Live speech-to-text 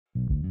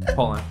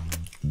Hold on.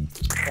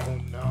 Oh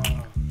no.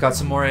 Got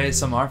some more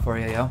ASMR for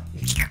you, yo.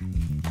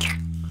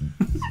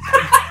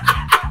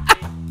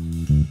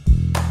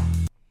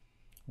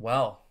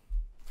 Well,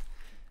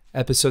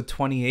 episode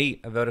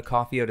 28 of Outta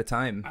Coffee Outta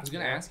Time. I was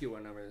going to ask you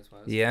what number this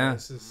was. Yeah.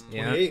 This is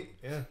 28.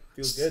 Yeah.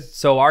 Feels good.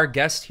 So our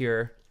guest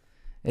here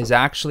is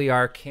actually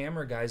our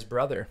camera guy's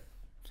brother.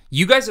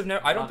 You guys have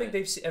never... I don't think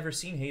they've ever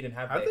seen Hayden,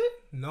 have they?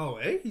 No,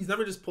 He's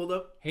never just pulled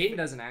up. Hayden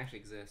doesn't actually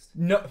exist.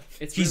 No.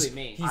 It's really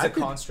me. He's a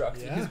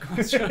construct. Yeah. He's a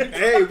construct.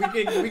 Hey,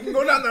 we can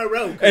go down that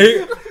road.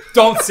 Hey,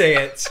 don't say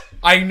it.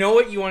 I know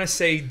what you want to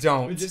say,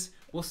 don't.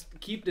 We'll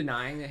keep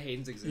denying that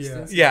Hayden's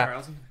existence. Yeah.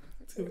 Carl's-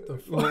 What the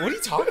fuck? What are you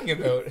talking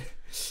about?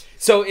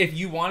 So if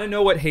you want to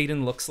know what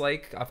Hayden looks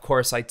like, of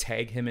course I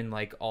tag him in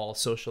like all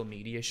social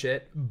media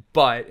shit.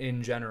 But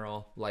in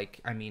general, like,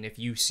 I mean, if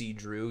you see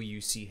Drew, you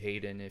see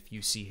Hayden. If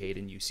you see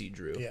Hayden, you see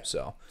Drew. Yeah.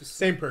 So Just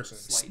Same person.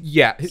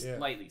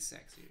 Slightly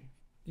sexier.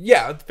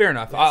 Yeah, fair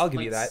enough. I'll give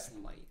Like you that.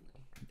 Slightly.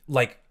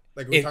 Like,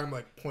 Like, are we talking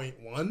about like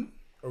 0.1?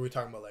 Or are we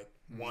talking about like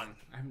 1?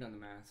 I haven't done the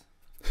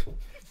math.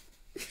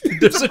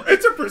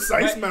 It's a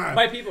precise math.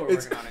 My people are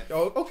working on it.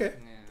 Oh, okay.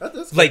 Yeah.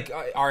 That's like,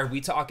 are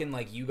we talking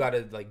like you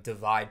gotta like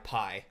divide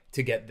pie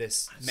to get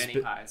this?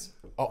 Many pies.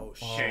 Oh,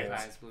 Cherry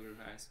pies, blueberry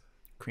pies.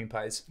 cream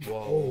pies.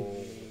 Whoa,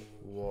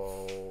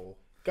 whoa.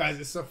 Guys,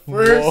 it's the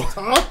first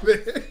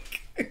topic.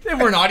 And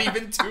we're not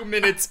even 2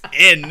 minutes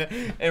in,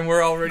 and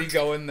we're already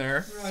going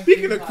there.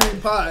 Speaking of cream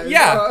pies.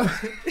 Yeah.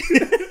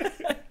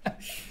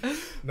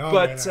 No,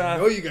 But, man, I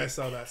know you guys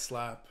saw that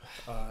slap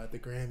at the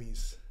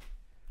Grammys.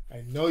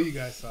 I know you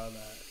guys saw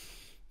that.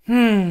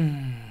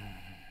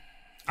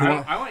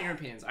 I want your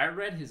opinions. I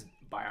read his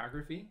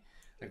biography.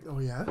 Oh,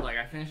 yeah? Like,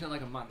 I finished it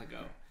like a month ago.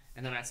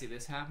 And then I see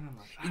this happen. I'm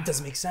like, It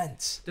doesn't make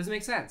sense. doesn't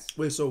make sense.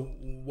 Wait, so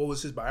what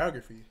was his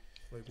biography?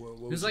 Like, what It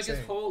was was like he his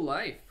saying? whole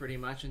life, pretty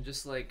much, and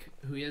just like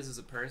who he is as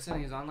a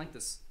person. He's on like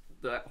this.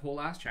 The whole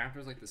last chapter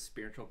is like the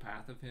spiritual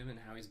path of him and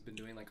how he's been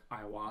doing like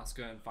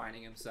ayahuasca and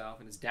finding himself.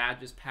 And his dad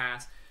just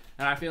passed,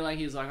 and I feel like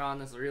he's like on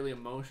this really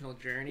emotional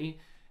journey.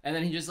 And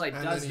then he just like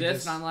And does then he this,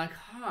 just- and I'm like,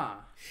 huh.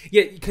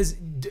 Yeah, because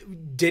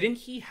didn't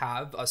he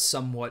have a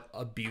somewhat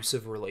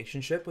abusive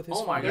relationship with his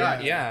Oh my father?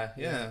 God.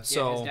 Yeah.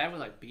 So Yeah, his dad would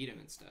like beat him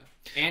and stuff,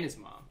 and his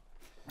mom.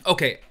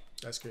 okay,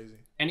 That's crazy.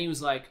 And he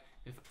was like,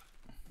 if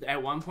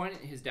at one point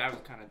his dad was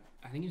kind of,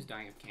 I think he was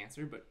dying of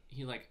cancer, but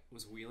he like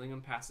was wheeling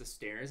him past the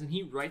stairs, and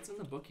he writes in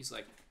the book, he's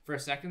like, for a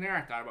second there,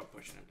 I thought about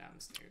pushing him down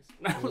the stairs.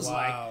 And I was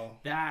Wow.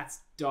 like, that's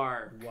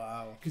dark.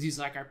 Wow. Because he's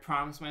like, I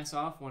promised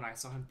myself when I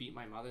saw him beat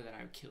my mother that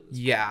I would kill this.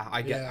 yeah, I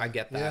Yeah,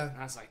 get that. yeah. And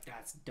I was like,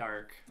 that's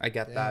dark. I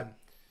get Damn. that.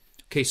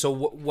 Okay, so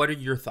what are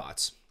your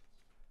thoughts?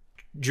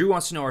 Drew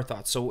wants to know our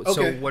thoughts. So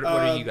Okay, what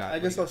do you got? I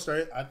guess I'll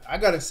start. I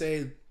gotta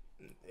say,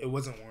 it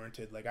wasn't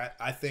warranted. Like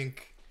I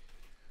think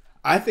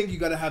you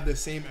gotta have the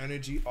same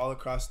energy all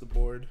across the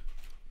board,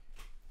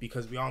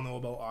 because we all know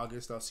about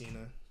August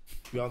Alsina.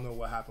 We all know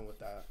what happened with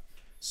that.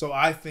 So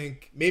I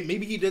think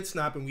maybe he did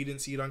snap and we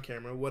didn't see it on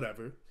camera,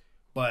 whatever.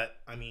 But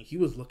I mean, he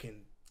was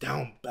looking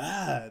down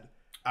bad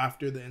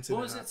after the incident.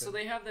 What was it? happened. So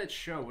they have that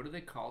show. What do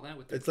they call that?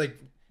 With the It's like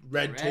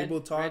Red Table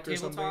Talk Red or Table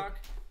something. Talk.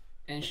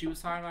 And she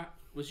was talking about,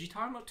 was she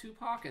talking about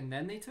Tupac and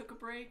then they took a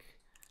break?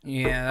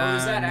 Yeah. Or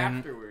was that and then,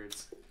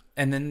 afterwards?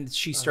 and then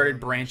she started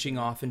branching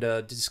off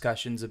into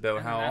discussions about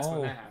And how then that's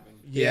when that happened.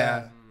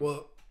 yeah.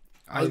 Well,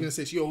 I was gonna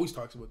say she always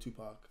talks about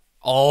Tupac.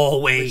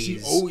 always. Like,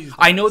 she always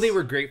I know does. they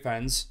were great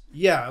friends.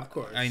 Yeah, of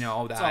course. I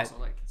know It's that. also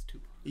like, it's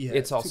Tupac. Yeah,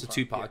 It's also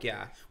Tupac,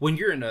 yeah. When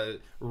you're in a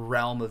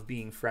realm of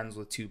being friends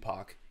with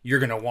Tupac, you're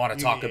gonna want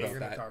to talk you're about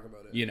gonna that. talk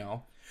about it. You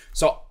know.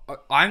 So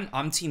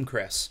I'm Team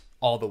Chris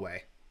all the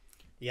way,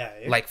 Yeah.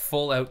 like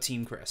full out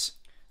Team Chris.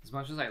 As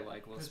much as I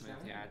like Will Smith,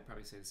 yeah, I'd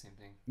probably say the same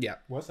thing. Yeah.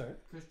 What's that?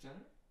 Chris Jenner?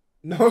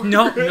 No.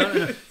 No.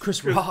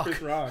 Chris Rock.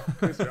 Chris Rock.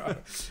 Chris Rock.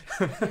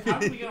 How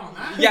did we get on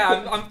that?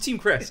 Yeah, I'm Team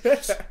Chris.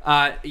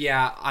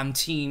 Yeah,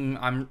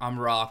 I'm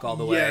Rock all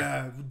the way.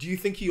 Yeah. Do you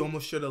think he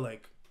almost should have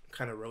like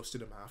kind of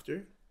roasted him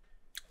after?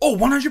 Oh,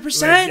 100%,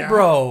 Like, yeah.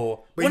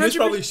 bro. But he was 100%.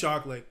 probably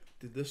shocked. Like,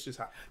 did this just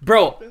happen?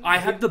 Bro, I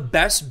have the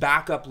best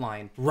backup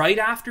line. Right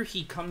after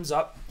he comes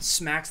up,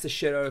 smacks the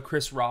shit out of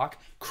Chris Rock.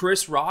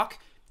 Chris Rock,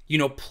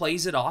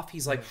 plays it off.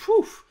 He's like,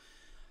 whew,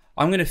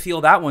 I'm going to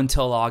feel that one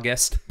till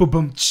August.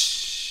 Boom.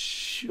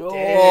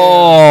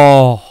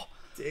 Oh.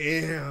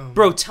 Damn.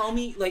 Bro, tell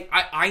me, like,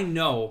 I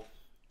know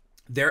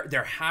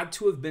there had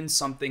to have been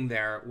something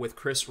there with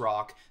Chris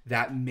Rock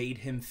that made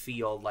him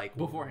feel like...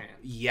 Beforehand.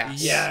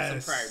 Yes.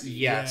 Yes. Some prior beef.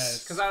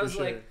 Yes. Because I was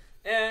for like,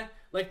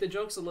 like the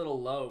joke's a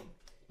little low,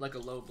 like a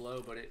low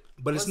blow, but it.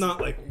 But it's wasn't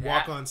not like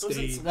walk on it wasn't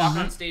stage. Walk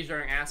on stage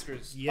during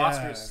Oscars. Yeah.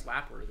 Oscars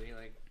slapworthy.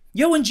 Like,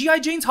 Yo, and G.I.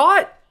 Jane's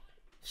hot.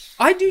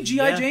 I do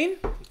G.I. Yeah. Jane.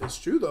 It's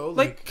true though.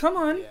 Like, come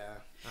on. Yeah.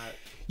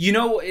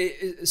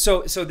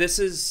 So this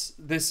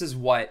is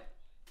what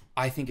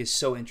I think is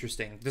so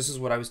interesting. This is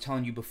what I was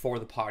telling you before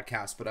the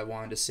podcast, but I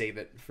wanted to save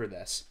it for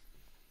this.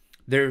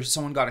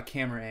 Someone got a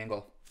camera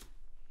angle,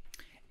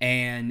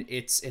 and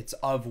it's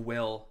of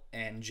Will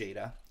and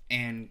Jada,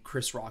 and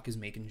Chris Rock is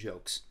making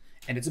jokes,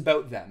 and it's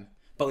about them,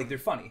 but like they're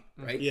funny,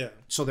 right? Yeah.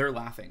 So they're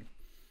laughing,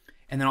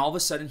 And then all of a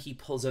sudden he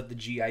pulls out the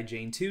G.I.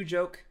 Jane 2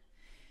 joke.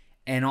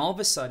 And all of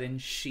a sudden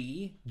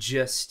she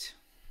just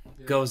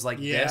goes like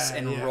this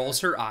and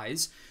rolls her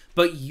eyes.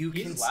 But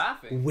he's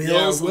laughing.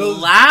 Will's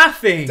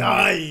laughing.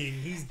 Dying.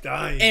 He's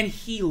dying. And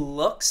he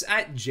looks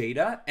at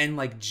Jada and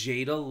like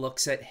Jada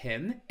looks at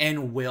him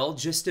and Will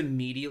just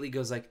immediately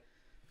goes like,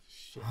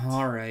 shit.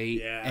 All right.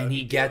 Yeah, and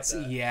he gets,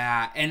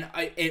 and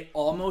it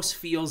almost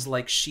feels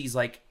like she's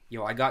like,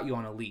 yo, I got you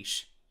on a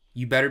leash.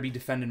 You better be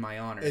defending my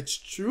honor. It's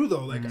true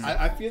though. Like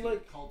I feel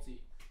like,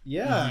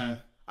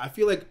 I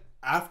feel like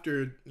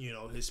after, you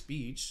know, his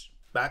speech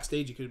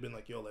backstage, he could have been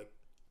like, yo, like,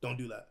 don't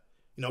do that.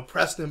 You know,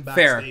 pressed him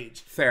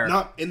backstage. Fair.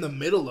 Not in the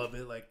middle of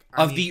it. Like,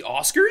 the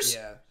Oscars?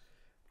 Yeah.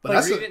 But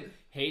like, even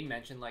Hayden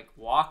mentioned, like,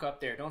 walk up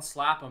there, don't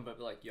slap him, but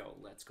be like, yo,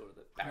 let's go to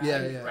the back.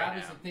 Grab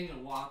his thing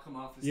and walk him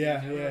off the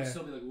stage. And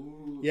still be like,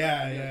 ooh.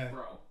 Like,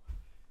 bro.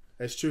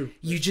 That's true.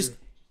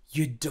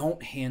 You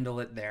don't handle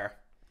it there.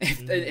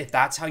 If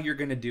that's how you're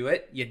gonna do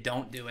it, you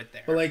don't do it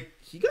there. But like,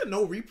 he got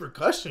no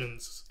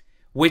repercussions.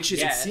 Which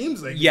is it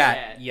seems like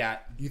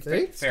You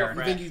think? Fair.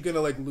 You think he's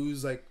gonna like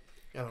lose like,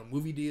 I don't know,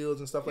 movie deals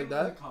and stuff like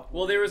that?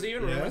 Well, there was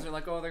even rumors they're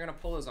like, oh, they're gonna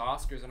pull his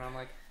Oscars, and I'm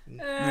like,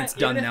 it's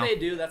done now. If they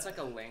do, that's like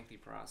a lengthy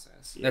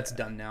process. That's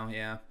done now.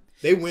 Yeah.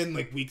 They win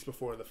like weeks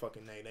before the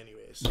fucking night,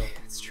 anyway. So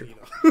it's true. You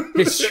know.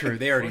 It's true.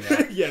 They already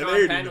know.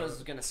 Sean Penn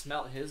was gonna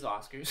smelt his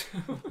Oscars.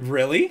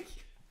 Really?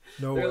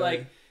 No They're way.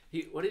 like,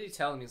 what did he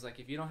tell him? He's like,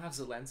 if you don't have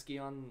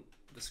Zelensky on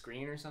the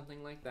screen or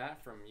something like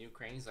that from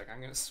Ukraine, he's like,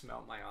 I'm gonna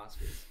smelt my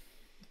Oscars.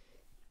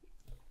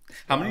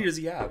 How many does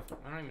he have?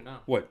 I don't even know.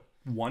 What?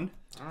 One?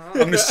 I don't I'm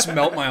know. gonna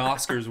smelt my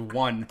Oscars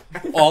one.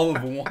 All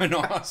of one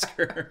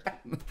Oscar.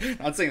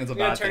 Not saying it's a I'm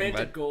gonna bad turn thing, into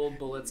but gold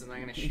bullets and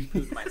I'm gonna shoot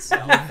Putin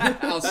myself.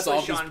 I'll That's solve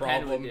what this Sean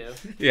Penn would problem.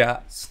 do.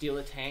 Yeah. Steal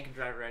a tank and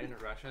drive right into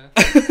Russia.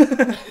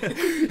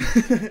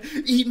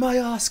 Eat my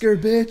Oscar,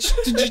 bitch.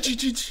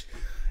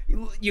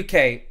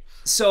 Okay,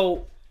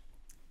 so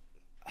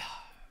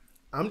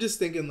I'm just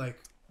thinking, like,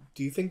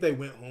 do you think they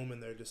went home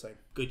and they're just like,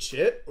 good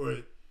shit? Or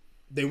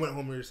they went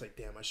home and they're just like,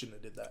 damn, I shouldn't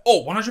have did that?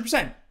 oh,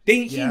 100%.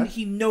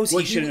 He knows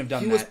he shouldn't have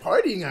done that. He was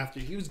partying after.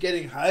 He was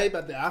getting hype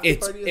at the after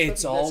party.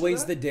 It's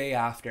always the day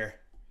after.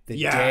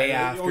 Day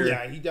after. Oh,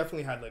 yeah. He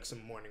definitely had, like,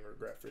 some morning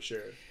regret for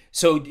sure.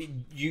 So,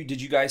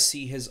 did you guys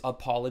see his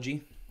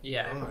apology?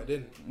 Yeah. No, I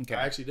didn't. Okay.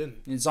 I actually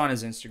didn't. It's on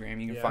his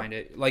Instagram. You can find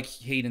it. Like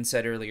Hayden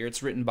said earlier,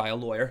 it's written by a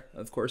lawyer,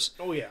 of course.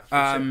 Oh, yeah.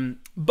 For sure.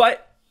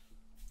 But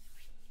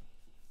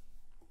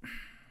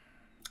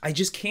I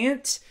just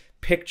can't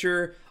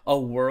picture a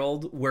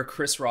world where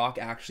Chris Rock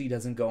actually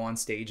doesn't go on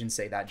stage and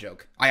say that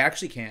joke. I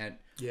actually can't.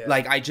 Yeah.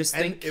 Like, I just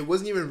think... And it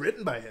wasn't even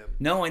written by him.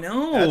 No, I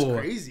know. That's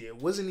crazy. It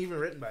wasn't even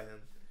written by him.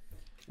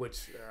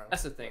 Which...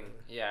 That's the thing.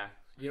 Yeah.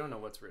 You don't know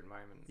what's written by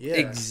him. Yeah.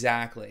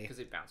 Exactly. Because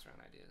they bounce around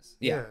ideas.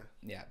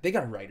 Yeah. They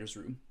got a writer's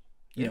room.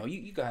 You know,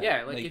 you got...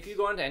 Yeah, like if you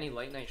go onto any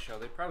late night show,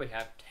 they probably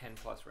have 10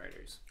 plus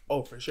writers.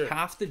 Oh, for sure.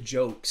 Half the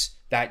jokes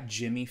that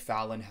Jimmy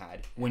Fallon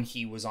had when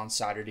he was on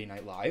Saturday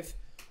Night Live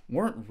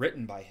weren't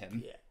written by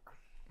him. Yeah.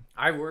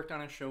 I worked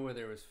on a show where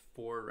there was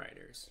 4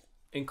 writers,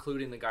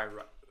 including the guy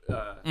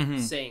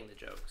saying the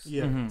jokes.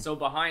 Yeah. Mm-hmm. So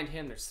behind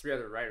him, there's 3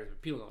 other writers,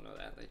 but people don't know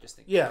that. They just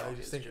think I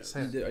just think it's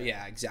him.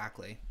 Yeah,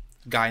 exactly.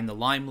 Guy in the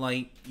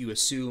limelight, you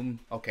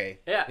assume, okay,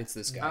 it's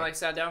this guy. I like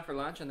sat down for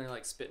lunch and they're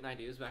like spitting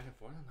ideas back and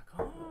forth. I'm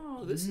like,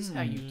 oh, this is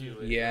how you do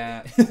it.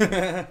 Yeah.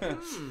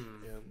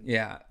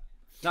 Yeah.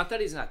 Not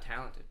that he's not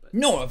talented, but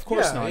No, of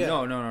course not. Yeah.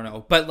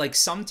 No. But like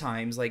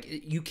sometimes, like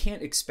you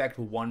can't expect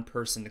one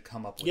person to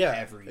come up with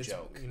every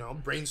joke. You know,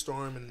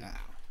 brainstorm and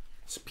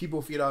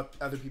people feed off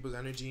other people's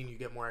energy and you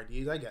get more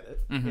ideas. I get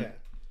it. Mm-hmm. Yeah.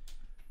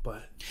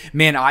 But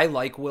man, I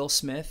like Will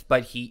Smith,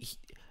 but he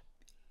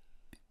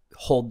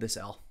hold this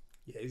L.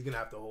 yeah, he's gonna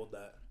have to hold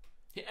that.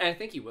 I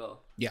think he will.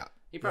 Yeah.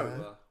 He probably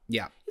will.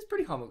 Yeah. He's a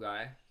pretty humble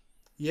guy.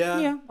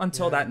 Yeah.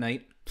 Until that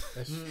night.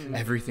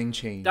 Everything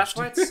changed. That's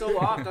why it's so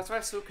off. That's why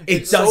it's so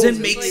confusing. It doesn't It's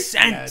make like,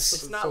 sense.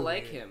 It's not so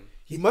like weird. him.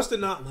 He must have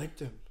not liked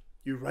him.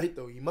 You're right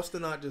though. He must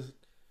have not just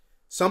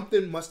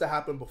something must have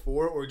happened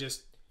before or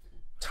just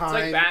time.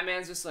 It's like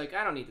Batman's just like,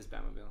 I don't need this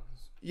Batmobile.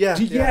 Yeah.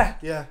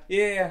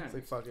 Yeah. It's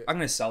like fuck it. I'm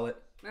gonna sell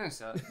it.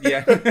 So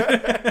Yeah.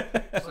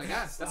 it's like,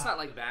 that's not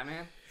like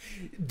Batman.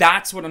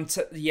 That's what I'm.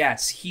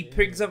 Yes, he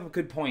brings up a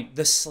good point.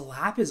 The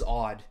slap is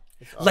odd.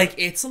 Like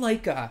it's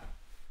like a.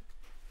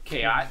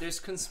 Okay, there's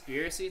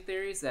conspiracy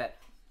theories that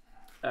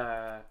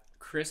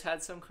Chris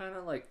had some kind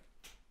of like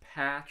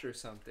patch or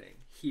something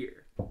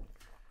here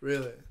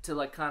Really? to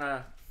like kind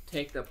of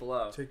take the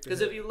blow. Take the Because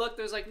hit. if you look,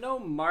 there's like no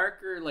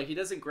marker. Like he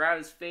doesn't grab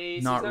his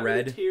face. Not He's not red.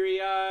 really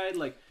teary-eyed.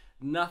 Like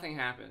nothing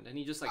happened, and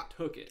he just like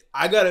took it.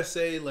 I gotta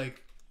say,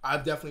 like,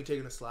 I've definitely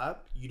taken a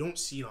slap. You don't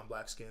see it on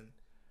black skin.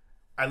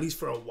 At least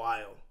for a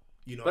while.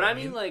 You know But what I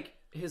mean like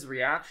his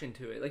reaction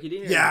to it. Like he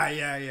didn't even,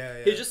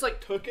 Yeah. He just like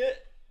took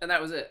it and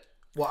that was it.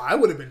 Well, I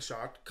would have been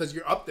shocked because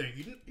you're up there.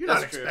 You're not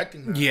That's true.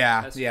 expecting that.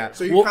 Yeah, That's yeah. true.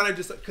 So you're kind of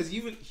just like, because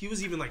he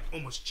was even like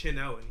almost chin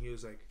out, and he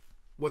was like,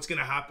 "What's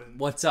gonna happen?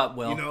 What's up,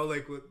 Will? You know,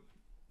 like,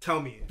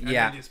 tell me." And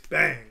Yeah. then just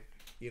bang.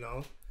 You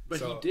know. But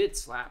So, he did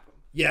slap him.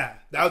 Yeah,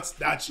 that's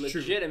true.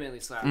 Legitimately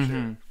slap Mm-hmm.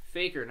 him.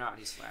 Fake or not,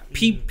 he slapped.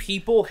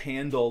 People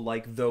handle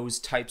like those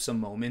types of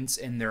moments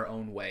in their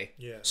own way.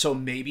 Yeah. So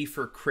maybe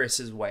for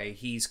Chris's way,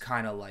 he's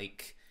kind of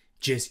like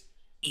just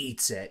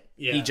eats it.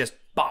 Yeah. He just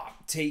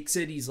takes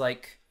it. He's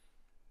like,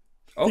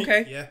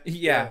 okay.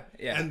 Yeah.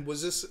 And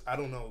was this? I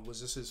don't know. Was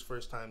this his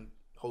first time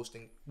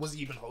hosting? Was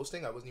he even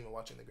hosting? I wasn't even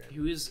watching the Grammy.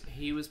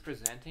 He was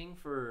presenting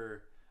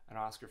for an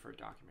Oscar for a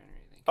documentary,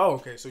 I think. Oh,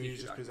 okay. So he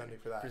was just presenting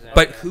for that.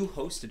 But who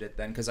hosted it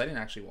then? Because I didn't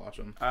actually watch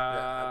them.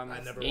 I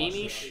never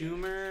Amy watched it.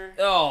 Schumer.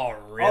 Oh,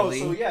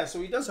 really? Oh,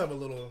 so he does have a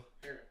little.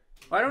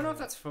 Well, I don't know if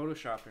that's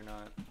photoshopped or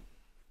not.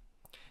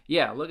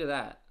 Yeah, look at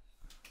that.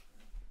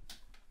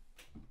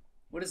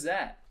 What is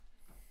that?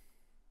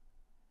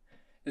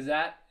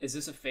 Is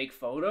this a fake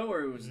photo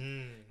or was?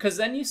 Because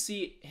then you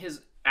see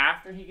his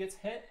after he gets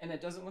hit and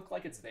it doesn't look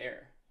like it's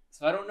there.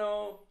 So I don't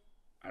know.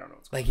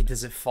 What's Like,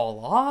 does it fall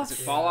off? Does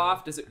it fall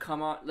off? Does it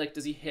come on? Like,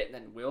 does he hit and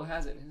then Will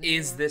has it?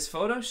 Is this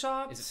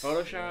photoshopped? Is it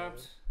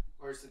photoshopped?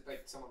 Or is it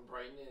like someone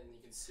brightened it and you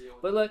can see it?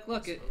 But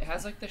look, it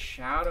has like the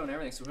shadow and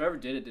everything. So whoever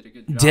did it did a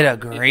good job. Did a If it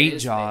great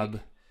is job.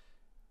 fake.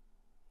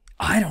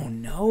 I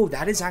don't know.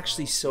 That is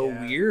actually so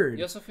weird.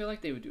 You also feel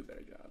like they would do a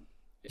better job.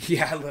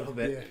 Yeah, a little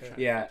bit.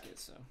 Yeah.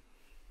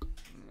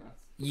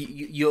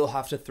 You'll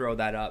have to throw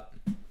that up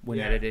when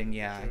editing.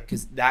 Yeah,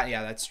 because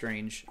that's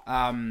strange.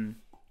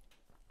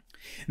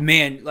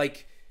 Man,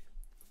 like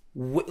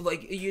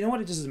you know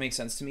what? It doesn't make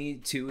sense to me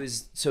too.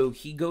 Is so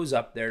he goes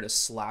up there to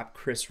slap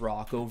Chris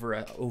Rock over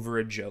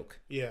a joke.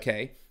 Yeah.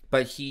 Okay,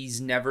 but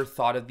he's never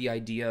thought of the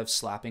idea of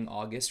slapping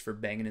August for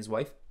banging his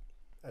wife.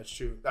 That's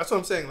true. That's what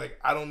I'm saying. Like,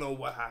 I don't know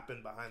what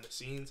happened behind the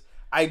scenes.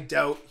 I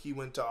doubt he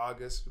went to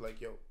August like,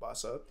 yo,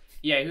 boss up.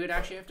 Yeah, he would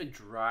actually have to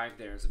drive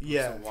there as opposed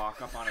to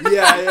walk up on his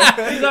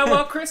Yeah. He's like,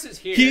 well, Chris is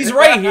here. He's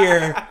right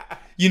here.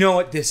 You know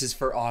what? This is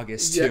for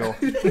August too.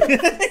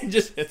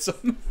 Just hits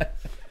him.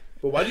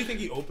 But why do you think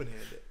he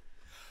open-handed?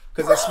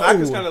 Because the smack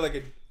is kind of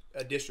like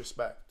a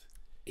disrespect.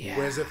 Yeah.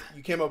 Whereas if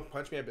you came up and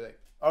punched me, I'd be like,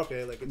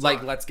 okay, like it's like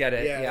on. let's get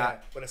it. Yeah.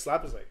 But a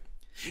slap is like.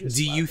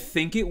 Do you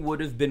think it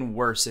would have been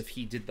worse if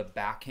he did the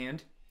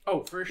backhand?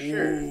 Oh, for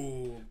sure.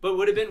 Ooh. But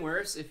would it have been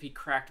worse if he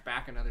cracked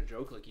back another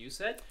joke like you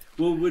said?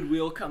 Well, would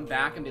Will come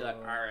back and be like,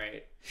 all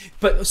right.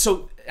 But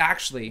so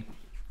actually,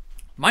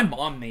 my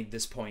mom made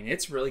this point.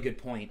 It's a really good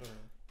point.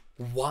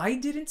 Why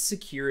didn't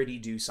security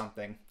do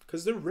something?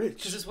 Because they're rich.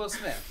 Because it's Will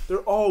Smith. They're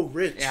all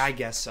rich. Yeah, I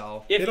guess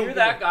so. If you're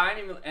that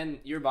guy and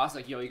your boss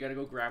like, yo, you gotta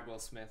go grab Will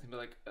Smith, and be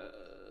like,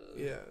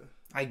 Yeah.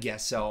 I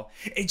guess so.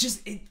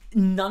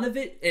 None of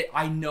it,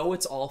 I know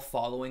it's all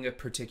following a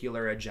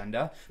particular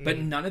agenda, but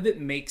none of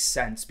it makes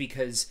sense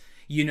because,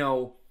 you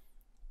know,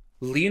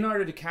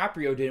 Leonardo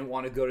DiCaprio didn't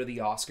want to go to the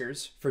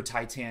Oscars for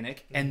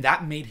Titanic, and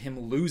that made him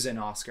lose an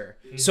Oscar.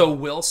 So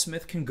Will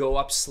Smith can go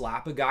up,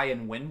 slap a guy,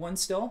 and win one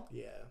still?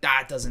 Yeah.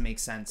 That doesn't make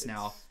sense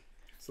now.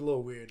 It's a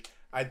little weird.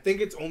 I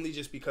think it's only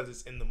just because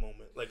it's in the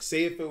moment. Like,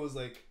 say if it was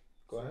like...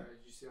 Go ahead. Did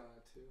you see all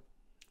that too?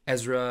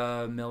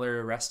 Ezra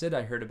Miller arrested?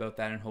 I heard about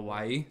that in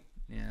Hawaii.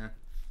 Yeah.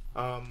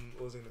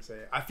 What was I gonna say?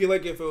 I feel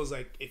like if it was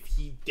like if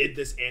he did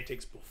this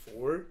antics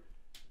before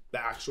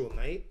the actual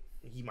night,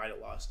 he might have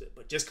lost it.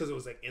 But just because it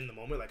was like in the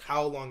moment, like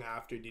how long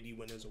after did he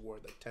win his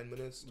award? Like 10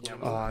 minutes?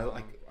 20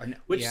 minutes?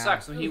 which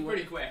sucks. So he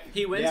pretty quick.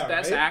 He wins Yeah,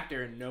 Best right?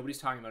 Actor, and nobody's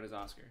talking about his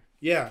Oscar.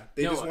 Yeah,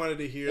 they No just one. wanted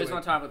to hear. They just like,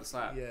 want to talk about the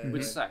slap, Yeah,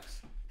 which right.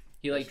 sucks.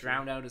 He like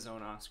drowned out his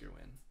own Oscar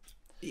win.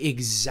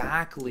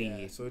 Exactly.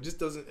 Yeah, so it just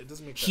doesn't. It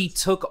doesn't make sense. He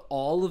took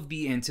all of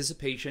the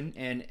anticipation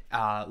and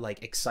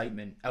like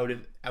excitement out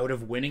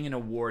of winning an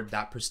award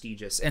that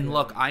prestigious. And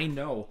look, I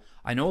know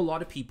a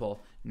lot of people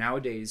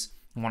nowadays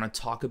want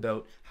to talk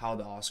about how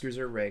the Oscars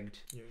are rigged,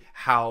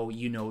 how,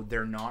 you know,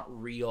 they're not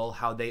real,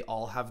 how they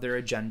all have their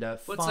agenda.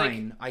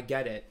 Fine, I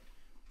get it.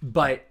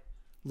 But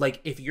like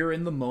if you're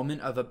in the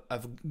moment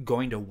of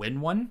going to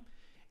win one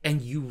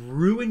and you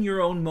ruin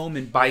your own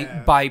moment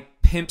by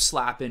pimp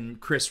slapping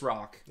Chris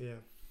Rock. Yeah.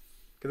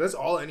 Because that's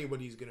all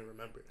anybody's gonna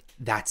remember.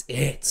 That's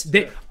it.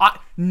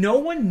 No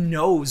one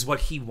knows what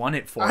he won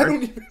it for. I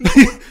don't even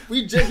know.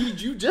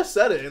 You just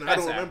said it, and I Best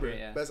don't remember. actor,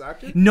 yeah. Best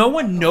actor? No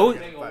one knows.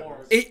 Big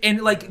awards. And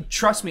like,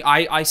 trust me,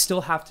 I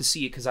still have to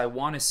see it because I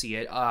want to see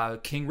it.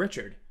 King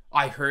Richard.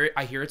 I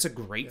hear it's a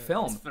great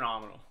film. It's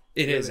phenomenal.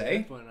 It is,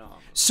 eh? Phenomenal.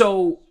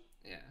 So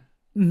Yeah.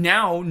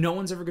 now no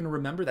one's ever gonna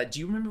remember that. Do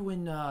you remember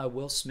when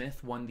Will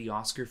Smith won the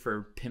Oscar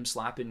for pimp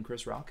slapping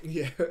Chris Rock?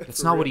 Yeah.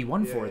 That's not what he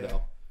won for,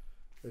 though.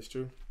 That's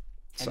true.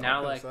 And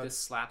now, like, this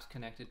slap's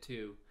connected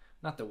to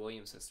not the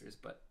Williams sisters,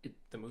 but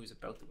the movie's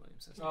about the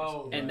Williams sisters.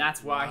 Oh, and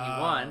that's why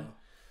he won.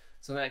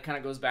 So then it kind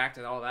of goes back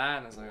to all that,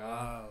 and it's like,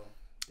 Wow.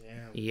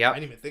 Damn. Yep. I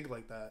didn't even think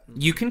like that.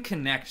 You can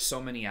connect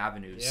so many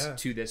avenues Yeah.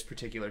 to this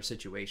particular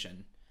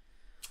situation.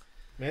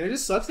 Man, it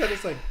just sucks that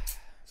it's like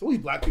it's always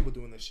black people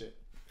doing this shit.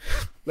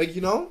 Like,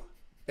 you know,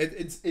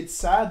 it's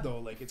sad though.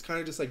 Like, it's kind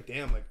of just like,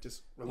 damn, like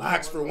just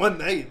relax for one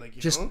night. Like,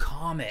 you Just know?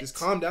 calm it. Just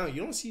calm down.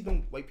 You don't see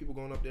them white people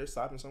going up there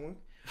slapping someone.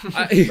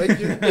 Like,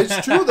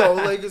 it's true though.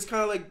 Like, it's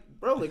kind of like,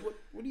 bro, like what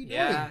are you doing?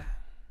 yeah.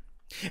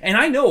 And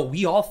I know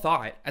we all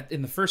thought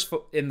in the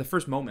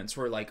first moments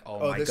we're like, oh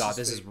my this god,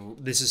 is this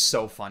fake. is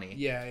so funny.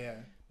 Yeah.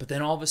 But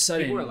then all of a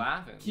sudden, People were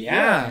laughing.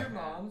 Yeah. Your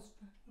mom's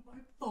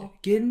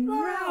getting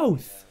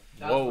mouth.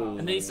 That's Whoa. wild.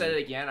 And then he said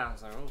it again. I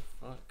was like,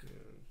 oh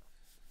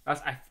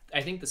fuck.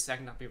 I think the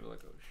second time people were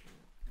like, oh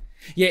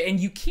shit. Yeah, and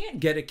you can't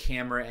get a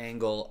camera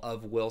angle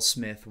of Will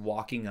Smith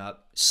walking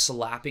up,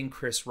 slapping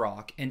Chris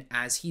Rock, and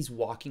as he's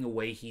walking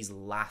away, he's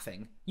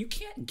laughing. You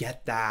can't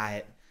get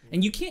that,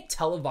 and you can't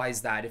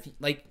televise that if you,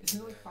 like.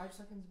 Isn't it like 5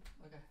 seconds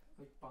like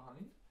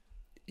behind?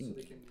 So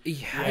they can...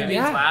 Yeah, he's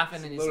Yeah.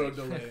 laughing and he's Little like,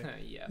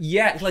 delay. yeah.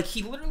 Yeah, like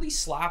he literally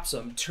slaps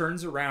him,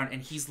 turns around,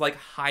 and he's like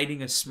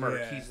hiding a smirk.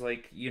 Yeah. He's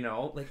like,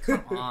 like,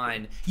 come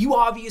on. You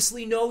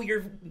obviously know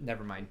you're.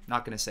 Never mind.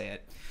 Not gonna say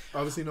it.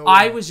 Obviously, no.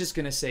 I was just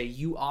gonna say,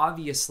 you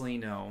obviously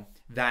know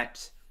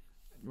that.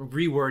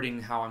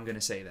 Rewording how I'm gonna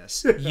say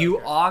this.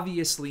 You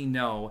obviously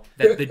know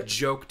that the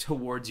joke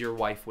towards your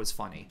wife was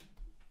funny.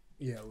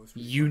 Yeah, it was.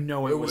 You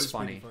know it was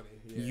pretty funny.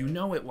 Yeah. You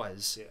know it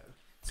was. Yeah.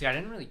 See, I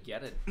didn't really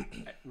get it.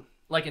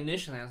 Like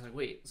initially, I was like,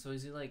 wait, so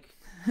is he like?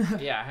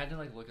 Yeah, I had to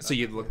like look it up. So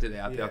you looked it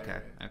up. Yeah, Okay.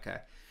 yeah. Okay.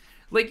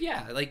 Like,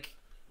 yeah, like,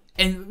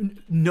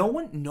 and no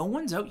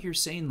one's out here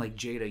saying like,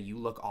 Jada, you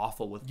look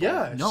awful with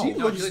Yeah, no. she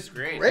looks, she looks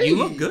great. great. You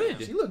look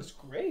good. She looks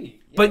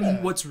great. But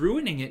Yeah. what's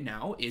ruining it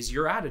now is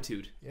your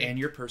attitude Yeah. and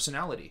your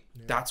personality.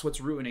 That's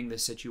what's ruining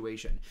this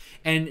situation.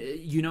 And,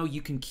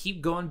 you can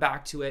keep going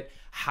back to it.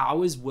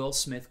 How is Will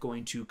Smith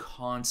going to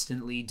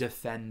constantly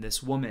defend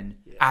this woman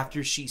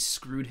after she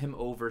screwed him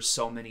over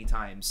so many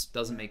times?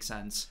 Doesn't make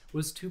sense.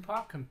 Was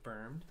Tupac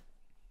confirmed?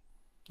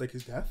 Like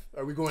his death?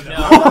 Are we going No,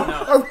 down?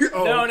 no. Are we,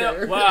 oh, No,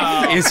 okay. no.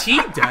 Wow. Is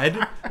he dead?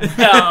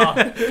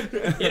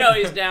 No.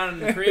 He's down in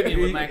the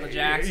Caribbean with Michael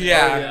Jackson.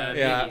 Yeah, and,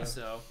 yeah. Biggie,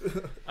 so,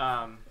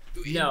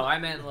 no, I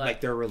meant Like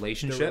like, their The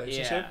relationship?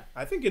 relationship? Yeah.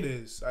 I think it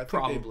is. I think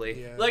Probably.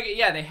 They,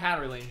 yeah. they had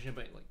a relationship,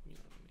 but like, you know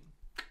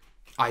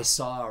what I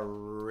saw a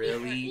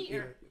really...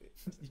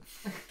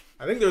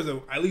 I think there's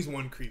at least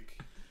one creek.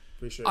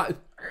 For sure. Uh,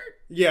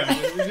 yeah,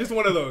 it's just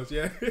one of those.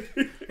 Yeah.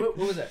 what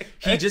was that?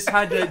 he just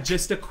had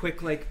a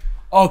quick like,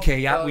 okay,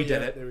 yeah, Oh, we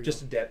did yeah, it. there we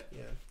Just go. a dip.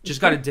 Yeah. Just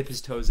got to dip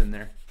his toes in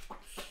there.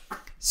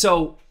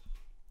 So,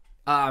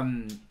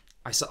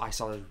 I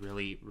saw a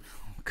really, oh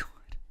God,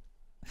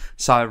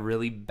 saw a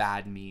really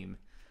bad meme,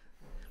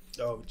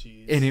 Oh,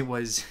 jeez. and it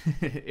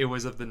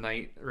was of the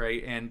night,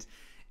 right? And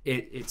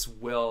it's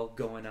Will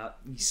going up,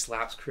 he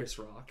slaps Chris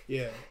Rock,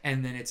 Yeah.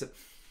 and then it's a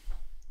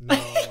No.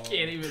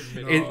 Can't even.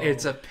 No.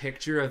 it's a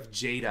picture of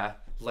Jada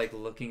like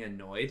looking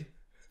annoyed,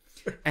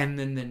 and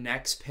then the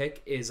next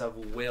pic is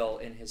of Will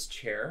in his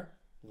chair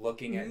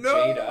looking at No.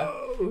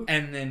 Jada,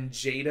 and then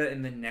Jada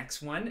in the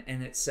next one,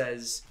 and it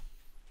says,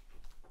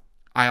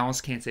 I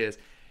almost can't say this,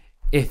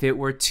 if it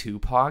were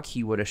Tupac,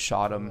 he would have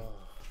shot him.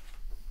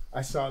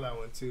 I saw that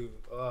one too.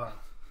 Ugh.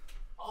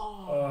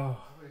 Oh, Ugh.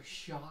 I would have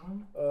shot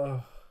him.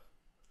 Ugh.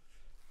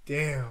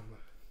 Damn.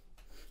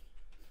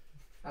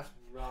 That's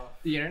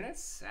rough. The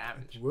internet's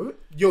savage. What?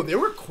 Yo, they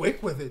were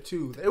quick with it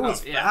too. It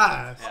was yeah.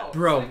 fast. Yeah.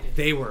 Bro,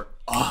 they were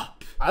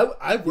up.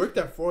 I worked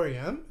at 4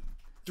 a.m.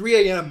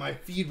 3 a.m. my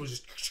feed was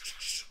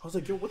just. I was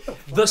like, yo, what the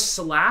fuck? The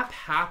slap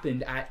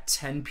happened at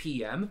 10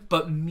 p.m.,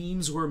 but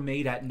memes were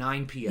made at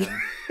 9 p.m.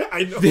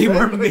 I know. They right?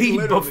 were Like, made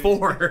literally.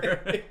 before.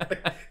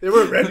 They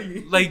were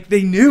ready. Like,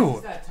 they knew.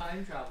 It's that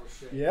time travel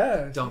shit.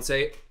 Yeah. Don't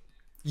say it.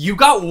 You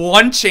got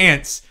one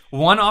chance,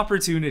 one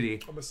opportunity.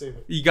 I'm gonna save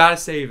it. You gotta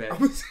save it. I'm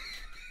gonna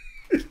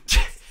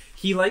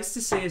He likes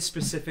to say a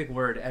specific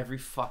word every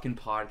fucking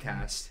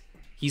podcast.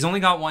 He's only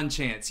got one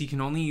chance. He can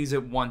only use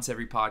it once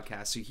every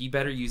podcast, so he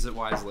better use it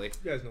wisely.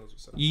 You guys know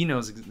what's up. He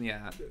knows,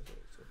 yeah.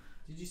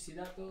 Did you see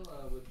that though?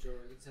 What Joe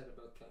Rogan said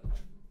about the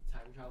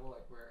time travel,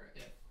 like where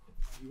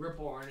if you were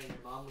born and your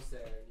mom was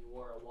there and you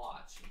wore a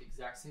watch at the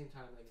exact same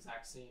time, the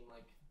exact same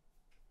like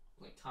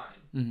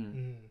time,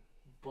 Mm-hmm.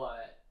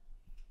 but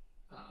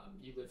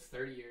you live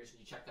 30 years and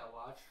you check that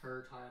watch,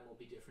 her time will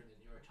be different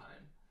than your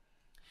time.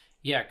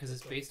 Yeah, because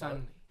it's based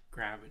on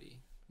gravity.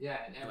 Yeah,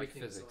 and Like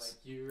everything. So physics.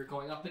 like you're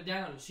going up and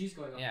down, and she's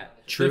going up Yeah, and down.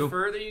 True. The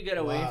further you get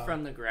away Wow.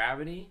 from the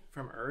gravity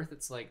from Earth,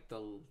 it's like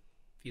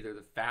either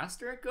the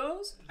faster it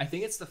goes. I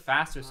think it's the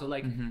faster. So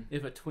like Mhm.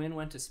 if a twin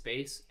went to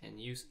space and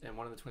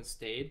one of the twins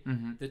stayed,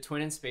 Mm-hmm. the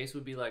twin in space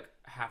would be like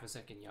half a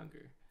second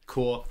younger.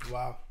 Cool.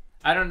 Wow.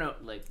 I don't know,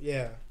 like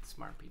Yeah.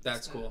 smart people.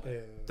 That's cool.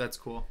 Yeah. That's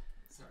cool.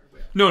 Sorry,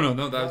 wait. No,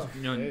 that was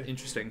hey.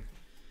 interesting.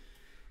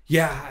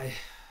 Yeah.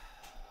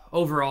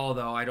 Overall,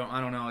 though, I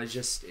don't know.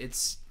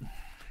 It's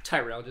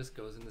Tyrell just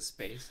goes into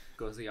space,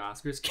 goes to the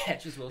Oscars,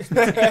 catches Will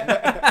Smith,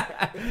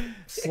 hand,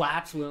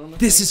 slaps Will in the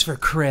This face. is for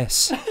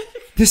Chris.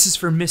 This is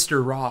for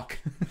Mr. Rock.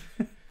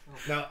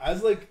 Now,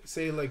 as like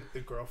say like the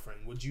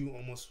girlfriend, would you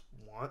almost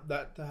want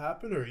that to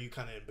happen, or are you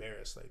kind of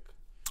embarrassed?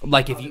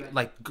 Like if you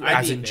like I'd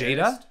as be in Jada,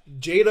 embarrassed.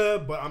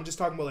 Jada, but I'm just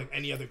talking about like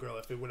any other girl.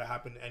 If it would have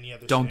happened to any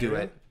other, don't do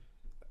scenario. it.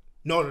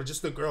 No,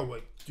 just the girl.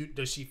 Like,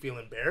 does she feel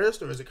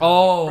embarrassed, or is it?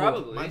 Oh,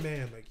 Probably. my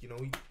man. Like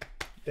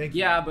thank you.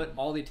 Yeah, but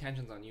all the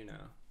attention's on you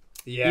now.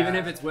 Yeah. Even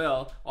if it's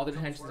Will, all the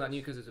attention's on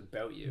you because it's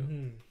about you,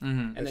 Mhm. Mhm.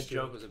 and the That's true.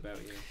 joke was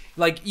about you.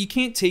 Like you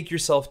can't take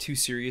yourself too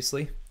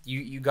seriously.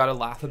 You got to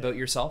laugh about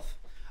yourself.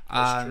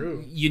 That's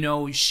true. You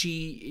know,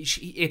 she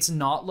it's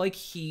not like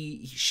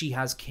she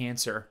has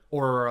cancer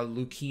or a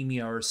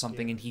leukemia or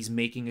something, and he's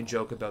making a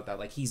joke about that.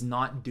 Like, he's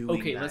not doing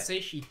Okay, that. let's say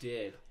she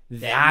did.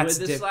 That's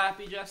would the slap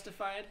be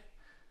justified?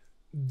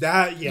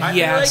 That I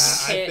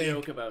Yes. feel like you can't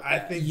joke about I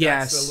that. think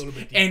Yes, that's a little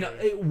bit and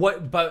deeper.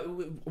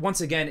 but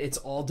once again, it's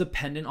all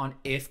dependent on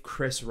if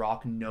Chris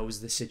Rock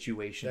knows the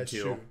situation That's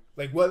too. true.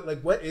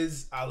 What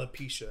is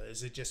alopecia?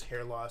 Is it just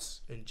hair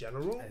loss in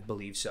general? I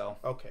believe so.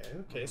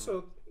 Okay,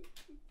 so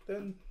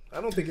then I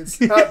don't think it's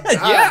not bad.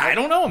 Yeah, I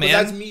don't know, But man.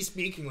 that's me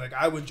speaking. Like,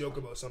 I would joke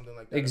about something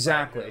like that. if I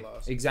had hair Exactly.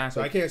 loss.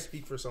 Exactly. So I can't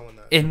speak for someone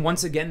that. And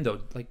once again, though,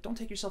 like, don't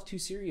take yourself too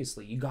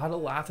seriously. You gotta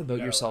laugh about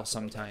gotta yourself laugh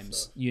about that sometimes,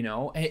 stuff. you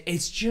know? And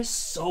it's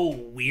just so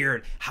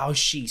weird how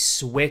she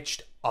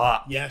switched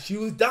up. Yeah, she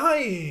was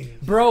dying.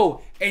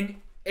 Bro,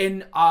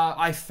 and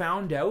I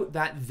found out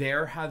that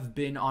there have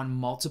been, on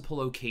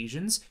multiple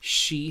occasions,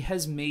 she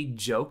has made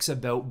jokes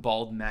about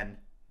bald men.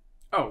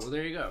 Oh, well,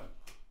 there you go.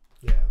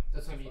 Yeah.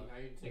 That's what I mean. Now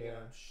you're taking Yeah.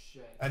 a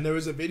shit. And there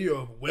was a video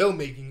of Will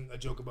making a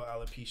joke about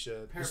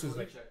alopecia. This was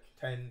like Paraplegic.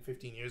 10,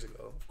 15 years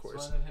ago, of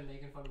course. So him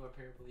making fun about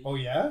paraplegic. Oh,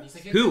 yeah? He's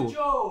like, it's Who? a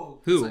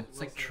joke. Who? It's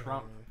like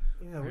Trump.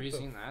 Yeah, Have what you the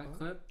seen that fuck?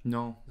 clip?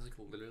 No. He's like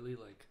literally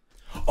like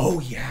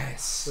Oh,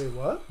 yes. Wait,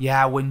 what?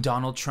 Yeah, when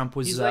Donald Trump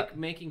was... he's like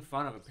making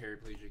fun of a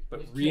paraplegic,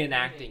 but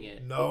reenacting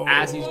it No.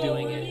 as he's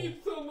doing it.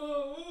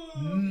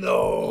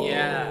 No.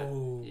 Yeah,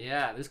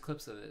 yeah. There's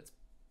clips of it.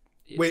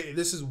 Wait,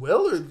 this is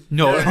Will or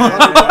No.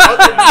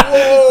 Yeah,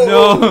 Whoa.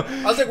 No.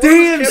 I was like,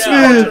 Damn, where's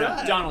Smith. Donald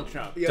Trump? Donald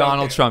Trump. Yeah,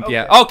 Donald okay, Trump, okay.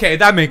 yeah. Okay,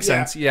 that makes Yeah.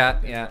 sense. Yeah,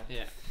 yeah.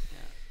 Yeah.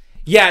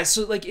 Yeah,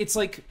 so like it's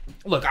like,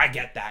 look, I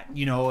get that.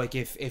 You know, like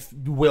if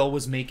Will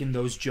was making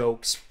those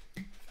jokes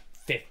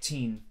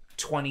 15,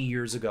 20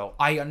 years ago,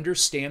 I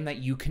understand that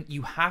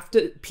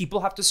people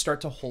have to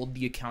start to hold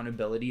the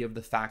accountability of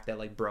the fact that,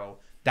 like, bro,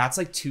 that's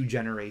like 2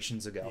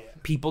 generations ago. Yeah.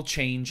 People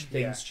change,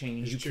 things Yeah,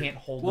 change. it's You true. can't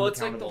hold Well, them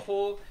it's like the accountable.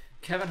 whole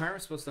Kevin Hart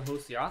was supposed to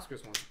host the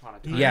Oscars once upon a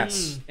time.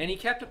 Yes. And he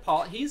kept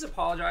he's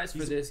apologized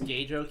for this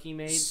gay joke he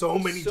made So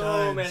many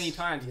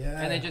times.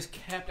 Yeah. And they just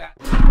kept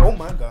Oh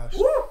my gosh.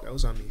 That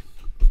was on me.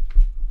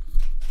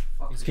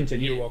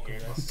 Continue. You're welcome.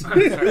 I'm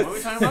sorry, what were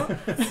we talking about?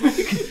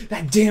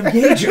 That damn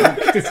gay joke.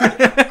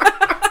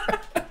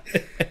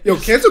 Yo,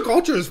 cancel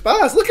culture is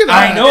fast. Look at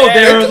that. I know, Yeah,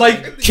 they're yeah.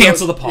 like,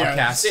 cancel the Yeah.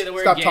 podcast. Say the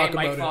word Stop gay, talking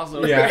Mike about falls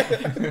over.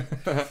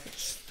 Yeah.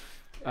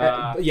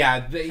 Uh,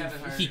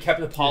 He kept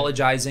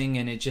apologizing,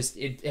 and it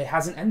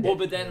hasn't ended. Well,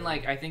 but then,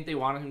 like, I think they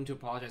wanted him to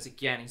apologize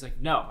again. He's like,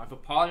 no, I've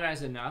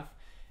apologized enough.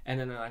 And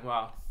then they're like,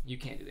 well, you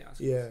can't do the Oscars.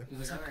 Yeah.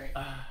 He's like,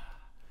 Alright.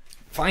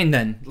 Fine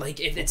then. Like,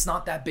 it's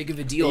not that big of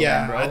a deal,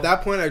 Yeah. then, bro. At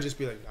that point, I'd just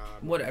be like, nah.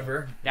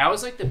 Whatever. that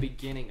was, like, the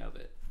beginning of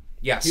it.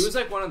 Yes. He was,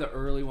 like, one of the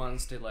early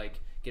ones to, like,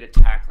 get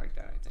attacked like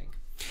that, I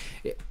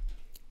think.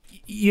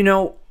 You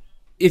know,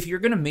 if you're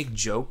gonna make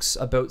jokes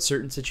about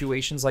certain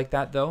situations like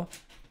that, though,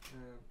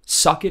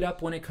 suck it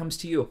up when it comes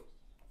to you.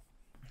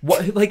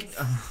 What, like,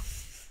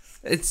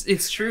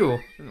 it's true.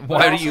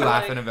 What are you also,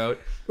 laughing like- about?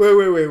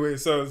 Wait.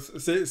 So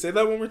say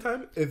that one more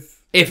time.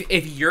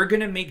 If you're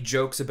gonna make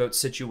jokes about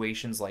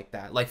situations like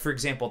that, like, for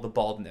example, the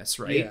baldness,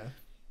 right? Yeah.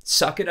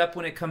 Suck it up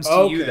when it comes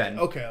to you. Then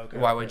Okay.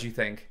 Why would you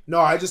think? No,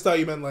 I just thought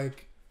you meant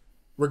like,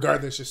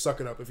 regardless, just suck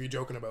it up if you're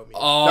joking about me.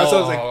 Oh, That's what I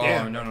was like,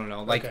 damn.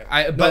 no. Like,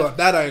 Okay. but No,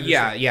 that I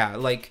understand. yeah.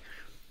 Like,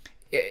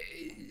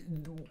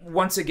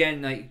 once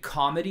again, like,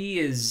 comedy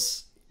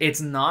it's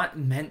not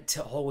meant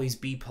to always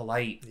be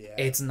polite. Yeah.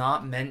 It's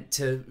not meant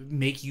to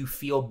make you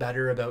feel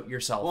better about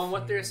yourself. Well, and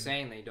what they're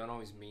saying, they don't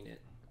always mean it.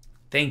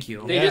 Thank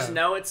you. They Yeah. just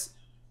know it's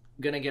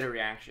gonna get a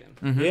reaction.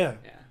 Yeah.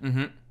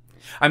 Yeah.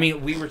 I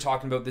mean, we were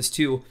talking about this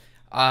too.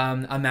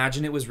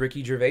 Imagine it was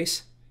Ricky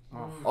Gervais.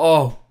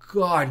 Oh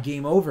God,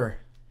 game over.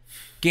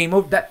 Game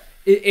over. That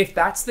if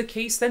that's the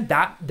case, then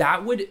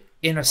that would,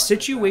 in a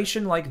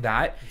situation like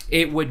that,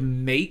 it would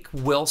make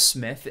Will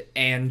Smith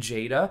and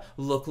Jada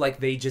look like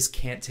they just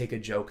can't take a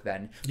joke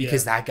then,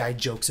 because that guy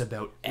jokes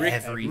about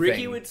everything.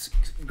 Ricky would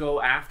go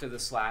after the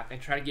slap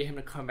and try to get him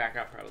to come back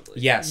up,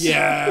 probably. Yes.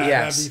 Yeah.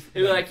 Yes. that'd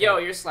He'd be like, yo,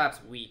 your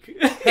slap's weak.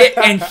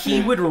 And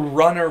he would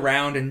run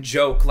around and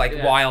joke like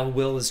Yeah. while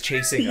Will is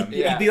chasing him.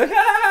 Yeah. He'd be like,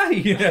 ah,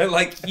 you know,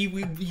 like he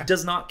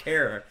does not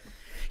care.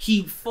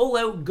 He full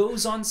out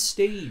goes on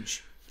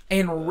stage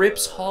and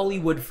rips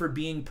Hollywood for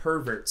being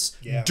perverts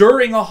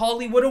during a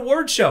Hollywood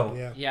award show.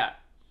 Yeah. Yeah.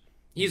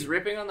 He's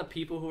ripping on the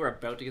people who are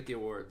about to get the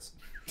awards.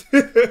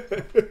 That's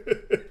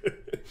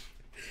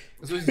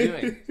what he's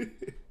doing.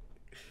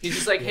 He's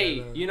just like,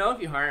 hey, you know,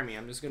 if you hire me,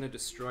 I'm just going to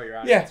destroy your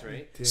audience,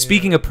 right?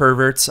 Speaking of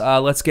perverts,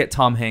 let's get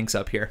Tom Hanks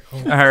up here.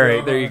 All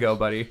right, there you go,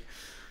 buddy.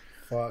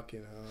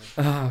 Fucking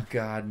hell. Oh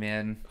God,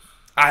 man.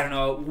 I don't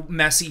know.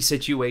 Messy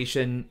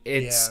situation.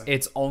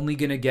 It's only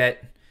gonna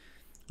get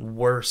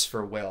worse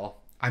for Will.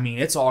 I mean,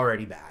 it's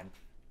already bad.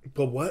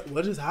 But what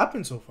has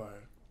happened so far?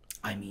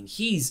 I mean,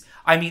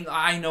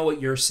 I know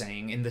what you're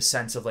saying in the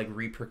sense of like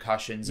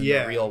repercussions in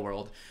the real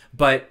world,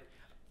 but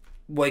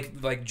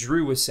like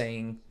Drew was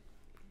saying,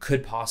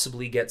 could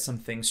possibly get some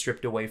things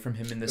stripped away from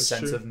him in the That's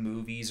sense true. of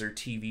movies or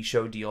TV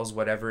show deals,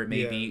 whatever it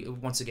may Yeah. be.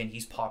 Once again,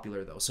 he's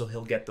popular though, so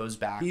he'll get those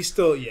back. He's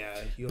still,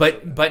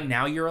 But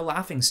now you're a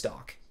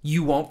laughingstock.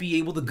 You won't be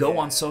able to go Yeah.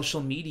 on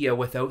social media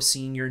without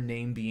seeing your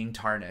name being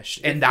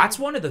tarnished. And that's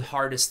one of the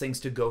hardest things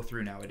to go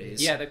through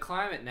nowadays. Yeah, the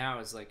climate now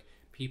is like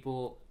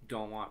people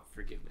don't want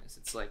forgiveness.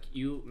 It's like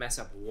you mess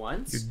up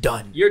once, You're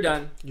done. you're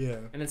done, yeah.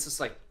 and it's just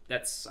like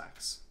that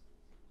sucks.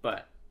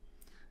 But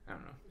I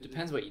don't know.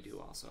 Depends what you do.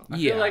 Also, I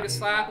Yeah. feel like a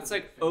slap. It's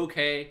like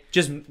okay,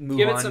 Just move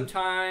give on. it some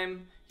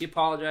time. You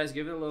apologize.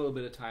 Give it a little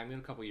bit of time. Give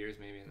it a couple years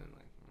maybe, and then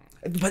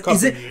like But Couple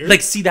is it years?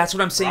 like, see, that's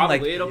what I'm saying. probably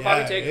Like, it'll Yeah,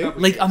 probably take a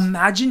couple like years.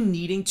 imagine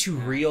needing to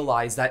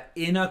realize that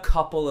in a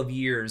couple of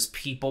years,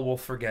 people will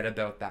forget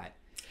about that.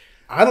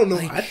 I don't know.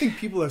 Like- I think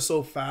people are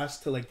so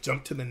fast to like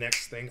jump to the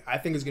next thing. I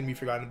think it's gonna be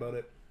forgotten about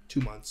it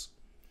 2 months.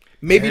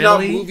 Maybe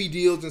Really? not movie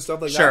deals and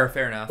stuff like that. Sure,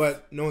 fair enough.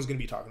 But no one's gonna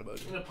be talking about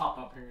It's it. gonna pop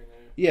up here and there.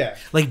 Yeah.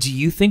 Like, do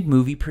you think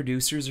movie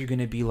producers are going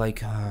to be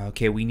like,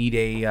 okay, we need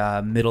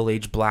a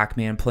middle-aged black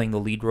man playing the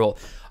lead role?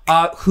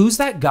 Who's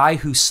that guy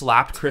who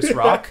slapped Chris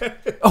Rock?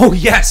 Oh,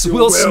 yes,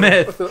 Will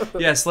Smith.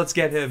 Yes, let's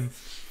get him.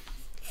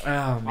 Oh,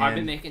 man. I've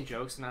been making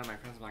jokes, and none of my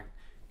friends are like,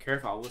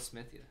 "Careful, Will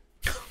Smith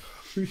you."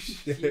 See,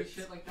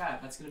 shit like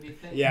that. That's gonna be a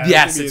thing. Yeah.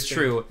 Yes, that's gonna be it's a thing.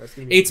 true. That's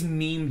gonna be It's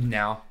memed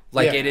now.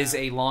 Like, Yeah. it is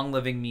a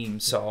long-living meme,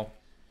 so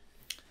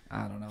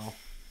I don't know.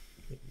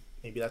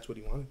 maybe that's what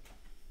he wanted.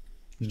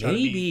 trying to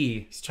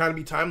Maybe. He's trying to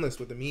be timeless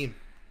with the meme.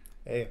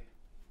 Hey,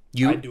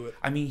 You, I'd do it.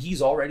 I mean,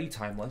 he's already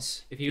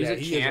timeless. If he was Yeah, a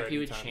he is champ, already he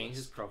would timeless. change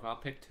his profile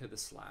pic to the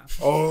slap.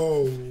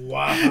 Oh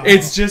wow.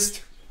 It's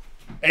just...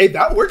 Hey,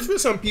 that works for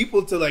some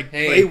people to like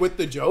Hey. play with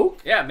the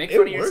joke. Yeah, make It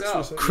fun of works for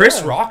yourself. some- Chris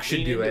yeah. Rock should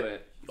Lean do into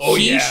it. Oh,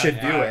 He yeah, should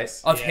do it.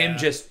 yes, Of yeah. him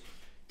just...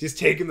 Just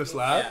taking the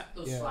slap.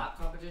 Those Yeah. slap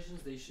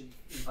competitions, they should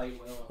invite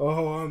Will.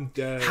 Oh, I'm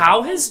dead.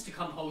 How has... to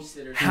come host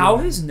it or How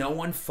something. has no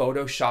one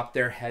photoshopped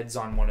their heads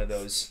on one of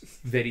those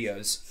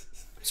videos?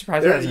 I'm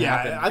surprised There- that hasn't yeah,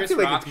 happened. I Chris feel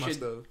like Rock it's must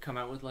should have. come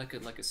out with like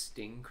a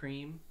sting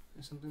cream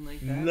or something like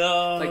that.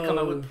 No. Like come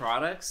out with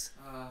products.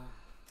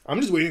 I'm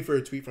just waiting for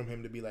a tweet from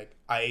him to be like,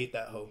 "I ate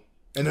that hoe,"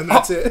 and then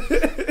that's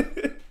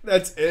it.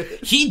 That's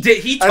it. He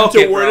did. He And took to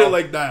it, word bro. it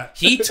like that.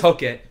 He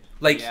took it.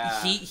 Like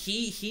Yeah.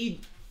 he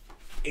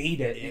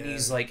ate it, and Yeah.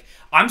 he's like,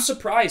 I'm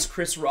surprised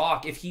Chris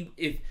Rock.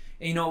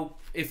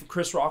 If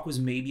Chris Rock was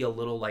maybe a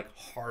little like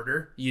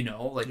harder,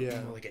 like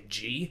Yeah. like a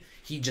G,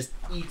 he just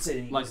eats it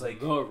and he's Like like,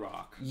 The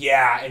Rock.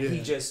 yeah, and he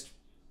Yeah. just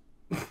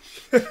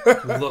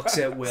looks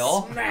at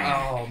Will.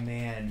 Oh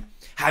man,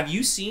 have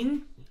you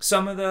seen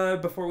some of the,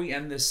 before we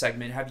end this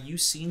segment, have you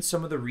seen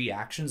some of the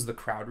reactions, the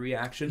crowd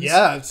reactions?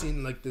 Yeah, I've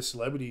seen like the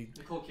celebrity.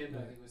 Nicole Kidman,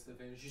 I think, was the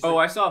famous. She's Oh,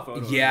 like, I saw a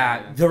photo. of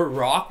Yeah, it, The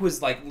Rock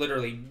was like,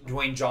 literally,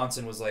 Dwayne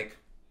Johnson was like,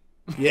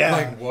 Yeah.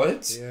 like,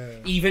 what? Yeah.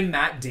 Even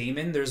Matt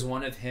Damon, there's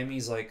one of him,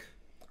 he's like,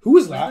 Who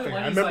was the laughing?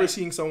 one I he's remember like-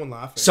 seeing someone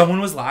laughing. someone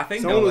was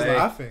laughing? Someone No was way.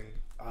 laughing.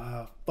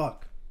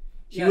 Fuck.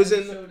 He yeah, was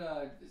they in. Showed,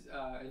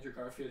 Andrew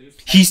Garfield. He was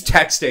He's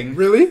texting.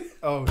 Really?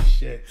 Oh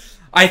shit.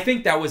 I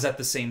think that was at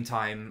the same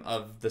time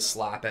of the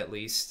slap, at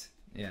least.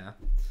 Yeah.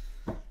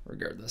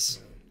 Regardless.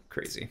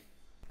 Crazy.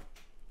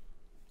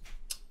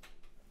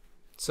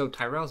 So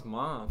Tyrell's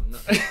mom.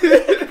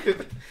 I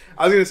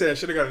was gonna say I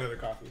should have got another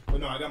coffee, but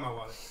no, I got my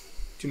water.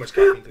 Too much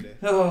caffeine today.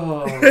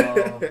 Oh.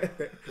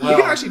 We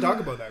can actually talk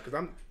about that because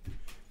I'm.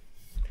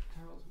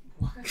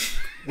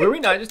 Were we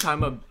not just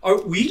talking about?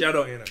 Are we, Shout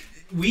out Anna.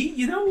 we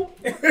might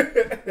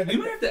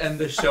have to end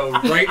this show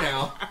right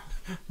now.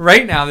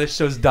 Right now, this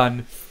show's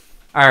done.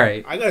 All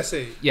right. I gotta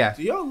say, Yeah.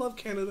 do y'all love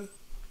Canada?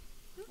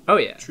 Oh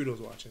yeah.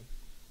 Trudeau's watching.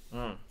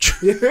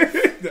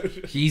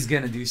 He's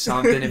going to do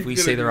something if we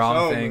He's say gonna the do wrong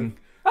something. thing.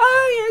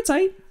 Oh, yeah, it's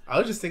tight. I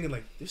was just thinking,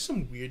 like, there's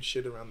some weird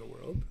shit around the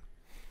world.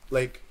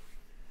 Like,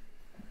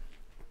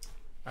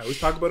 I always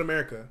talk about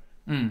America.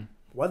 Mm.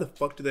 Why the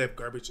fuck do they have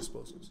garbage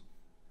disposals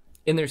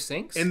In their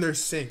sinks. in their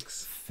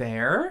sinks?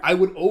 Fair. I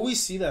would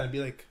always see that and be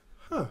like,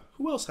 huh,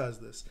 who else has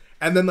this?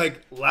 And then,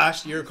 like,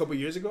 last year, a couple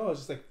years ago, I was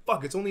just like,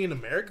 fuck, it's only in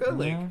America?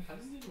 Like, Yeah. How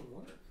does it even work?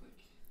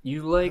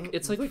 You like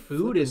it's like Like food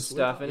flip a and switch.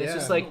 stuff, and it's Yeah.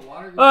 just like, The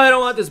water oh, I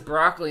don't want this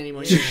broccoli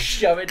anymore. You just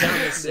shove it down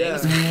the yeah.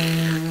 sink.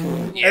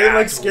 And then,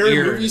 like, it's scary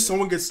weird. movies,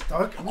 someone gets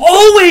stuck.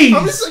 Always!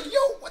 I'm just like, yo,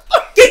 what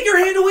the? Get your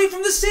hand away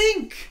from the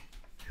sink!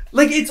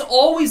 Like, it's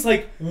always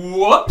like,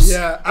 whoops.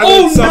 Yeah. I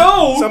Oh, mean,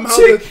 no! Somehow,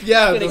 Chick-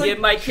 yeah. Gonna like- give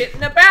my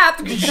kitten a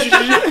bath.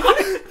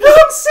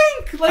 Wrong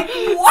sink! Like,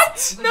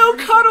 what? No Where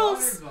does the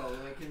cuddles. water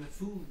go? Like in the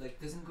food, like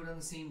doesn't it go down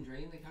the same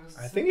drain. Like how does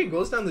I think it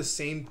goes down the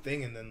same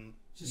thing, and then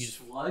just you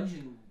sludge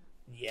and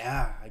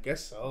yeah, I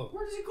guess so.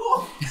 where does it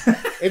go?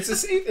 It's the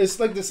same. It's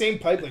like the same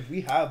pipe like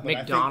we have. But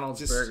McDonald's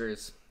I think just,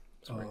 burgers.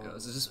 That's where it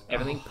goes. It's just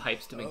everything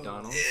pipes to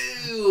McDonald's.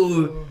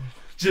 Ew.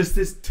 Just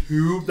this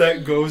tube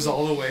that goes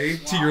all the way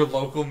to your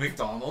local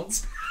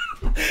McDonald's.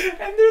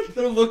 And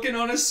they're looking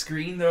on a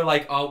screen. They're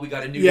like, oh, we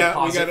got a new Yeah,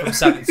 we deposit got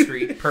from it. 7th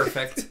Street.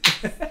 Perfect.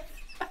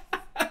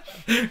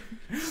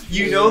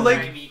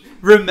 Like,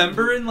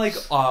 remember in like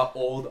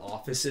old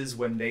offices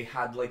when they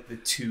had like the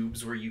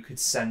tubes where you could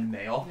send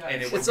mail? Yeah.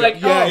 And it would It's go-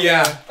 like, Yeah, oh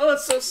yeah. oh,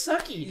 it's so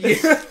sucky.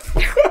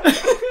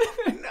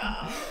 Yeah.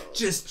 no.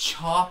 just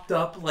chopped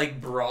up like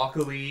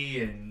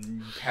broccoli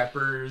and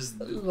peppers.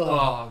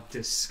 Oh,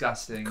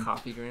 disgusting.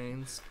 Coffee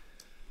grains.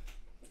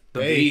 The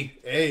bee.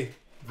 Hey.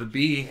 The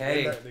bee.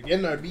 Hey. They're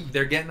getting our bee.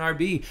 They're getting our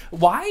bee.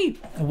 Why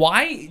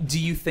do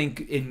you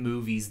think in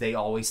movies they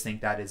always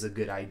think that is a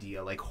good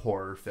idea, like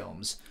horror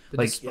films?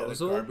 Like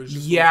disposal?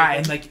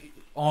 and like,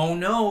 oh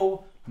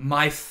no,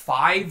 my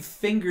 5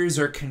 fingers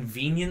are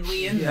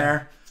conveniently in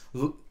there.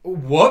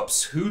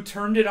 Whoops, who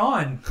turned it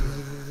on?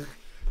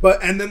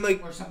 But and then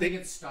like Or something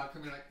gets stuck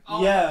and they're like,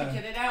 oh, Yeah.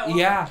 get it out.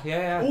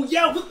 Yeah. oh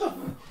yeah, what the?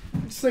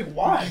 It's like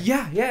why?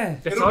 Yeah.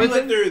 It'll be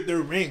like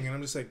their ring, and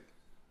I'm just like,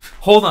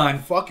 Hold on.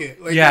 fuck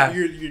it. Like, Yeah.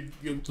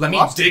 You're Let me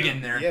lost dig now.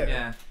 in there. Yeah.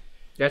 Yeah.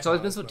 That's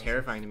always been so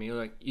terrifying to me.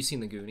 Like, you seen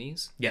the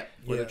Goonies? Yeah.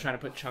 Where Yeah. they're trying to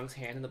put Chunk's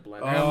hand in the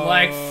blender. Oh. I'm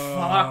like,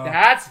 fuck,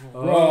 that's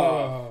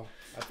wrong.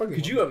 I fucking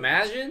Could love you that.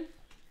 imagine?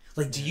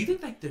 Like, do you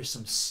think like there's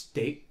some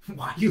state?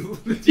 Why you?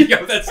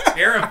 Yo, that's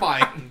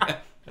terrifying.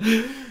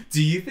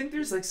 Do you think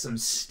there's like some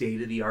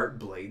state of the art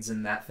blades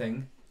in that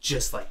thing?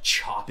 Just like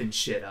chopping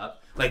shit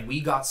up. Like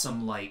we got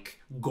some like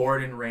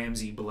Gordon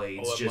Ramsay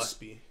blades. Oh, it just must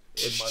be.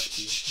 It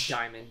must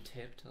Diamond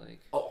tipped, like.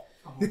 oh,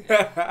 be.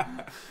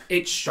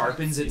 it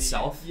sharpens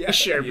itself. Yeah. It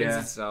sharpens Yeah.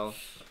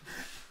 itself.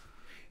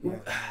 Yeah.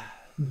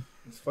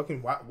 It's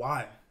fucking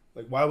why?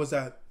 Like why was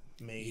that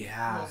made?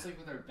 Yeah. Well, it's like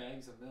with our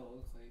bags of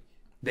milk. Like,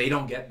 They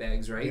don't get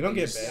bags, right? They don't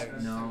get just-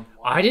 bags. No.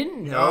 I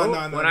didn't know.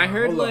 No, when I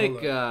heard, Hold on, like,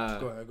 hold on.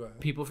 Go ahead.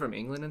 people from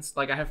England and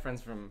like, I have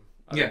friends from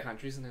other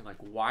countries, and they're like,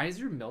 why is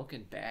your milk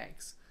in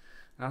bags?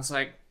 And I was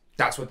like,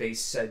 That's what they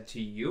said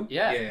to you?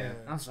 yeah. Yeah.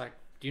 I was like,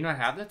 do you not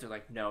have that? They're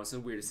like, no, it's the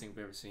weirdest thing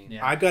we've ever seen.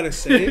 Yeah. I gotta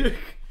say,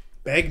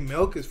 bag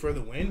milk is for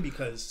the win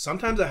because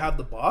sometimes I have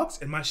the box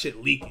and my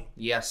shit leaking.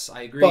 Yes,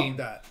 I agree. Fuck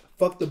that.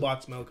 Fuck the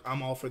box milk.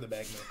 I'm all for the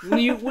bag milk.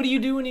 What do you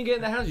do when you get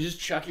in the house? You just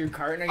chuck your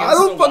carton against I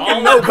don't the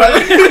fucking wall? know, but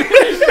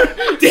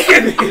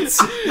Damn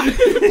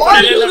it! why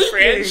Put it in are the you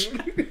fridge.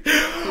 leaking?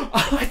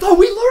 I thought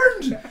we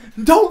learned.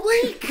 Don't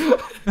leak.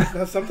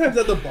 Now, sometimes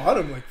at the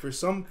bottom, like for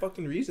some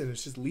fucking reason,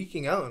 it's just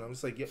leaking out, and I'm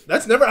just like, yeah,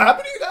 that's never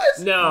happened to you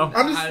guys. No.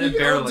 I'm just leaking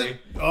out. barely.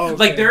 Oh, okay.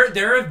 Like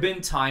there have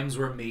been times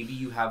where maybe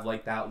you have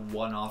like that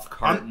one-off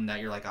carton that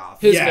you're like, oh,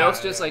 His Yeah,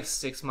 milk's just yeah. like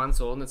 6 months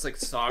old, and it's like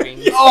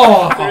sogging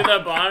Oh. through the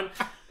bottom.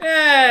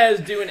 Yeah,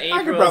 it's due in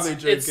April. could probably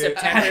It's drink it.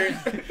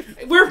 September.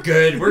 we're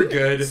good. We're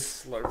good.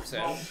 Slurps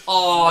it.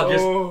 Oh,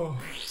 just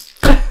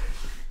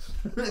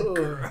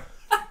Oh.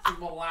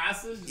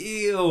 molasses.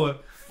 ew.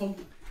 Thump,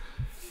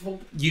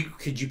 thump. You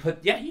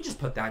just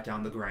put that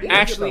down the grinder. Yeah.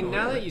 Actually, Get that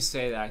now over that it. you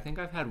say that, I think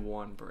I've had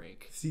one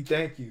break. See,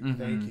 thank you. I But know you're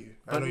just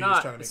trying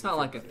not. to It's make not me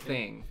like feel a better.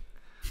 thing.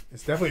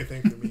 It's definitely a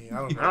thing for me. I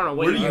don't know. I don't know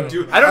what What you do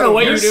you do? I don't know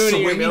what You're you're doing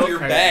in your swinging milk your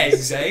carton.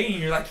 bags, eh? And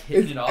you're like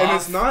hitting it off. And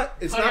it's not.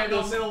 It's Honey, I not.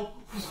 got This, milk.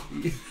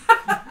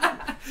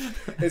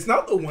 it's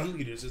not the 1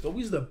 liters. It's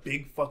always the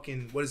big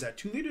fucking. What is that?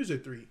 2 liters or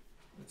 3?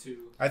 2.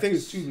 I think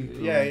it's 2 liters.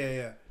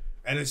 Yeah.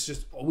 And it's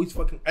just always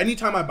fucking.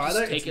 Anytime I buy Just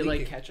that, take it's it like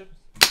leaking. ketchup.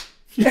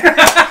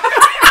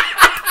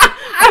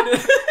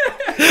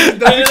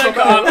 Doesn't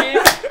come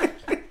out.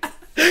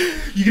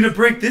 You gonna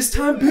break this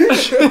time,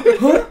 bitch?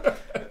 Huh?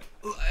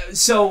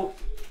 So,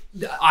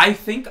 I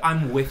think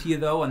I'm with you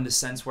though in the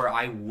sense where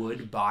I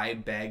would buy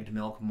bagged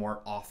milk more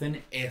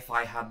often if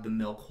I had the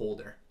milk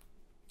holder.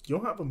 You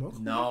don't have a milk?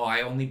 No,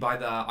 I only buy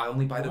the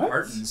What?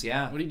 cartons.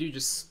 Yeah, What do you do?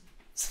 Just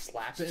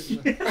slap it?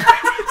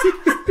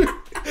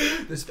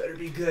 this better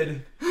be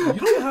good. You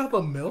don't have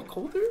a milk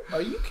holder?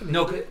 Are you Canadian?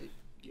 No,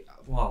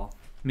 well,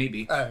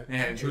 maybe. Alright.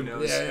 Yeah, who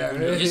knows? Yeah. Who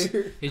knows?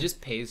 He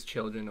just pays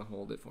children to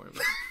hold it for him.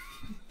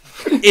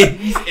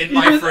 He's in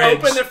my fridge.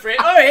 Open the fridge.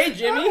 Oh, hey,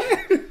 Jimmy.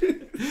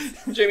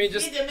 Jimmy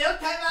just. the milk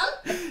time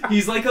out?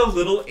 He's like a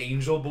little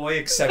angel boy,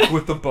 except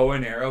with the bow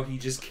and arrow. He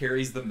just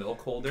carries the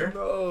milk holder.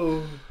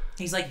 No.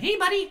 He's like, "Hey,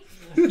 buddy,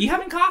 you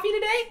having coffee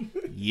today?"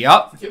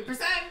 Yep.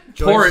 2%.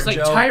 Pour It's it, like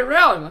Joe.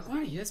 Tyrell. I'm like,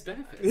 why? He has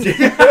benefits.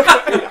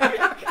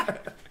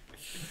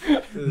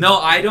 No,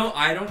 I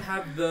don't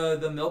have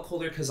the milk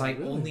holder because I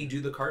only do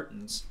the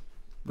cartons.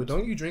 But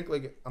don't you drink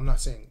like I'm not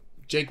saying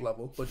Jake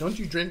level, but don't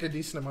you drink a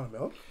decent amount of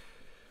milk?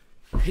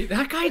 Hey,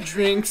 that guy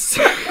drinks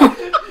You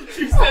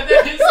said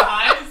that his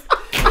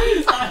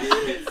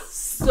eyes.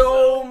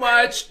 so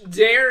much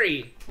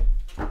dairy.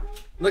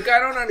 Look, I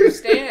don't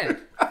understand.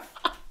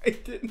 I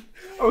didn't.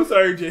 I'm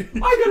sorry, Jake. I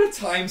gotta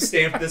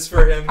timestamp this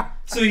for him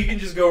so he can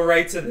just go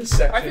right to this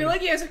section. I feel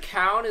like he has a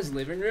cow in his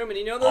living room, and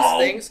you know those Oh,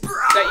 things bro.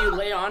 that you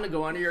lay on to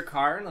go under your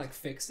car and like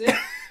fix it.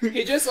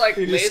 He just like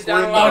He just lays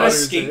down squirmed a lot on a of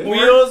waters, eh? skateboard.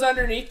 wheels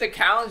underneath the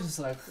cow, and just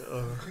like.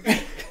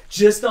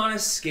 just on a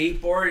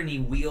skateboard and he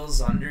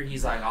wheels under.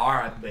 He's like, "All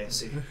right,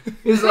 Bessie."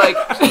 He's like.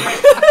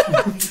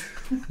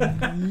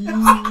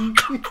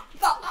 The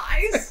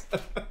eyes.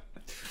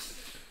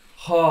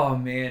 Oh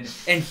man,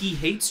 and he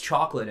hates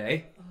chocolate,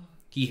 eh?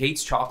 He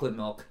hates chocolate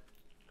milk.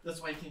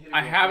 That's why you can't get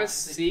I have a Get your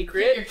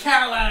secret.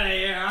 cow out of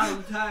here.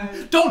 I'm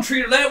tired. Don't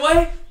treat her that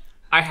way.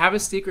 I have a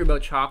secret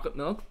about chocolate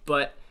milk,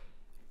 but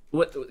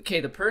what?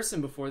 Okay, the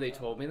person before they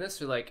told me this,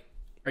 they're like,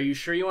 "Are you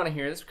sure you want to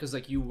hear this? Because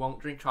like you won't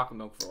drink chocolate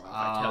milk for a while." If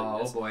I tell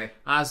you this. boy.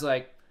 I was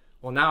like,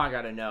 well, now I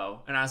gotta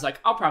know. And I was like,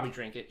 I'll probably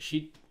drink it.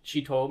 She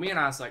told me, and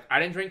I was like, I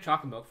didn't drink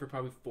chocolate milk for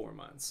probably 4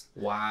 months.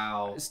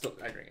 Wow.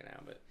 I drink it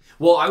now, but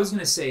Well, I was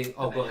gonna say.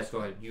 Oh, go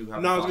ahead. You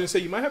have. No, I was gonna say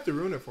you might have to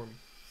ruin it for me.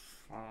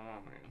 I don't know,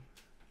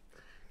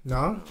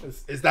 man. No,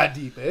 it's that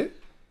deep, eh?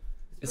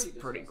 It's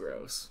pretty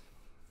gross.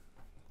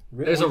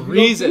 Really? There's a You don't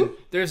reason. do?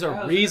 There's a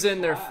Yeah,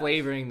 reason they're flat.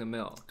 flavoring the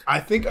milk. I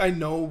think I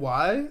know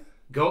why.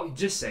 Go.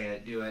 Just say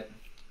it. Do it.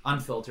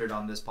 Unfiltered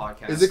on this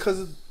podcast. Is it because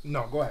of...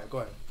 No, go ahead.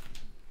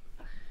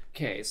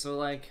 Okay, so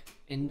like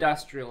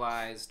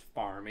industrialized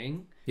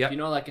farming. Yep. You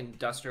know, like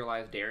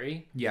industrialized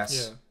dairy.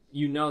 Yes. Yeah.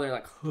 You know, they're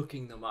like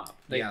hooking them up.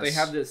 They Yes.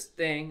 have this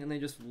thing, and they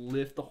just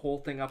lift the whole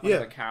thing up Yeah.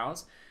 onto the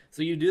cows.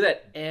 So you do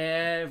that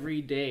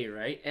every day,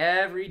 right?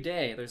 Every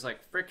day. There's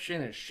like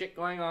friction and shit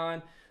going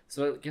on.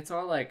 So it gets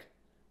all like,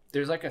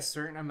 there's like a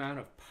certain amount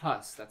of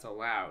pus that's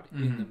allowed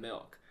in the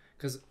milk.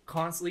 Because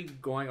constantly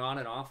going on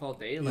and off all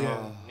day, like,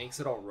 Yeah. makes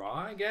it all raw,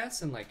 I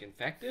guess, and like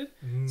infected.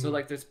 So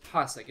like there's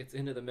pus that gets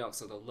into the milk.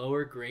 So the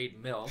lower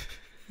grade milk,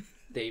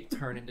 they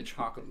turn into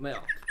chocolate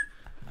milk.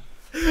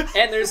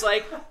 And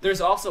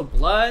there's also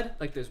blood.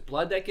 Like there's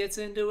blood that gets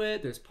into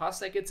it. There's pus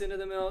that gets into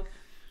the milk.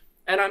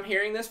 And I'm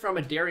hearing this from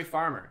a dairy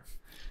farmer.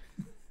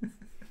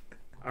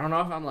 I don't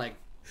know if I'm like,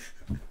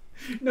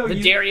 No.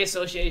 the Dairy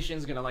Association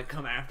is gonna like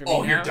come after me.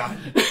 Oh, now. you're done.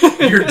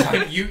 You're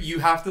done. You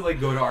have to like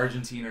go to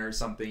Argentina or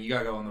something. You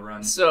gotta go on the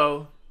run.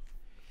 So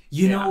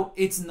You know,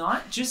 it's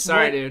not just.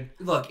 sorry, dude.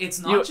 Look, it's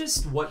not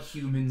just what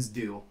humans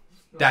do.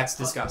 That's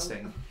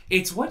disgusting.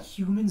 It's what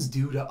humans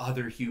do to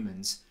other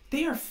humans.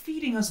 They are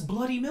feeding us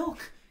bloody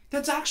milk.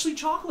 That's actually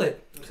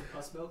chocolate. There's some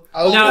pus milk.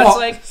 No, it's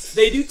like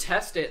they do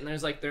test it, and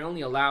there's like they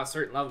only allow a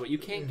certain level, but you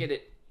can't get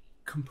it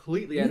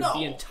completely out of the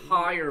No.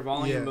 entire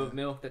volume Yeah. of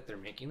milk that they're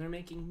making. They're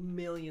making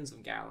millions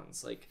of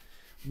gallons. Like,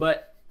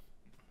 but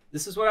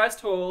this is what I was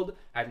told.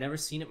 I've never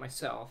seen it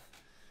myself,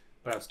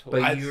 but I was told.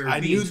 But I you're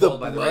knew being the told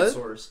by the right blood.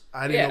 source.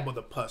 I didn't Yeah. know about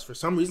the pus. For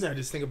some reason, I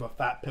just think of a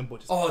fat pimple.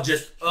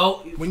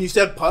 When When you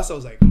said pus, I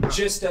was like...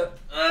 just a.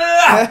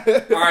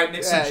 All right,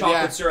 mix some Yeah, chocolate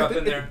yeah. syrup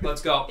in there.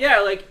 Let's go. yeah,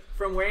 like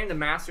from wearing the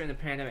mask during the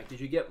pandemic, did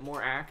you get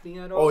more acne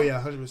at all? Oh, yeah,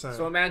 100%.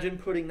 So imagine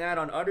putting that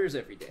on udders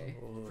every day.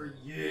 For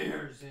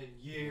years and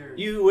years.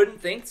 You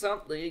wouldn't think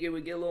something it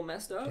would get a little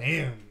messed up.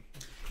 Damn.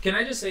 Can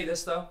I just say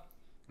this though?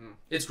 Hmm.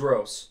 It's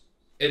gross.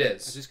 It I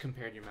is. just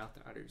compared your mouth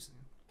to udders.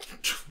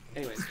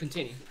 Anyways,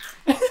 continue.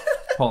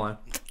 Hold on.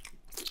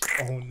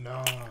 Oh,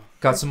 no.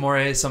 Got some more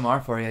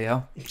ASMR for you,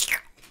 yo.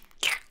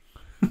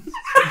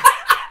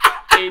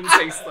 Aiden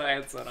takes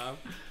slants on him.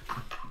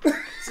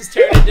 This is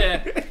turned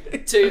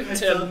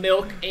into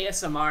milk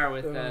ASMR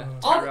with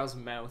Tyrell's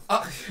mouth.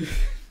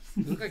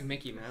 You look like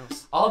Mickey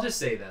Mouse. I'll just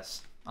say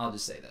this.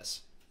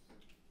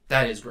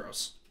 That is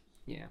gross.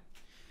 Yeah.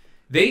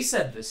 They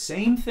said the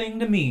same thing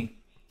to me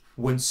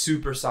when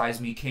Super Size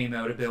Me came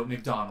out about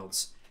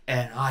McDonald's,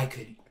 and I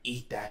could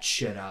eat that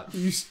shit up.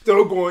 You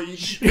still going to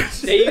eat...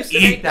 They used to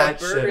Eat make that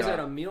the burgers shit out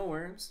up. of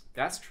mealworms.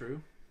 That's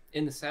true.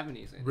 In the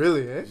 70s.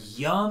 Really, eh?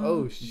 Yum.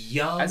 Oh,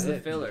 yum. As the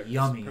filler.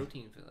 Yummy.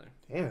 Protein filler.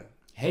 Damn.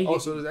 Hey, Oh,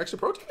 so there's extra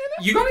protein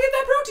in it? you gotta get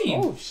that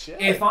protein. Oh, shit.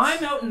 If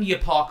I'm out in the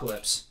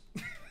apocalypse,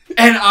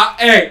 and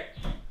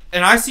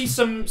I see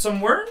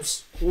some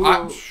worms,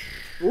 What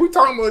we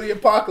talking about the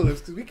apocalypse?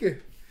 Because we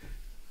could...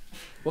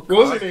 What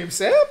was her name?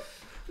 Sam?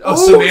 Oh,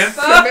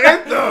 Samantha?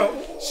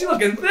 Samantha! she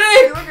looking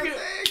thick.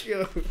 Thank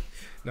you.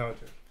 No,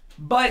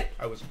 But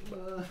I wasn't.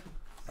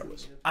 I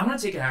wasn't. I'm gonna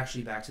take it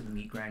actually back to the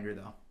meat grinder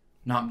though.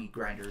 Not meat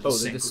grinder. Oh,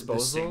 the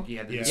disposal?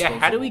 Yeah, the Yeah. Yeah,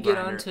 how do we get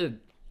disposable onto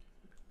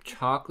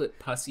chocolate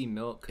pussy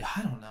milk? grinder.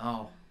 I don't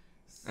know.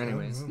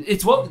 Anyways.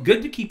 It's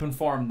good to keep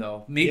informed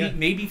though.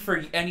 Maybe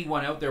for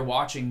anyone out there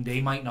watching, they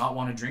might not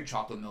want to drink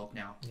chocolate milk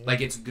now. Yeah. Like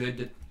it's good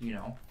to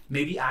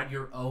maybe add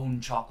your own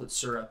chocolate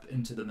syrup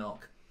into the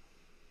milk.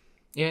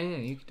 Yeah,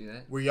 you could do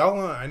that. Were y'all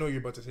on? I know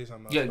you're about to say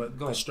something else, Yeah, but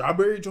go the ahead.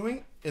 strawberry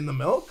joint in the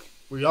milk?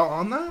 Were y'all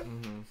on that?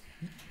 Mm-hmm.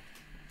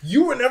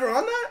 You were never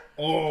on that?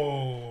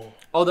 Oh.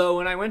 Although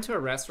when I went to a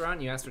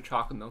restaurant, you asked for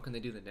chocolate milk and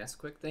they do the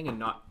Nesquik thing and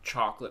not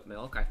chocolate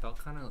milk, I felt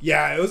kind of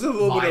Yeah, it was a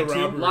little bit of Lied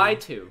to? robbery.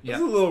 lied to. It was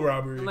a little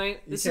robbery. I'm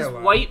like, You this can't is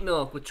lie. white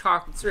milk with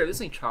chocolate syrup.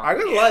 This ain't I chocolate.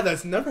 gotta lie,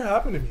 that's never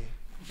happened to me.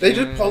 They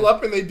just pull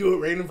up and they do it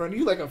right in front of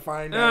you like a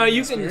fine No, dining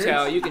you can experience.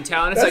 tell. You can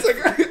tell. And it's That's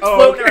like like,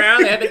 floating okay.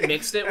 around. They haven't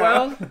mixed it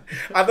well.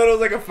 I thought it was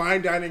like a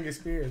fine dining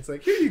experience.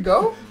 Like, here you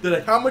go. They're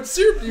like, How much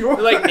syrup do you want?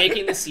 They're like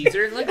making the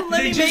Caesar. Like, let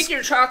They me just- make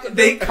your chocolate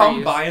they milk for come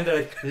you. by and they're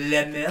like,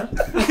 le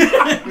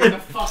milk. Bring a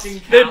fucking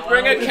cow. They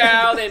bring a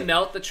cow. They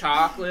melt the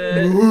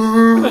chocolate.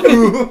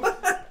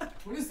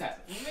 What is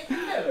that? What are you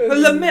making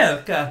now? Le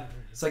milk.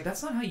 It's like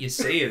that's not how you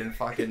say it in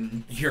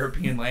fucking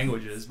European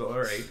languages, but all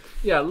right.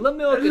 Yeah, le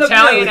milk, Le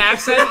Italian milk.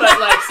 accent, but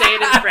like say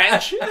it in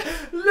French.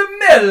 Le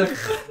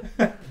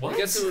milk. I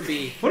guess it would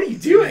be What are you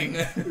doing?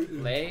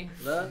 le.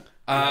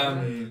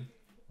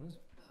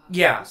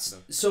 Yeah.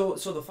 So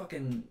the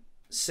fucking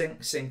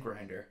sink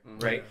grinder,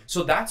 right?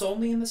 So that's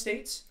only in the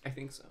States. I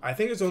think so. I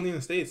think it's only in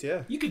the States,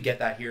 yeah. You could get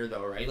that here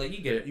though, right? Like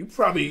you get it. You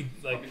probably,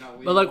 like... Probably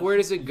not But like, where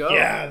does it go?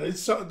 Yeah,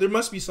 there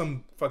must be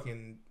some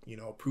fucking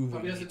prove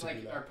what Probably you need doesn't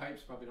to do like our that.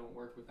 pipes probably don't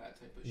work with that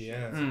type of shit.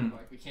 Yeah. So, Mm.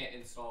 like we can't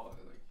install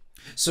it. Like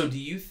So do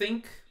you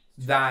think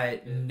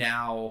that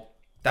now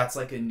that's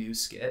like a new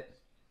skit?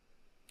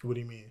 What do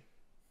you mean?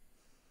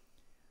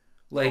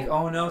 Like,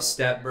 oh no,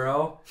 step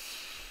bro,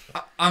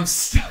 I'm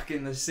stuck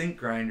in the sink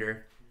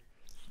grinder.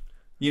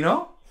 You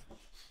know?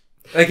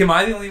 Like, am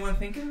I the only one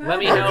thinking that? Let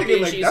me I'm help thinking,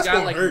 you. like, She's that's got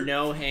gonna like hurt.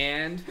 no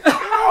hand.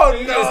 Oh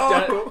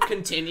Just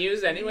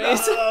continues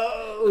anyways.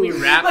 Let me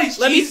wrap. Like,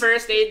 Let me she's-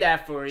 first aid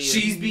that for you.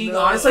 She's being No.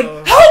 honest, like,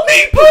 help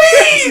me,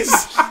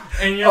 please!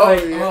 And you're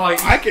like, yeah. oh,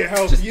 I can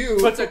help you.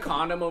 puts a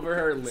condom over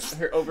her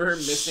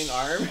missing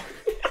arm.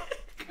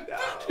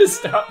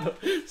 Just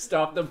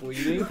stop the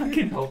bleeding. I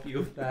can help you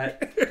with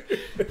that.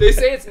 They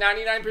say it's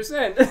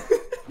 99%.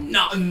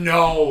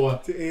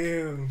 No.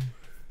 Damn.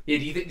 Yeah,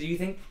 do you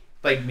think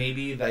like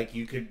maybe like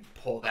you could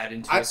pull that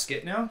into a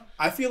skit now?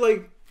 I feel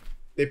like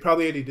they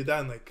probably already did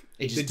that, and like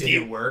It just the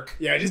didn't work.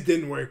 Yeah, it just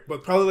didn't work.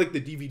 But probably like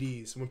the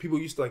DVDs when people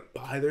used to like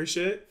buy their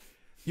shit.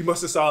 You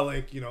must have saw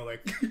like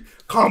like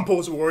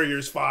Compost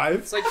Warriors 5.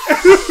 It's like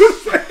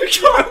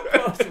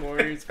Compost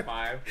Warriors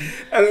 5.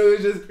 And it was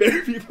just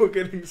bare people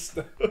getting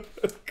stuck.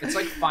 It's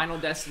like Final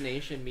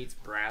Destination meets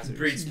Brazzers.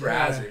 Breeds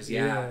Brazzers,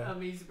 yeah.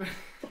 amazing.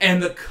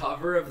 And the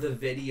cover of the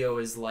video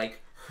is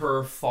like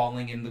her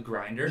falling in the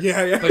grinder.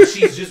 Yeah. But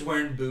she's just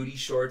wearing booty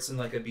shorts and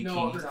like a bikini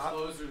No, her top.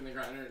 clothes are in the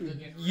grinder.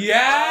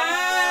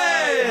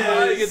 Yes!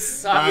 Oh, you get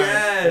sucked.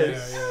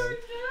 Yes!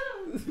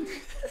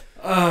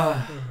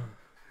 Yeah.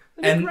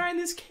 Let me And- grind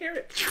this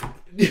carrot.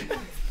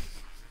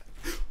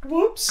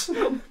 Whoops.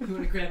 You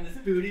want to grab this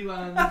booty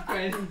while I'm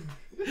grinding?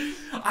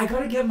 I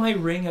gotta get my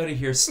ring out of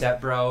here,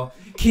 step bro.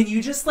 Can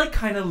you just like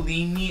kind of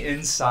lean me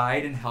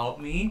inside and help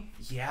me?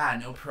 Yeah,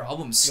 no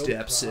problem,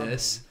 step problem.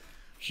 sis.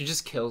 She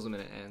just kills him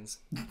and it ends.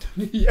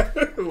 Yeah,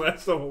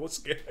 that's the whole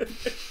skit.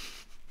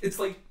 It's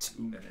like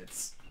 2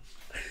 minutes.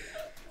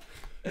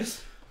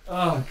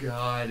 Oh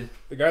god.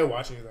 The guy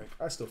watching is like,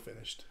 I still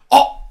finished.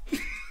 Oh!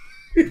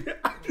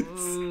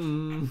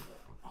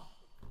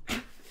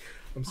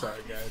 I'm sorry,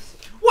 guys.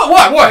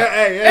 What?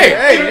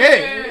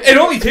 Hey. It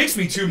only takes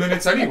me 2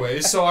 minutes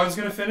anyways, so I was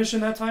gonna finish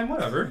in that time,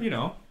 whatever,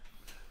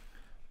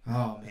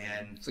 Oh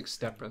man. It's like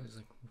Step Brothers.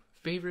 Like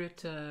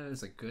favorite.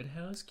 It's like Good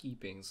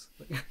Housekeepings.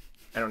 Like,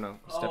 I don't know.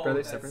 Step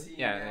Brothers. Step that Brothers. scene,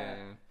 Yeah.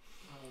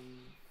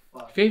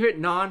 Fuck. Favorite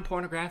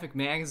non-pornographic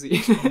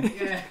magazine.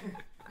 Yeah.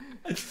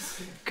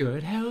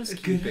 Good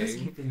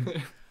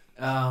Housekeeping.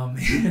 Oh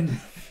man.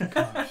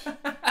 I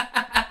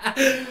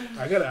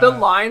gotta The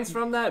lines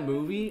from that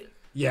movie.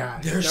 Yeah,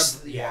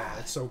 There's-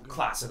 it's so good.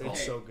 Classical.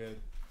 It's so good.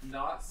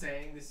 Not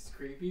saying this is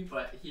creepy,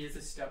 but he is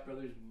a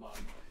stepbrother's mug.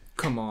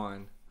 Come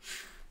on.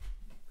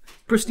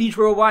 Prestige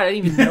Worldwide. I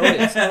didn't even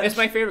notice. It's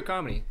my favorite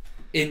comedy.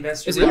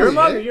 Investor. Is it your Really?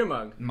 mug or your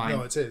mug? Mine.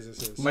 No, it's his.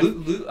 It's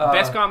his.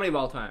 Best comedy of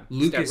all time.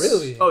 Lucas. Step-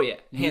 Really? Oh yeah,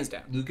 hands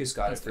down. Lucas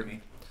got it for me.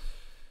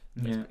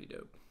 That's Yeah. pretty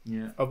dope.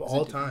 Yeah. Of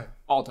all time.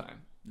 All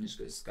time.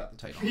 Just got the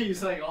title. He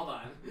was like, hold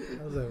on.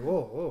 I was like,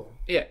 whoa.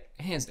 Yeah,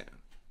 hands down.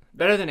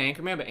 Better than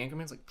Anchorman, but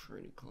Anchorman's like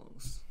pretty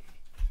close.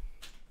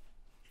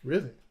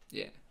 Really?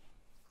 Yeah.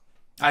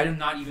 I'm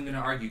not even gonna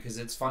argue because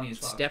it's funny as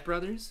fuck. Step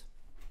Brothers.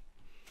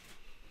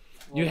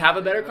 You have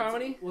a better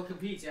comedy? Well,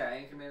 competes, yeah.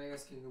 Anchorman, I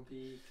guess, can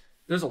compete.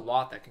 There's a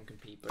lot that can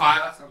compete, but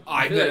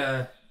I feel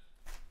gotta.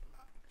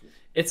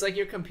 it's like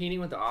you're competing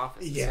with The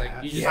Office. It's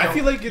like, you just I don't-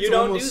 feel like it's you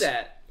don't almost do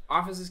that.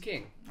 Office is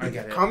king. I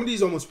get it.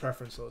 Comedy's almost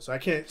preference though, so I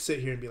can't sit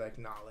here and be like,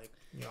 nah, like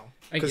I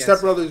because guess.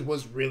 Step Brothers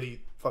was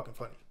really fucking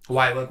funny.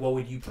 Why? Like, what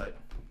would you put?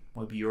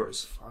 What would be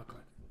yours? Fuck,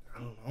 like, I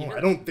don't know. I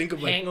don't think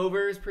of like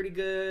Hangover is pretty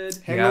good.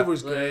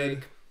 Hangover's Like,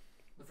 good.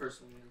 The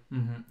first one, yeah.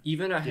 Mm-hmm.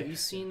 Even have you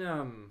seen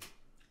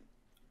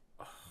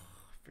I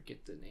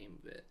forget the name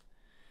of it.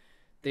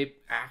 They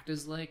act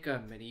as like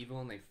medieval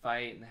and they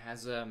fight and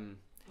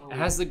it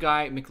has the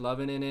guy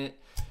McLovin in it.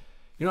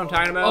 You know what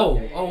I'm talking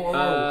about?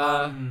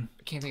 I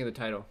can't think of the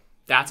title.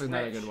 That's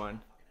another Rich. good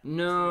one.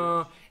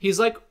 No, he's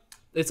like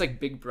it's like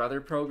Big Brother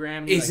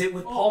program. Is like, it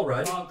with Paul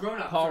Rudd? Grown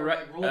Ups. Paul or, Rudd?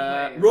 like, role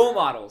play. Role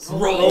models.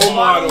 Role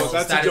Models.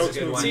 That's That a is jokes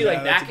good movie. one. See, Yeah,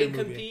 like that's that a good can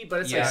movie. compete,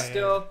 but it's Yeah. like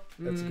still.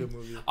 That's a good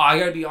movie. I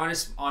gotta be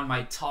honest. On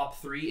my top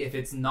 3, if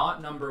it's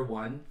not number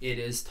 1, it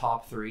is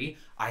top 3.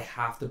 I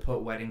have to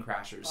put Wedding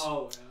Crashers.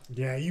 Oh,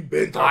 yeah. Yeah, you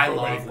been. I talking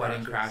about love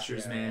Wedding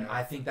Crashers, Yeah. man.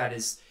 I think that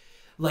is,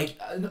 like,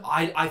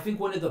 I think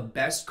one of the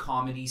best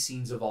comedy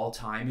scenes of all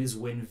time is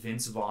when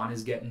Vince Vaughn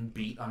is getting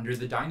beat under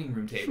the dining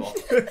room table,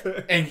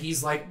 and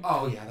he's like,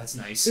 "Oh yeah, that's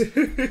nice,"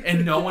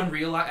 and no one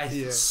realized.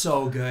 Yeah. It's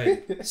so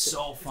good, so It's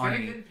got a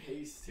funny. good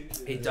pace, too.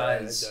 It Yeah,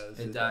 does. it does.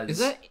 It does. Is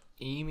that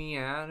Amy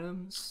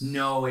Adams?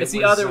 No, It's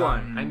the was, other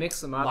one. I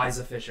mixed them up.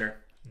 Liza Fisher.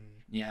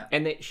 Yeah.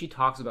 And she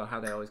talks about how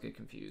they always get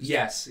confused.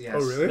 Yes. Oh,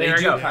 really? There They you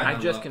go. do kinda I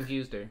just look-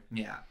 confused her.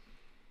 Yeah.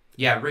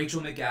 Yeah.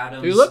 Rachel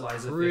McAdams. They look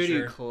Liza pretty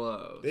Fisher.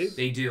 close.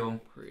 They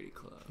do. Pretty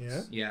close.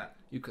 Yeah. Yeah.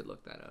 You could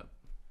look that up.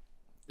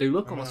 They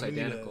look I'm almost gonna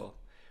need identical.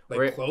 Like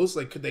Or- close.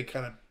 Like could they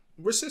kind of?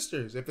 We're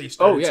sisters. If they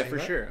started. Oh yeah, saying for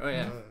that. sure. Oh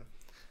yeah.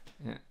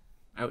 Uh,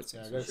 I would say.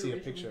 Yeah, I gotta see a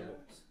picture of it.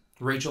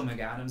 Rachel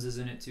McAdams is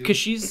in it too. Because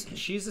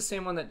she's the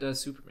same one that does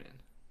Superman.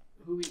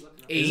 Who we looking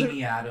at?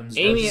 Amy Adams.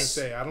 Amy- does.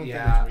 I don't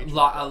Yeah, think it's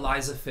Rachel.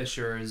 Eliza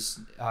Fisher is.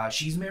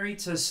 She's married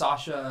to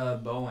Sasha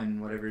Bowen,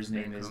 whatever his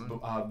name is.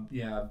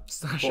 Yeah,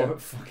 Sasha.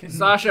 fucking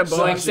Sasha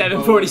Boeing Sasha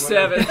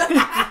 747.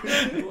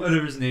 Bowen,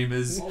 whatever his name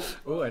is.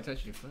 Oh, I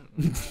touched your foot.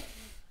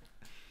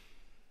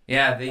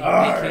 Yeah, they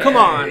Come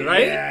on,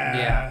 right?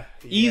 Yeah.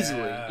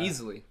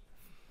 Easily.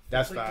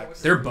 That's It's like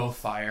facts. They're both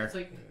fire. It's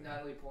like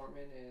Natalie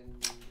Portman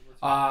and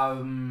what's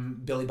her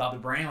Billy Bobby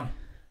Brown,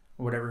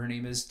 or whatever her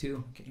name is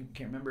too. Can't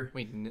remember.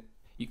 Wait,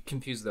 you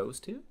confuse those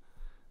two?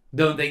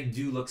 Though they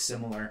do look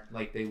similar.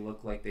 Like they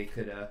look like they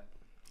could.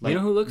 You know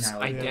who looks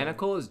Natalie-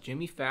 identical is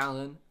Jimmy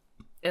Fallon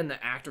and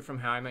the actor from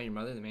How I Met Your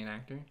Mother, the main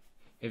actor.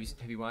 Have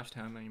you watched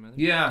How I Met Your Mother?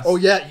 Yeah. Oh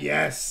yeah,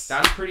 yes.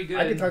 That's pretty good.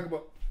 I can talk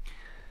about.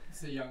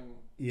 It's a young.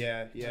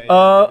 Yeah.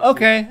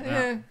 Okay.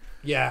 Yeah.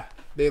 Yeah,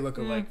 they look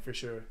alike for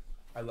sure.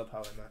 I love How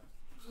I Met.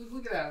 Just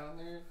look at that on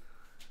there.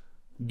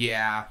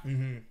 Yeah.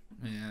 Mm-hmm.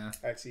 Yeah.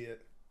 I see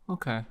it.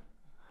 Okay.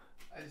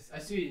 I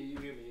see you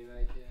mean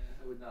like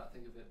I would not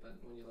think of it, but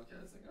when you look at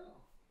it, it's like oh.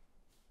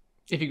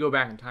 If you go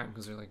back in time,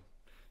 because they're like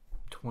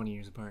 20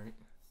 years apart.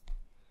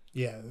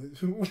 Yeah.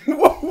 What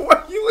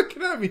are you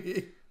looking at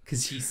me?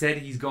 Because he said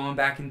he's going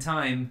back in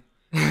time.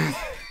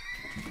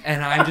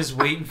 And I'm just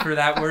waiting for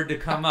that word to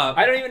come up.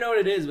 I don't even know what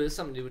it is, but it's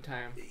something to do with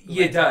time.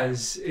 Yeah, it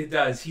does. It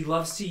does. He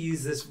loves to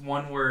use this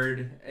one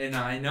word, and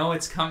I know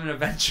it's coming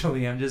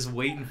eventually. I'm just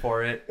waiting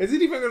for it. Is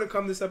it even gonna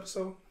come this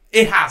episode?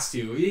 It has to.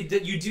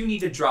 You do need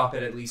to drop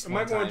it at least Am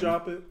one I going time. to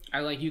drop it? I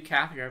like you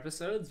cap your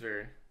episodes,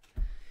 or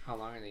how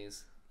long are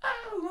these? I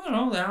don't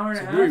know, an hour and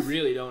a half. We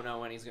really don't know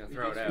when he's gonna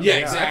throw it out. Yeah, Yeah,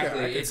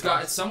 exactly. I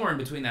can It's somewhere in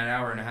between that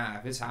hour and a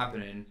half. It's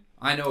happening.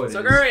 I know it is. So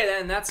alright,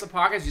 then that's the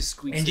pocket. Just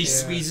squeeze And it. just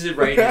Yeah. squeezes it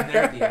right in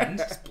there at the end.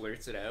 Just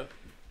blurts it out.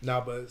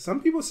 Nah, but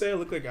some people say I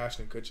look like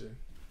Ashton Kutcher.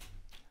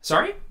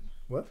 Sorry?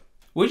 What?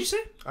 What'd you say?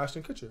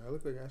 Ashton Kutcher. I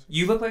look like Ashton.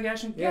 You look like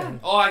Ashton? Yeah.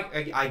 Oh,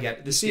 I get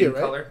it. The see skin it, right?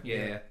 color.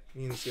 Yeah.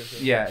 You can see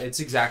it. Yeah, it's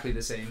exactly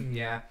the same.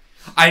 Yeah.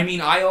 I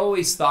mean, I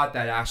always thought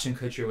that Ashton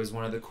Kutcher was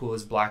one of the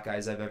coolest black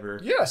guys I've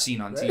ever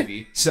seen on right?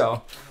 TV.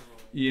 So,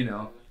 you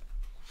know.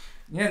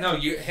 Yeah, no,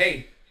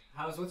 hey.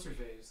 How's what's her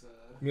face?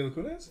 Mila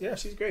Kunis? Yeah,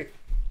 she's great.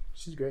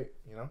 She's great.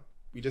 You know,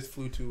 we just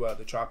flew to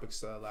the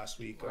tropics last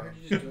week. I heard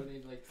you just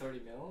donate like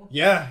 30 mil.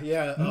 Yeah.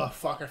 Oh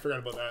fuck, I forgot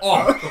about that.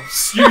 Oh,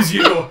 excuse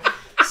you.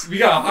 We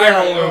got a high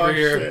roll over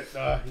here.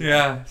 Shit.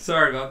 Yeah,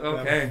 sorry about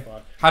okay.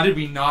 Fuck. How did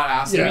we not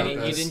ask Yeah. about You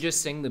this? didn't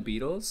just sing the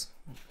Beatles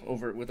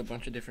over with a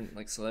bunch of different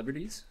like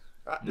celebrities.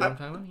 You know what I'm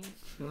talking about? You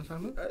know what I'm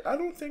talking about? I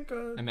don't think.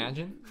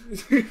 Imagine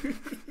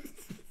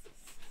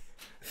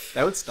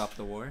that would stop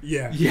the war.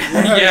 Yeah.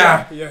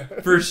 Yeah,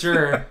 for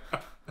sure.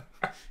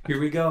 Here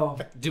we go.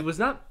 Dude, was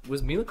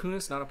Mila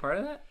Kunis not a part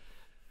of that?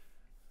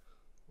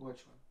 Which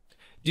one?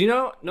 Do you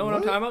know what I'm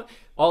What? talking about?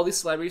 All these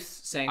celebrities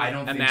sang I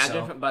don't think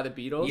Imagine so. by the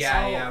Beatles.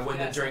 Yeah,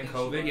 yes, during I think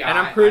COVID. she Yeah, And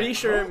I'm pretty I-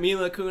 sure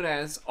Mila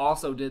Kunis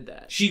also did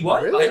that. she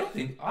was. Really? I don't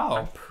think. Oh,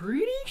 I'm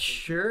pretty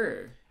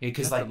sure.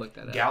 because I have like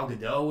to look that up. Gal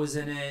Gadot was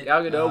in it.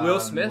 Gal Gadot, Will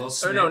Smith.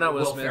 Or no, not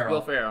Will Smith. Ferrell.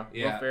 Will Ferrell.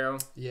 Yeah. Will Ferrell.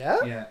 Yeah.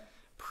 Yeah,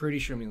 Pretty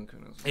sure Mila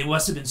Kunis. it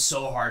must have been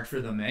so hard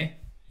for them, eh?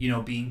 You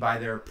know, being by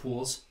their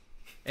pools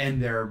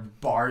and their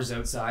bars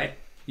outside.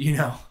 You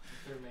know,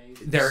 They're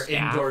amazing. their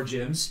Staff. indoor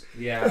gyms.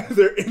 Yeah.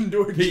 They're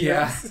indoor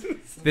gyms.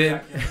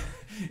 Yeah.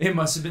 It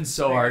must have been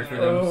so hard for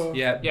them. Oh.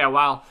 Yeah. Yeah,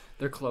 wow.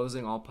 They're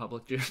closing all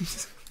public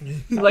gyms.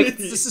 Like,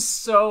 this is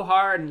so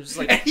hard. And just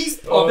like,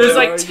 there's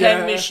like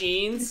 10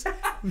 machines.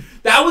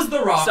 That was the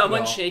Rock.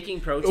 Someone though.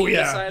 shaking protein Oh,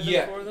 yeah. beside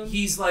them for them.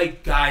 He's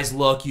like, guys,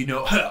 look, you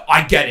know,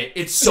 I get it.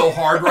 It's so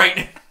hard right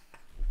now.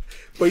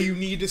 But you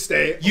need to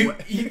stay.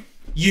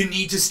 You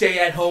need to stay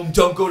at home.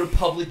 Don't go to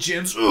public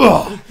gyms.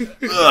 Ugh.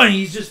 And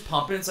he's just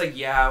pumping. It's like,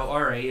 yeah, all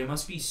right. It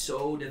must be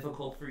so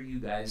difficult for you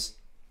guys.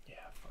 Yeah,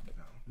 fucking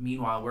hell.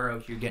 Meanwhile, we're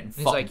out here getting He's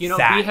fucking like, you know,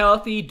 fat. be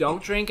healthy.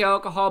 Don't drink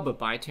alcohol, but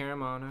buy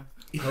Terramana.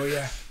 Oh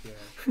yeah.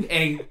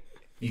 Hey,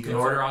 you can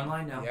order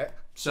online now. Yeah.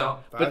 So,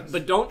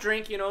 But don't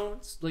drink. You know,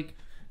 it's like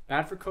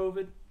bad for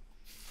COVID.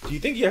 Do you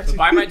think he actually?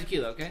 Buy my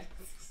tequila, okay?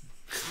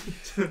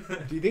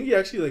 Do you think he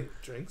actually like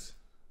drinks?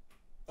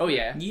 Oh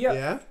yeah.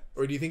 Yeah.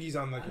 Or do you think he's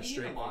on like I a think he's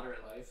straight? a moderate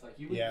life. Like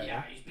you would, Yeah.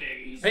 yeah, he's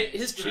big. He's, Hey,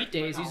 his cheat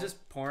days, he's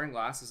just pouring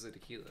glasses of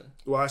tequila.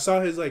 Well, I saw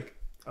his like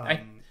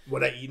I-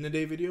 what I eat in a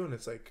day video, and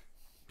it's like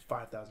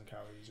 5,000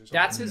 calories or something.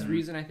 That's his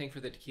reason, I think, for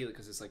the tequila,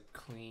 because it's like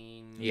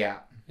clean. yeah.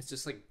 It's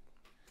just like,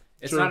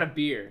 it's True. not a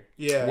beer.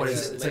 Yeah. What yeah.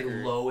 is it? It's like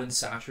Liquor. low in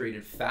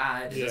saturated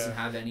fat. It Yeah. doesn't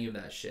have any of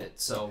that shit.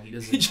 So he He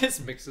doesn't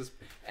just mixes,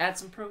 add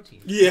some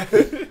protein. Yeah.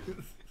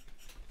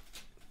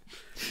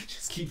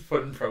 just keep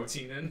putting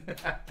protein in.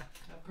 That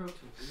protein.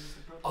 Use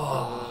the protein.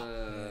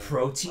 Oh,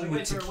 protein Like, with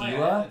wait for a while,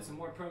 tequila? add some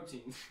more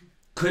protein.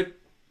 Could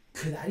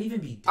that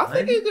even be I done?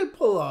 think you could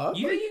pull off.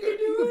 You think you could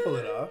do You could pull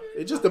it off.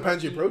 It just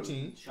depends your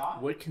protein.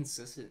 Shot. What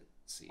consistency?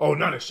 Oh,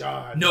 not a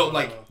shot. No,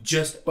 like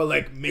just but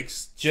like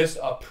mixed.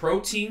 a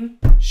protein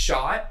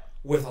shot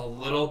with a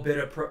little bit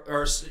of tequila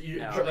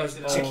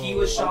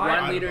Oh. A shot.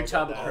 1 liter I don't know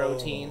tub of about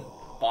protein.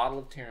 bottle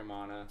of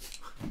T.M.M.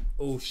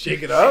 Oh,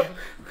 shake it up.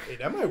 Hey,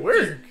 that might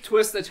work.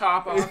 Twist the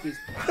top off. Just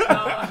You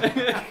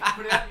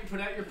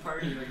put out your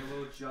party like a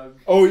little jug.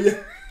 Oh yeah.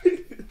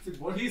 Dude,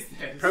 what is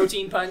this?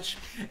 protein punch.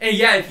 Hey,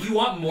 yeah, if you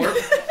want more.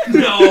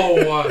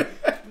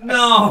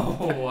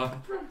 No.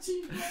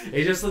 Protein.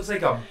 It just looks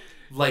like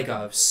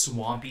a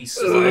swampy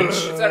sludge.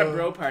 It's at a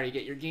bro party.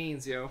 Get your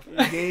gains, yo.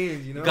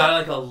 Games, you know. Got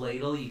like a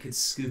ladle, you could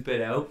scoop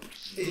it out.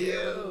 Those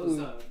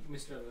Ew.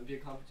 Mr. Olympia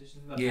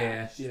competitions. That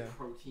Yeah. mashed Yeah.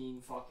 Protein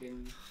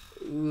fucking.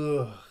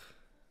 Ugh.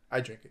 I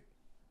drink it.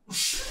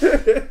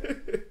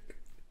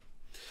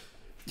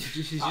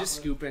 You just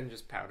scoop in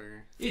just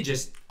powder. You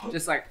just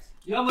like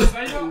Yeah, I'm like,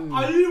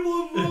 I need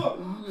one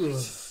more.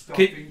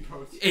 Stuffing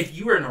protein. if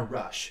you were in a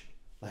rush,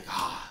 like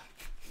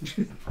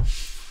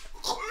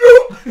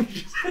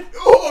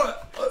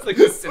it's like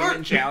a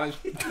cinnamon challenge.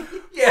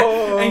 yeah,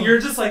 Oh. and you're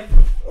just like,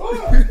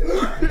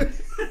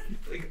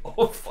 like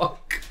oh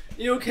fuck.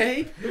 You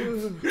okay?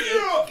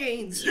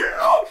 Gains.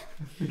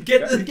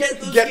 Get those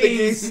Get the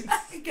gains.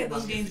 Get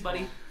those gains,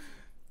 buddy.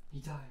 He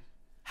died.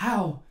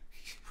 How?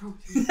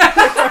 Protein.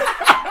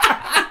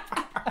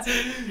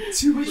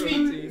 Too much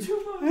Protein.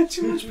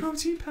 Too much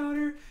protein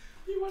powder.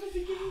 He wanted to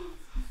get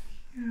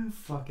in. Yeah,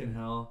 fucking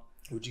hell.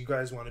 Would you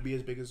guys want to be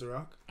as big as The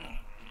Rock? I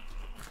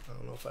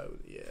don't know if I would.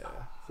 Yeah,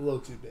 it's a little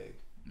too big.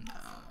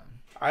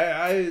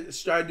 I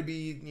strive to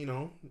be,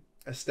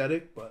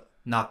 aesthetic, but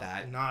Not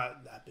that.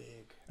 not that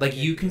big. Like I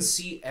you can't can do it.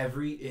 see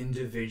every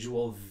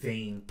individual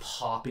vein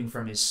popping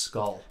from his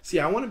skull. See,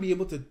 I want to be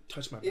able to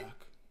touch my back.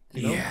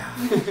 You know?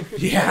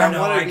 Yeah, I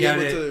no, want I to be get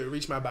able it. to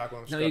reach my back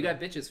when I'm No, you got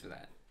bitches for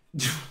that.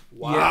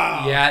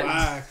 Wow. Yeah.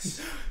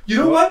 Facts. You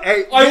know what?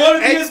 Hey, I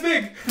want to hey. be as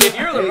big. If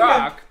you're The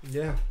Rock,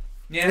 Yeah.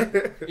 Yeah.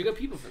 you got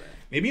people for that.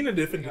 Maybe in a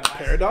different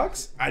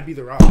paradox, I'd be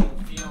The Rock.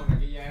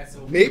 Yeah,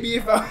 so Maybe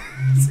if I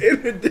was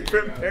in a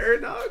different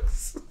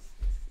paradox,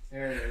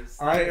 there it is.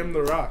 I am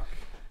The Rock.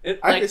 It,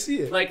 I can see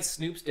it. Like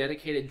Snoop's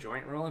dedicated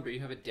joint roller, but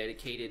you have a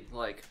dedicated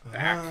back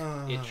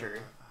itcher,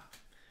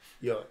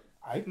 Yo,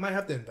 I might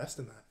have to invest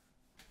in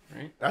that.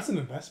 right? That's an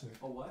investment.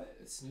 Oh, what?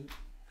 It's Snoop.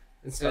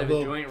 Instead of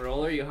a joint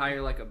roller, you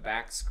hire like a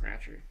back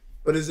scratcher.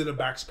 But is it a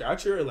back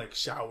scratcher or like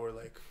shower?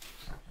 Like,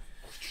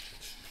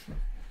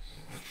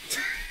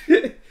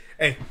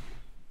 hey,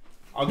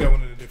 I'll get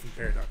one in a different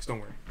paradox. Don't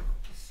worry.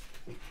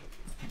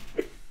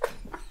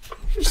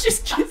 He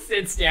just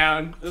sits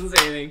down, doesn't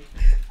say anything,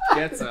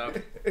 gets up.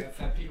 That's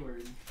that P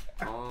word.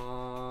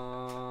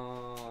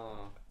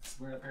 Oh.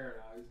 We're a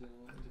paradox.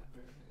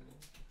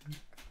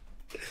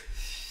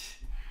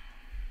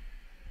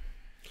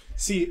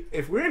 See,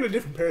 if we're in a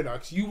different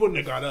paradox, you wouldn't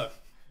have got up.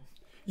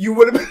 You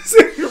would have been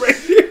sitting right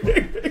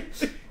here.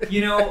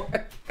 You know,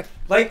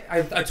 like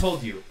I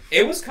told you,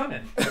 it was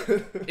coming.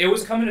 It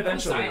was coming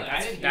eventually. Silent. I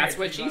didn't hear That's it.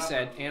 what she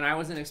said, and I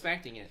wasn't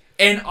expecting it.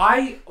 And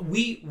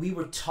we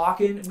were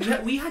talking.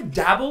 We had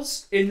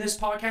dabbles in this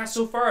podcast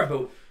so far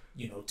about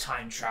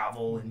time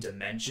travel and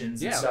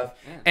dimensions and stuff.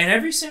 Yeah. And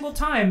every single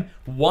time,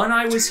 one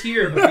eye was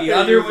here, but the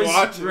other was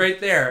watching. right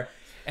there.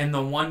 And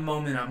the one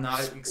moment I'm not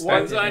expecting.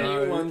 One's on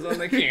you, one's on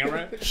the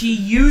camera. He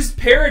used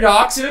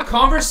paradox in a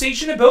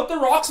conversation about The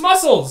Rock's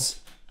muscles.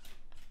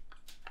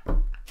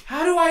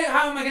 How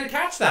am I gonna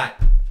catch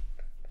that?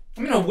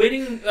 I'm in a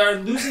winning or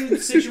losing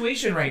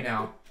situation right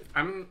now.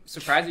 I'm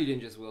surprised you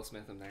didn't just Will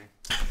Smith him there.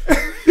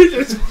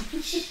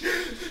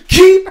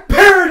 Keep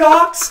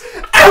paradox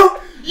out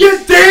your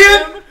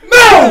damn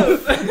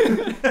mouth.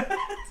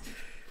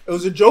 It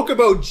was a joke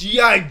about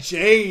G.I.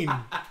 Jane.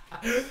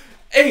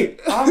 Hey,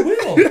 I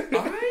will.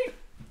 Alright?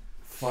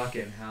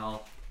 Fucking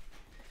hell.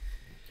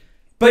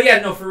 But yeah,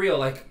 no, for real.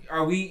 Like,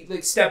 are we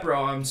step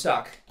bro? I'm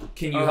stuck.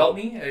 Can you help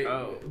me?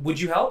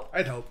 Would you help?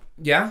 I'd help.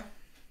 Yeah,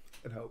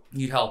 I'd help.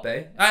 you'd help,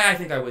 eh? I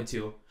think I would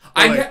too.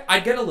 Well,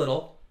 I'd get a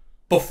little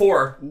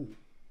before,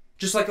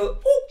 just like a ooh.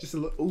 Just a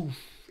little. Ooh.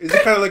 Is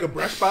it kind of like a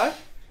brush by?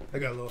 I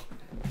got a little.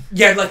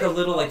 Yeah, like a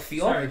little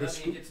feel. Sorry,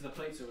 let me get to the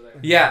plates over there.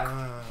 Yeah.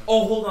 Ah.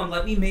 Oh, hold on.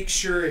 Let me make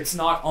sure it's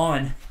not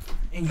on.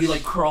 And you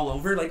crawl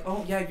over.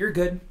 Oh yeah, you're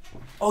good.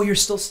 Oh, you're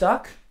still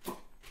stuck.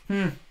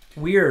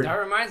 Weird. That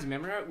reminds me.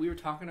 Remember we were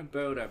talking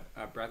about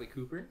Bradley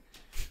Cooper,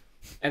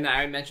 and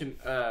I mentioned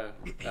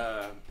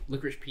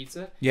licorice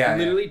pizza. Yeah, He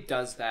literally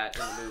does that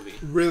in the movie.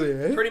 Really,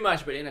 eh? Pretty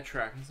much, but in a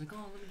truck. He's like,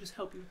 "Oh, let me just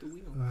help you with the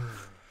wheel."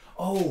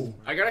 Oh,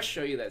 I gotta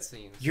show you that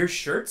scene. your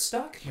shirt's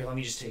stuck? Here, let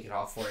me just take it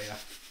off for you.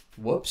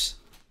 Whoops.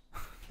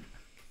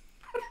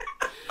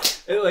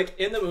 And,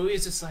 in the movie,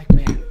 it's just like,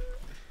 man.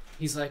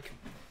 He's like,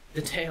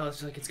 the tail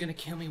is like, it's gonna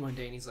kill me one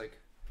day, and he's like,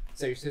 "Is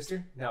that your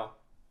sister? No.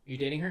 You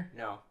dating her?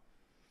 No."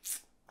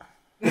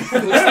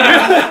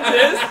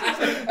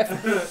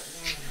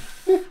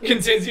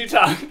 Continues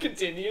talking.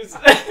 Continues.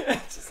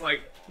 Just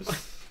like,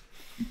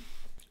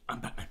 I'm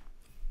Batman.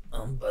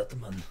 I'm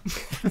Batman.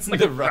 It's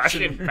like a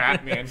Russian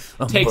Batman.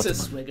 Takes a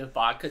swig of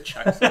vodka,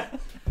 chucks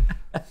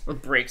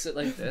it, breaks it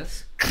like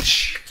this.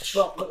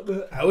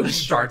 I would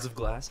Shards of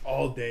glass.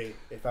 all day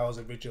if I was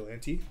a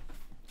vigilante.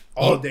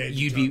 All day.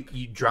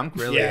 You drunk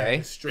really, yeah,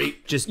 eh?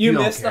 straight. Just You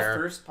don't missed the care.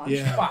 first punch.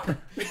 Yeah. Fuck.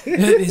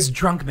 It's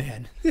drunk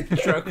man.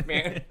 Drunk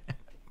man.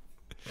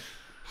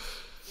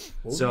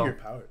 What would So- be your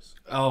powers?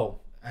 Oh,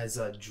 as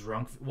a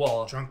drunk,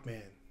 well, Drunk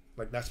man.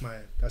 Like that's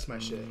my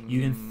shit.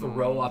 you can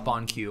throw up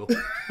on cue.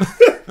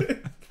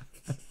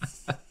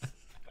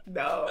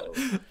 No.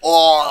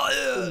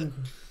 Oh,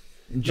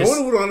 No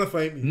one would want to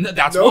fight me. No,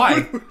 that's No why.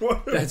 one would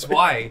wanna That's fight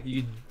why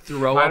you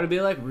throw Mine up. would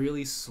be like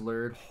really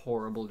slurred,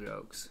 horrible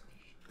jokes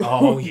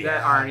Oh yeah.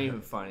 that aren't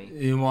even funny.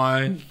 You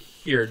want to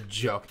hear a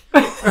joke?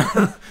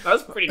 That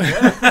was pretty good.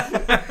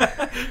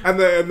 And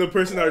the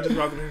person that I just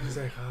walked in is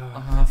like,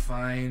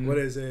 Fine. what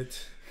is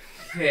it?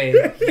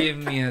 Hey, give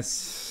me a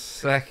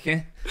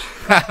second.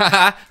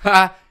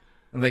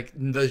 Like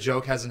the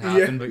joke hasn't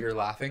happened, but you're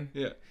laughing.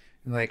 Yeah.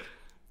 Like,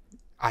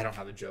 I don't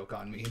have a joke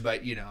on me,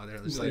 but you know, they're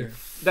just like,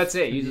 That's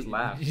it. You just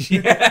laugh.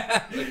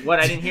 yeah. Like, what?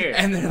 I didn't hear it.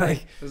 And they're like,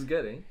 It was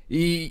good, eh?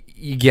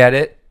 you get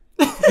it?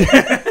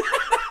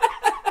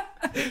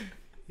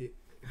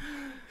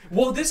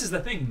 Well, this is the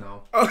thing,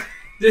 though. Oh.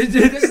 This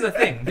is the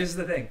thing. This is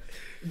the thing.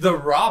 The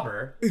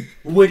robber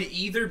would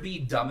either be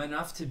dumb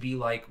enough to be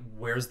like,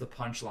 "Where's the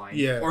punchline?"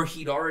 Yeah. Or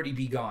he'd already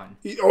be gone.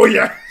 Oh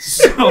yeah.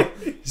 So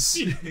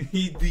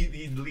he'd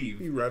leave.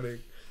 He running.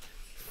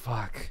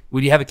 Fuck.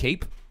 Would you have a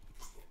cape?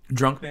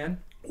 Drunk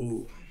man?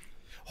 Ooh.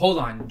 Hold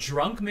on.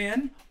 Drunk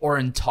man or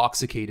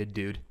intoxicated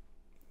dude?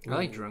 I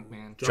like drunk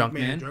man. Drunk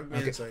man? Drunk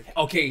man's like.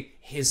 Okay,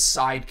 his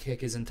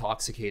sidekick is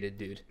intoxicated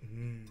dude.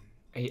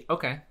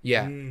 Okay.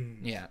 Yeah. Mm.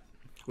 Yeah.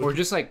 Or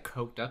just like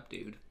coked up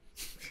dude.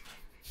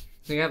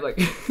 So you have like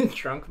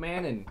drunk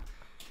man and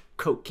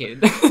coke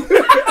kid.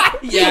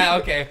 Yeah,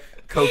 okay.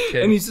 Coke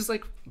kid. And he's just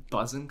like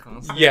buzzing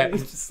constantly. Yeah,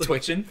 He's just like,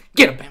 twitching.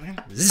 get him,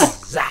 man.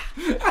 Zah.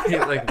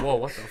 You're like, whoa,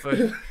 what the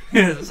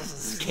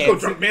fuck? Go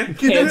drunk man.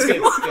 Can't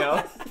skip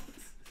skill.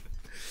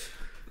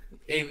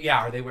 Yeah,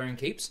 are they wearing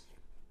capes?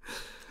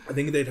 I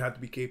think they'd have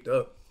to be caped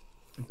up.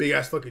 Big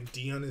ass fucking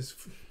D on his.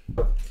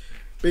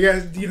 Big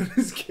ass D on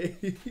his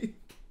cape.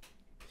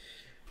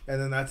 And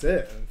then that's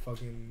it. And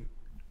fucking.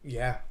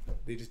 Yeah.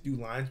 They just do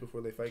lines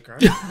before they fight crime.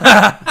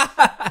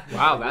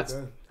 Wow, that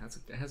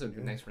has a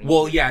nice ring.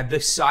 Well, yeah, the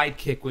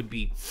sidekick would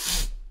be.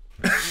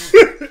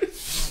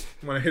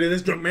 Wanna hit it,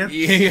 this drunk man?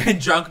 Yeah,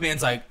 drunk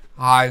man's like,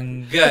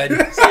 I'm good.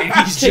 So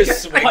he's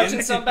just swinging.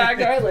 punching some bad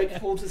guy, like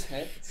holds his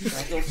head.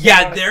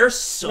 Yeah, they're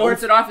so.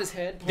 Snorts it off his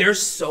head. They're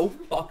so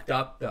fucked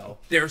up though.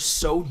 They're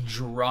so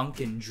drunk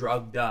and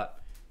drugged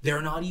up.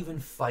 They're not even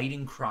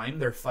fighting crime.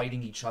 They're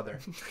fighting each other.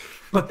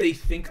 But they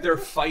think they're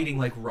fighting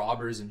like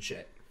robbers and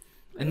shit.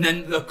 And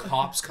then the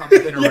cops come up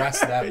and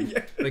arrest them.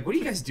 Yeah. Like, what are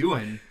you guys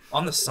doing?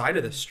 On the side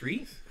of the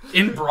street?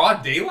 In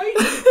broad daylight?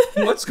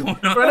 What's going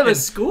on? In front of a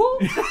school?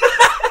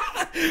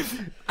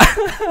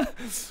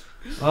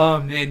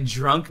 Oh man,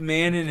 drunk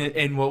man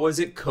and what was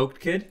it? Coked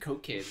kid?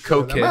 Coke kid.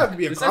 Coke That kid. might have to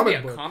be a This has to be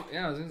comic a book.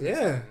 yeah, I was gonna Yeah.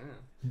 say,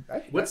 yeah.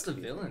 What's the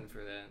villain for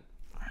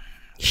that?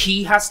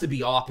 He has to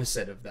be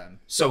opposite of them.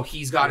 So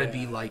he's got to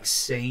be like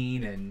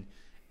sane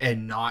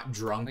and not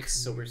drunk. Like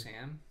Sober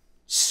Sam?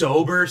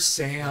 Sober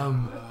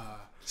Sam.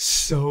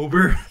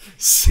 Sober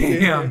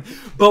Sam.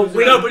 But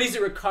wait. No, but he's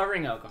a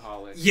recovering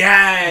alcoholic.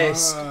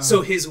 Yes.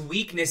 So his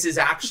weakness is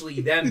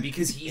actually them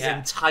because he's Yeah.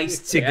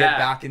 enticed to get Yeah.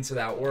 back into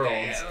that world.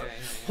 Yeah.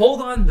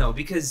 Hold on though,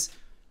 because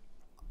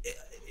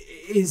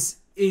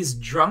is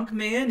drunk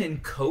man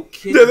and coke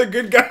kid? They're the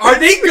good guys. Are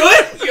they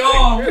good?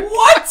 Yo,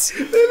 what?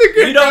 They're the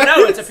good You don't guys.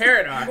 know. It's a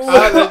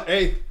paradox.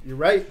 Hey, you're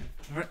right.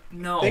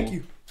 No. Thank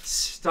you.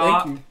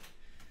 Stop. Thank you.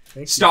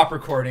 Thank you. Stop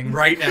recording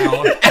right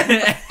now.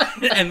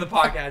 End the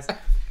podcast.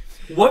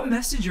 What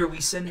message are we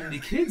sending to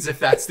kids if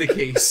that's the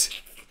case?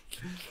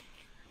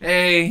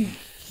 Hey,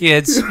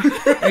 kids.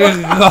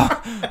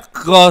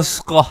 Go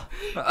school.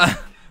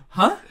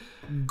 Huh?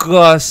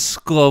 Go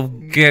school.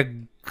 Get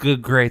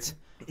good grades.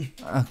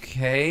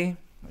 Okay.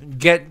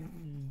 Get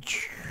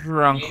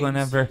drunk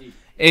whenever.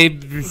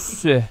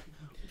 ABC.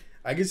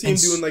 I can see him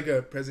doing like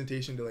a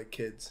presentation to like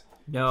kids.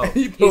 No.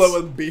 He pull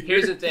up with beer.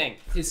 Here's the thing.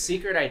 His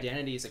secret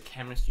identity is a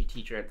chemistry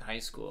teacher at high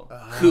school.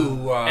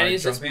 Who? And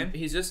he's drunk just man?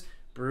 he's just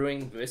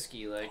brewing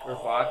whiskey, like, or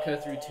vodka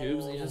through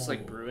tubes, and he's just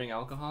like brewing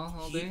alcohol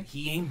all day.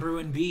 He ain't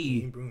brewing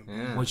B,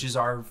 Yeah. which is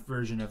our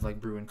version of like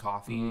brewing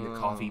coffee,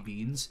 coffee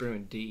beans.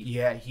 brewing D.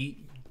 Yeah, he.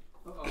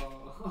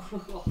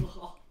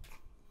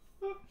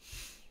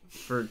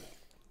 For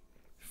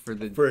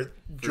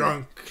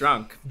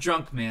drunk.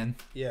 Drunk man.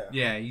 Yeah.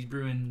 Yeah, he's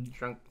brewing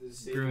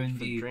brewing for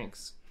D.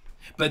 drinks.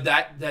 But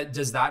that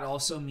does that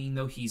also mean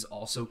though he's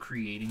also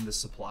creating the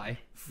supply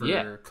for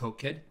Yeah. Coke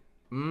Kid?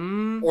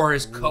 Mm. Or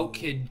is Coke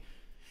Kid?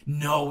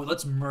 No,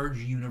 let's merge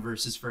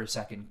universes for a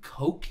second.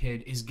 Coke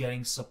Kid is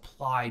getting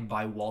supplied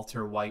by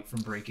Walter White from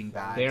Breaking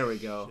Bad. There we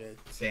go. Shit.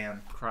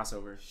 Bam.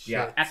 Crossover.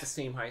 Yeah. At the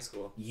same high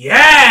school.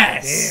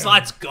 Yes. Damn.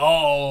 Let's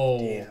go.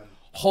 Damn.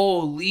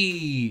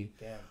 Holy.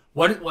 Damn.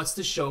 What's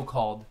the show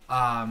called?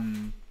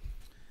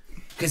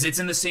 Because it's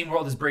in the same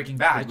world as Breaking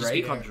Bad, Just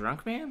right? called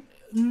Drunk Man?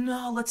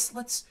 No, let's.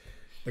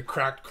 The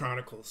Cracked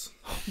Chronicles.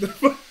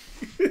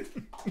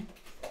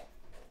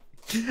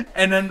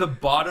 And then the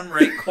bottom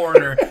right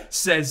corner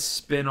says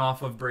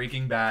spin-off of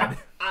Breaking Bad.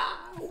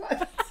 I'm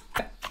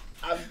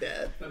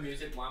dead. The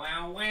music. Wow,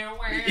 wow, wow,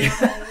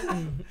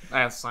 wow. I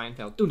have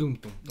Seinfeld. Dum,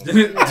 dum,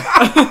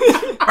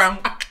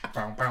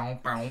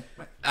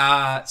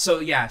 So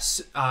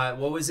yes,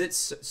 what was it?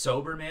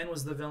 Sober Man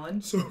was the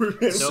villain.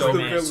 Sober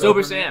Sam.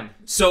 Sober Sam.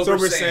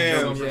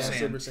 Sam. Yeah,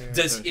 Sober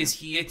Sam. Is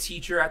he a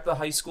teacher at the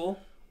high school,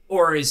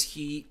 or is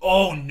he?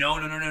 Oh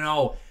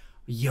no.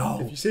 Yo,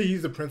 If you say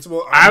he's the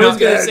principal, I I'm was not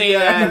gonna dead. say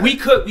that. we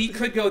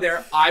could go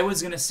there. I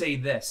was gonna say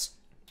this.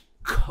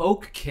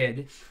 Coke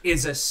Kid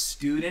is a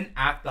student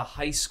at the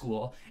high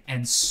school,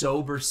 and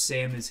Sober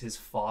Sam is his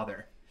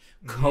father.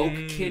 Coke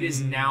Kid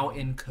is now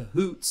in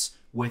cahoots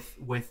with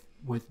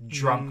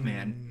Drunk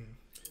Man,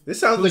 This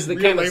sounds Who's like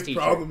the real chemist life teacher?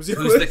 problems.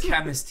 who's the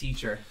chemist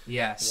teacher.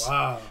 Yes.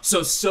 Wow.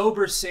 So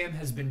Sober Sam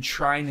has been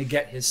trying to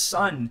get his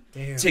son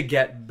Damn. to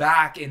get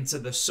back into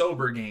the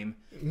sober game,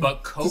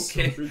 but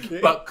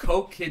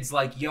Coke Kid's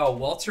like, yo,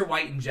 Walter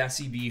White and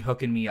Jesse B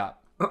hooking me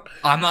up.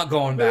 I'm not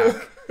going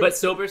back. But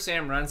Sober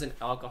Sam runs an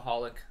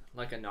alcoholic,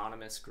 like,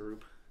 anonymous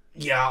group.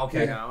 Yeah.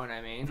 Okay. You know what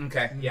I mean?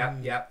 Okay.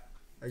 Yeah.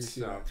 I can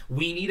see So, that.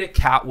 We need a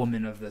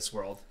Catwoman of this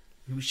world.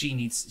 She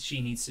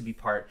needs to be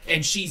part,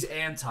 and she's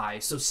anti.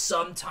 So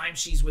sometimes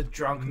she's with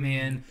Drunk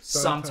Man,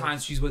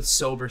 sometimes she's with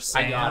Sober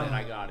Sam.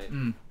 I got it.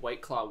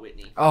 White Claw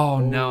Whitney. Oh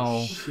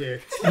no!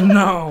 Shit.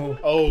 No!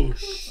 Oh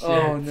shit.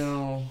 Oh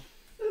no!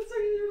 That's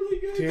actually really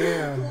good.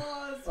 Damn.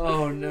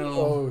 Oh no!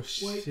 Oh White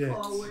shit.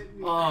 Claw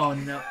Whitney. Oh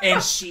no!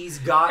 And she's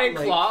got And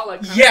like Claw,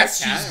 like, kinda yes,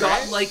 like cat, she's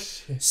got right? like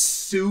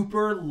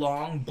super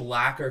long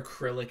black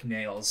acrylic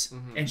nails,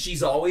 and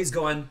she's always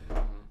going.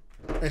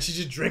 And she's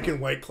just drinking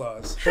White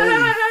Claws. Holy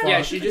fuck.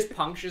 Yeah, she just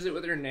punctures it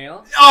with her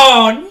nail.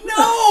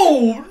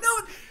 Oh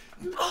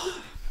no!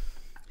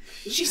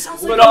 She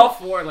sounds like But all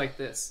four like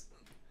this.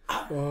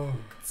 Oh.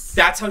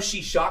 That's how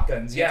she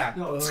shotguns. Yeah.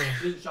 No, it's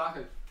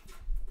shocking.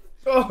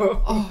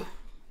 Oh.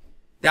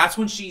 That's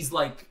when she's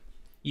like,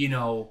 you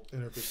know,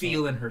 In her persona.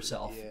 feeling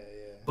herself. Yeah.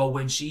 But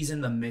when she's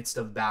in the midst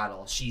of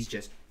battle, she's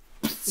just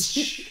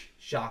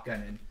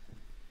shotgunning.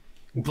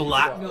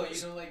 Black. No,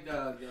 you know, like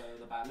the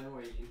Batman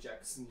where he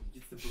injects and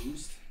gets the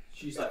boost.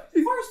 She's like,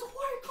 "Where's the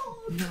White Claw?"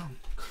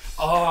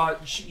 No.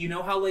 You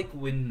know how like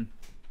when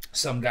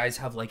some guys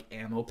have like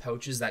ammo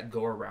pouches that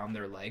go around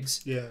their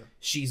legs? Yeah.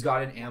 She's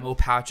got an ammo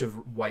pouch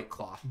of White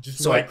Claw. Just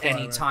so White at Claw,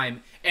 any right?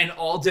 time, and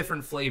all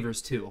different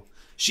flavors too.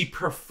 She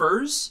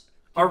prefers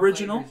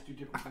original. Flavors, 2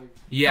 different flavors.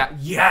 Yeah.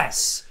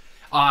 Yes.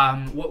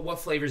 What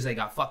flavors they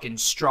got? Fucking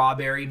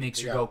strawberry makes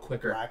her go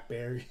quicker.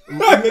 Blackberry.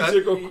 Makes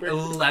her go quicker.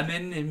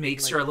 Lemon, it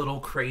makes her a little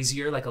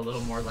crazier, like a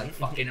little more like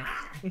fucking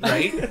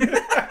right.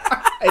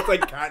 It's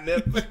like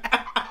catnip.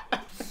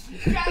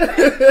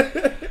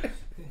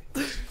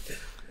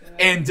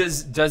 And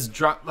does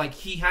drunk like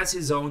he has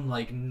his own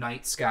like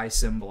night sky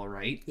symbol,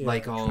 right? Yeah.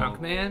 Like Drunk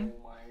Man.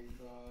 Oh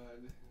my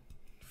god.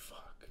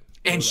 Fuck.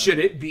 And should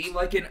it be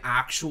like an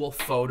actual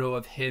photo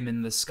of him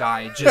in the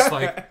sky, just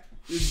like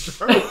He's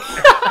drunk.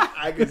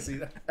 I can see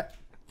that.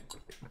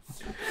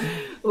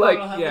 Like,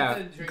 I'll have yeah,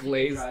 the drinking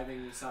glaze.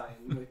 driving sign,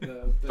 like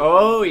the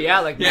Oh, yeah,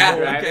 like yeah,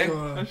 that, okay,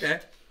 right?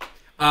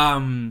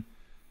 okay.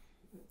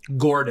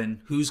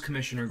 Gordon, who's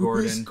Commissioner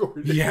Gordon? Who's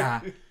Gordon?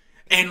 Yeah,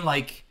 and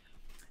like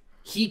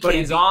he But can't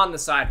he's be- on the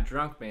side of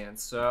Drunk Man,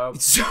 so...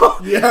 So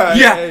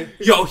Yeah.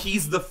 yo,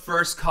 he's the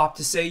first cop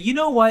to say, you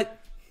know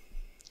what?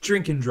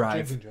 Drink and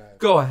drive. Drink and drive.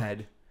 Go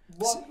ahead.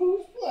 What?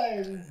 Who's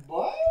playing?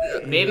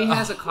 What? Maybe he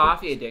has a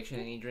coffee addiction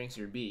and he drinks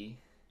your B.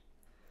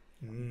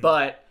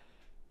 But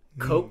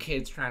Coke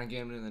Kid's trying to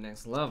get him to the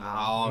next level.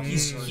 Oh,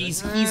 he's like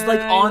He's on. like,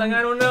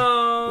 I don't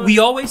know. We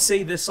always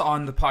say this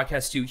on the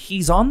podcast too.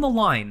 He's on the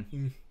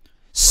line.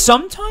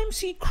 Sometimes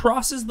he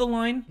crosses the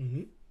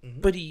line,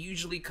 but he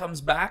usually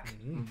comes back.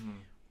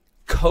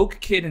 Coke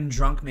Kid and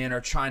Drunk Man are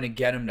trying to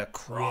get him to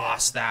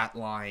cross that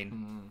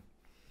line.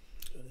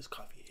 This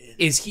coffee in.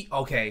 Is he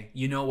okay?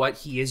 You know what?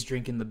 He is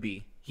drinking the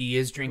B. He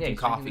is drinking he's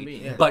coffee, drinking the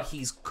B, yeah. but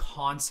he's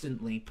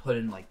constantly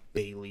putting like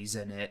Baileys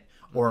in it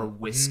or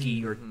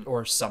whiskey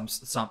or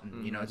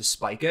something, you know, to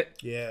spike it.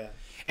 Yeah.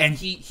 And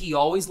he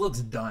always looks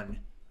done.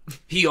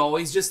 He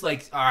always just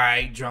like, all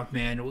right, Drunk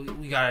Man,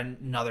 we got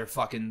another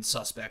fucking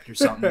suspect or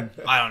something.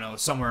 I don't know,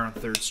 somewhere on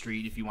 3rd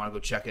Street if you want to go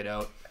check it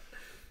out.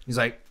 He's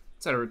like,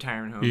 It's at a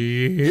retirement home.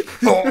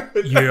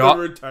 yeah.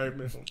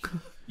 Retirement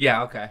home.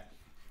 Yeah, okay.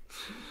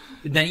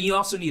 Then you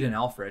also need an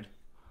Alfred.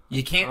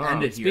 You can't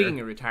end it Speaking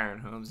here. of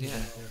retirement homes, yeah.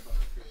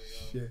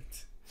 Shit.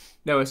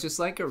 No, it's just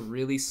like a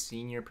really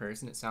senior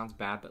person. It sounds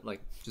bad, but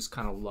like just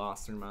kind of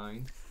lost their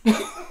mind.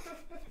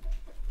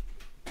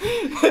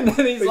 And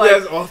then he's Like,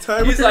 like,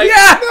 Alzheimer's? he's like,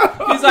 Yeah!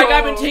 he's like,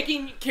 I've been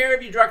taking care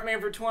of you, Drunk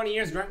Man, for 20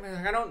 years. Drunk Man,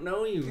 like, I don't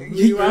know you.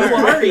 Who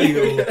are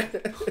you?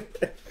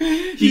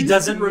 He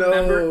doesn't No.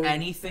 remember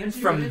anything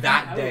from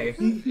that day.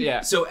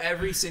 Yeah. So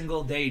every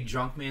single day,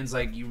 Drunk Man's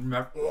like, you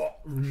remember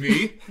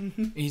me?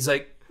 And he's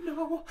like,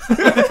 no.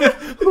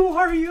 Who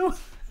are you?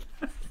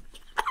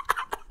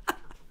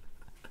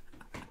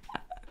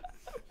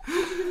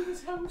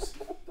 This house.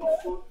 The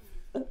fuck?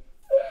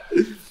 Are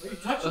you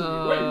touching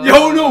me? Wait.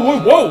 Yo, no,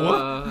 whoa,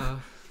 what?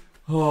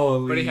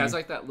 Holy. But he has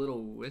like that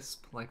little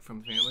wisp, like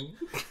from Family.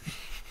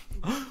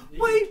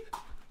 Wait,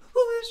 who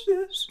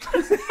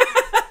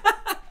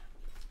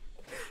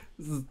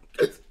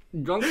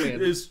Drunk man.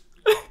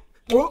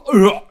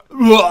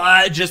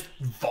 Just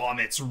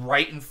vomits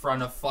right in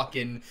front of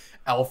fucking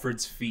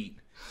Alfred's feet.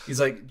 He's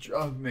like,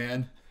 drunk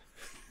man.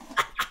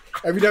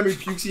 Every time he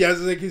pukes, he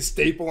has like his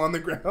staple on the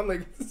ground.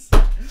 Like,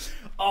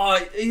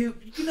 you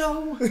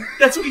know,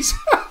 that's what he's.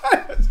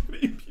 that's what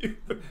he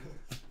puked.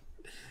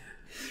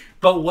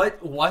 But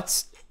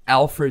what's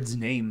Alfred's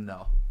name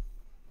though?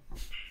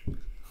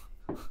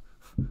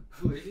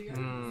 Who is he?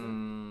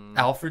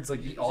 Alfred's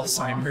like the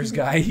Alzheimer's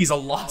guy. He's a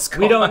lost cause.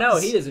 We don't know.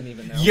 He doesn't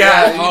even know.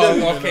 Yeah. Yeah, he doesn't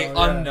even Okay. know,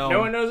 yeah. Unknown. No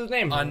one knows his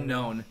name.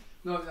 Unknown.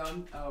 No,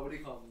 what do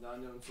you call him? The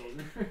unknown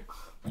soldier.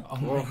 Oh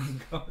my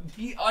god.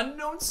 The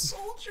unknown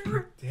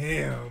soldier.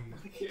 Damn.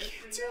 You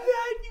can't do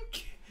that. You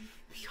can't.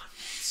 The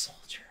unknown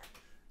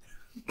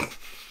soldier.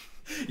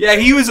 Yeah,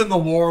 he was in the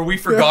war. We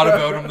forgot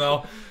about him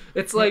though.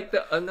 It's like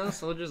the unknown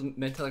soldiers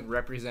meant to like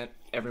represent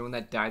everyone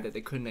that died that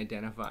they couldn't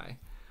identify.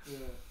 Yeah.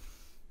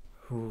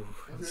 Ooh,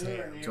 That's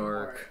really our name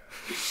dark.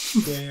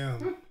 for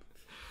it.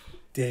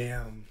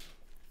 Damn.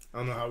 I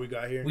don't know how we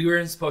got here. We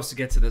weren't supposed to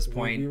get to this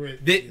point. We were-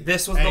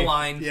 This was the Hey,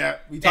 line. Yeah,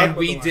 we talked And about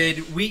we the line.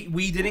 did.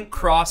 We didn't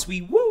cross.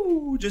 We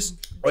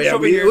just. Oh yeah,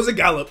 over it here. was a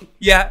gallop.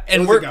 Yeah, It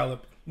and was a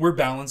gallop. we're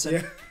balancing.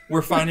 Yeah.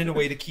 We're finding a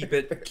way to keep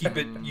it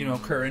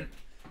current.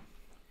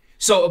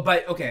 So,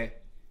 but okay,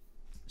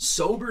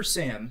 sober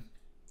Sam,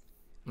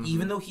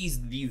 even though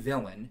he's the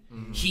villain,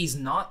 he's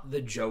not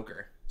the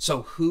Joker.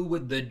 So who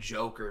would the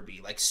Joker be?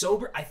 Like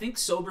sober, I think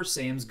sober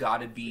Sam's got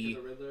to be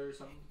The Riddler or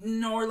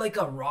something. or like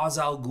a Ra's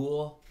al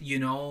Ghul,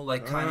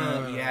 like kind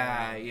of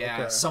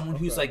okay, someone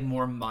who's okay. like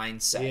more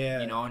mindset,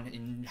 Yeah.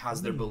 and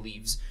has their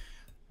beliefs.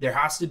 There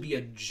has to be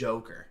a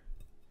Joker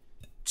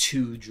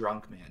to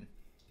Drunk Man.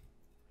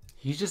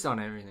 He's just on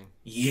everything.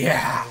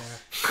 Yeah.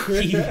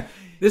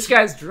 This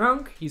guy's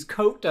drunk. He's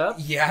coked up.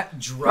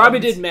 Drugs. Probably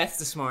did meth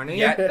this morning.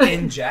 Yeah,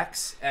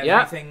 injects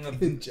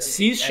everything.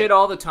 Sees shit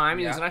all the time.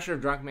 Yeah. He's not sure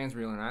if drunk man's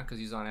real or not because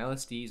he's on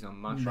LSD, he's on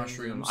mushrooms,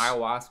 he's on Mushrooms.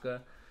 ayahuasca,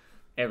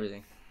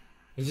 everything.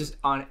 He's just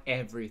on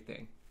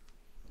everything.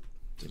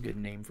 It's a good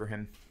name for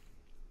him.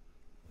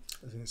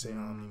 I was gonna say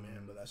Omni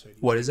Man, but that's already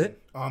What is it?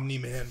 Omni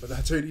Man, but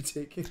that's already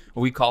taken.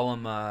 We call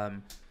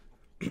him.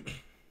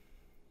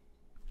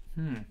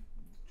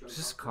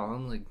 Just call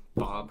him like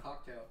Bob.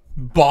 Cocktail.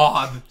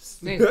 Bob. His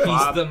name's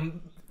Bob. He's the.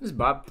 This is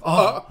Bob.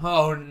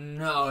 Oh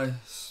no,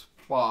 it's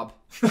Bob.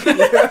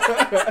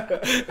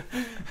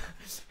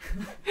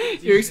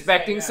 You're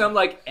expecting Yeah. some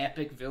like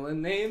epic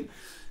villain name?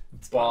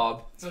 It's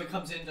Bob. So he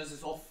comes in, does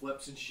his whole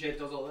flips and shit,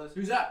 does all this.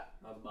 Who's that?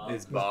 Bob.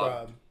 It's It's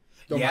Bob.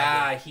 Don't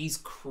Yeah, mind he's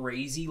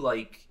crazy,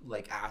 like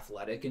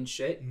athletic and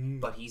shit,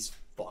 Mm. but he's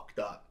fucked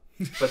up.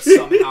 But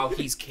somehow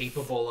he's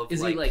capable of.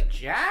 Is he like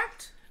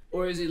jacked?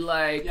 Or is he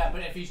like Yeah,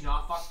 but if he's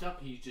not fucked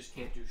up, he just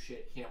can't do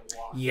shit. He can't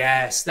walk.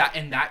 Yes, that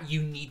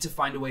you need to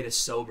find a way to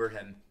sober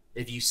him.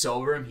 If you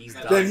sober him, he's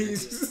Then done. Then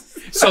he's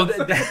So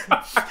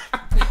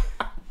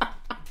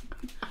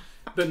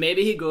But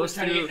maybe he goes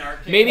Trying to through get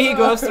Narcan. maybe he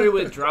goes through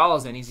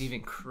withdrawals and he's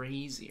even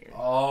crazier.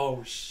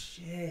 oh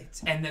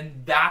shit! And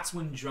then that's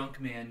when Drunk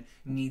Man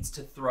needs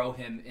to throw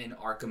him in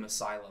Arkham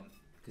Asylum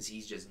because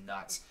he's just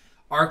nuts.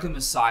 Arkham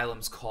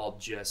Asylum's called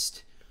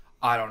just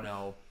I don't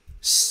know,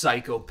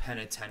 Psycho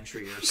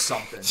Penitentiary or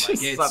something.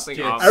 Like it's something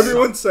just, awful.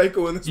 everyone's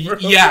psycho in this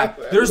world. Yeah,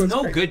 there's Everyone's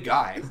no crazy. good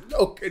guy.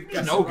 No good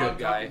guy. No good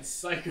guy.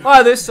 Psycho.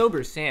 Oh, there's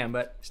sober Sam,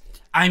 but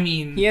I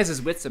mean, he has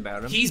his wits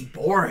about him. he's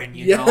boring,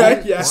 you Yeah,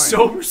 know. yeah.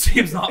 Sober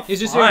Sam's not. He's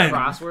just fun. doing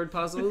crossword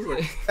puzzles.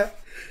 Like,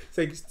 It's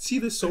like, see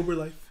this sober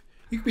life.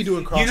 You could be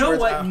doing crosswords. You know at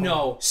what? home.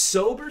 No,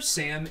 sober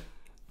Sam,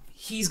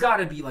 he's got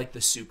to be like the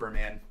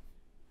Superman.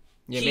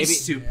 yeah,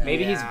 He's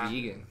maybe yeah. he's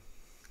vegan.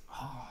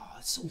 Oh,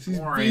 it's so He's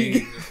boring.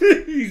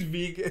 vegan. He's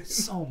vegan.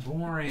 So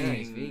boring. Yeah,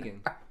 he's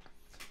vegan.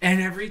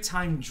 And every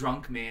time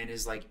Drunk Man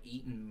is like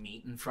eating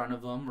meat in front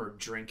of him or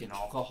drinking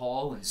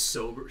alcohol, and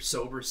sober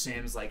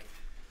Sam's like,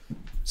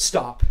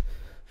 "Stop!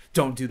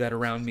 Don't do that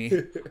around me.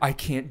 I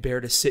can't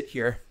bear to sit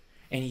here."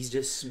 And he's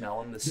just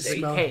smelling the steak.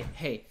 smell-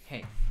 Hey.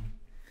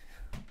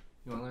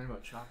 You want to learn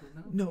about chocolate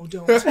milk? No,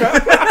 don't.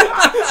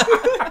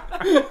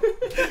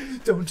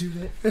 Don't do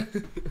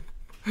that.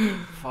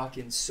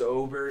 Fucking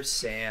sober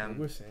Sam.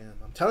 We're Sam.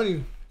 I'm telling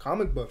you,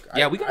 comic book.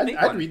 Yeah, we gotta make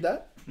I'd one. read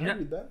that. Yeah. I'd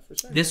read that for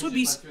sure. This would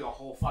be Just went through the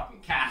whole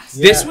fucking cast.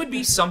 Yeah. this would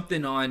be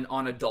something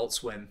on Adult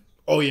Swim.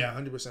 Oh yeah,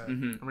 100%.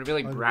 I'm gonna be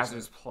like 100%.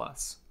 Brazzers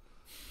Plus.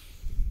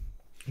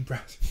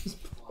 Brazzers.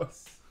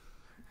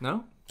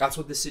 No? That's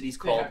what the city's They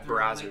called. have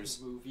their own, like,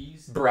 Brazzers.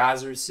 movies.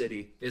 Brazzers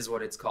City is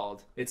what it's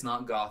called. It's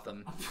not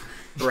Gotham.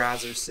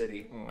 Brazzers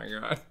City. Oh my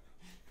god.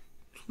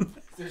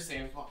 There's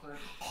Sam's walking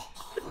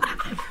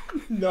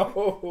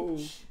No.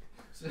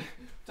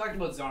 Talking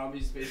about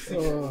zombies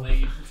basically Oh.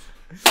 related.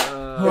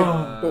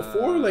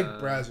 Before like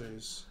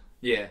Brazzers,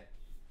 Yeah.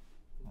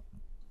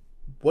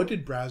 what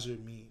did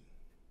Brazzer mean?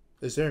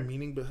 Is there a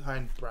meaning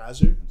behind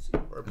Brazzer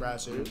or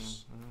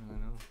Brazzers? I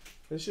don't know.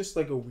 It's just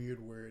like a weird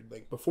word.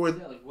 Like before,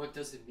 Yeah, like what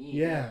does it mean?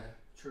 yeah,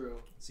 True.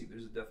 Let's see if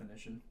there's a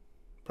definition.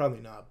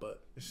 probably not.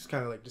 But it's just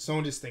kind of like, did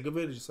someone just think of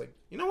it? It's just like,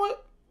 you know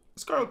what?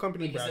 Let's call a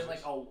company Like, is Brazzers. it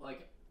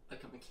like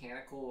like a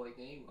mechanical like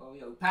name. Oh,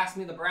 yo, pass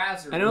me the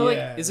Brazzers. I know,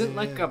 Yeah, isn't yeah,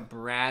 like yeah. a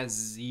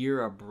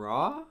brazier a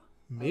bra?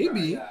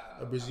 Maybe Yeah,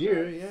 a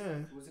brazier. Yeah.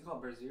 What's it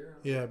called, Brazier?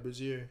 Yeah,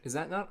 brazier. Is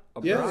that not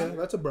a Yeah, bra? yeah,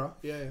 that's a bra.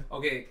 Yeah, yeah.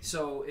 Okay,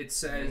 so it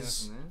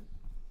says.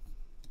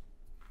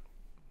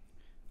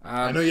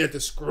 I know you have to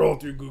scroll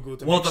through Google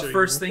to Well, make the sure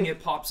first you... thing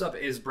it pops up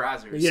is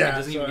Brazzers. Yeah, So it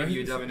doesn't even so- give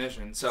you a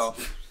definition. So,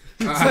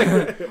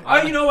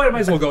 oh, you know what? I might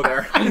as well go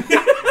there.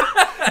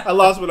 I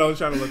lost what I was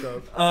trying to look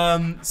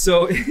up.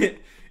 So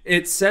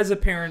it says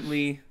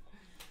apparently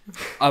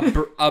a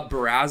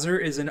brazzer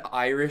is an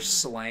Irish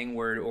slang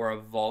word or a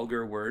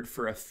vulgar word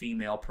for a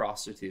female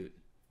prostitute.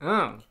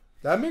 Oh.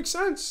 That makes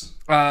sense.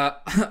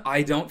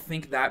 I don't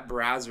think that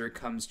brazzer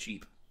comes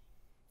cheap.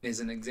 Is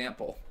an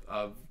example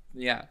of.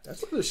 Yeah,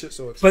 That's why this shit's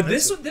so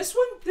expensive. but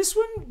this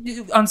one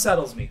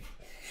unsettles me.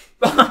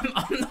 I'm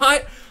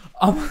not.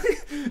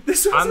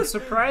 This I'm one's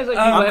surprised like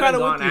I'm you haven't kinda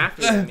gone with you.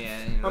 after them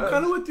yet. You know? I'm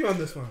kind of with you on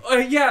this one.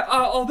 yeah.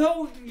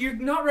 Although you're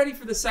not ready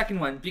for the second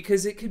one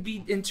because it could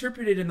be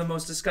interpreted in the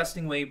most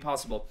disgusting way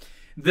possible.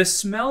 The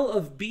smell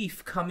of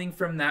beef coming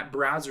from that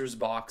Brazzers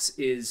box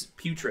is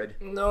putrid.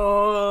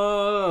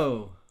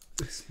 No.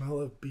 The smell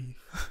of beef.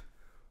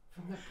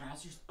 From the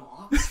Brazzers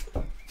box?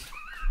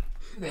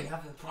 They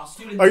have the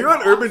prostitute in Are the you on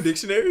box? Urban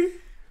Dictionary?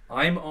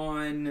 I'm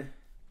on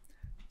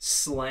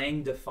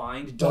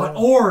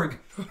slangdefined.org.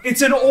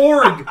 It's an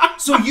org,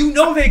 so you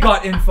know they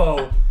got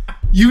info.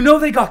 You know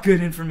they got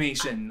good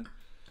information.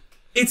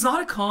 It's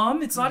not a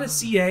com, it's not a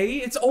CA,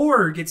 it's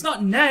org. It's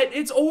not net,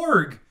 it's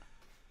org.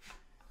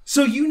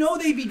 So you know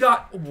they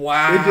got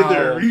wow. They did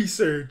their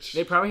research.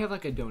 They probably have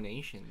like a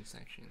donation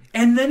section.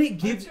 And then it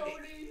gives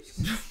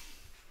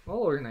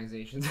All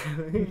organizations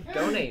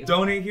donate.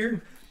 donate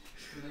here.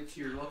 Like to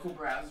your local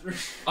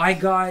Brazzers. I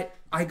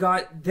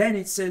got then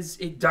it says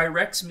it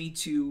directs me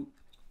to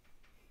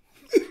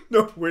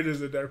No, where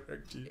does it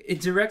direct you?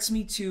 it directs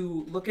me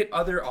to look at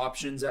other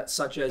options at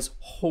such as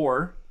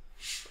whore,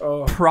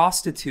 Oh,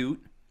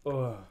 prostitute,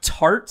 oh.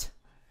 tart,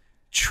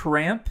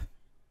 tramp,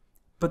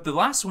 but the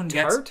last one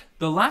gets Tart?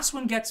 the last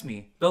one gets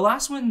me. The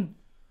last one,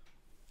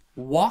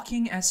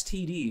 walking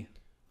STD.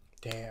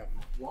 Damn.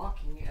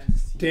 Walking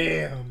ST.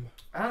 Damn.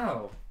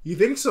 Oh. You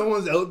think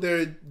someone's out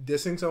there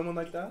dissing someone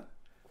like that?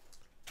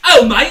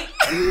 Oh, mate,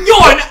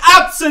 you're an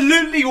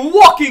absolutely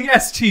walking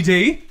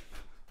STD.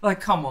 Like,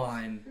 come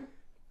on.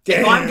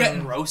 Damn. If I'm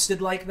getting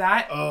roasted like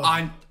that,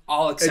 Oh.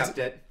 I'll accept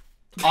it.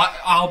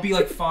 I'll be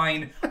like,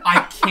 fine.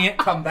 I can't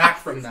come back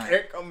from that.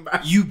 Can't come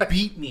back. You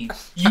beat me.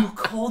 You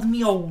called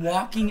me a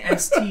walking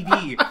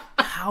STD.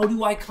 How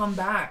do I come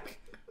back?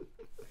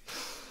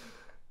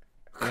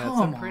 Yeah,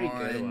 Come it's a pretty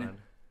good on. one.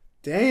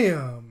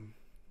 Damn.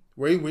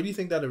 Where do you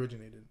think that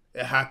originated?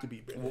 It had to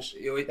be British.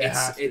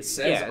 It says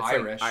Yeah, it's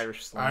Irish. Like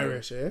Irish slang.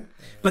 Irish, eh?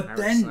 But Irish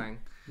then, slang.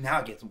 now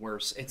it gets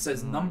worse. It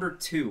says number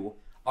 2,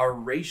 a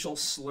racial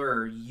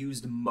slur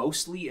used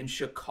mostly in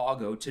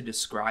Chicago to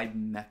describe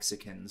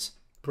Mexicans.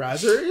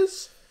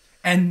 Brazzers?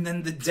 And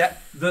then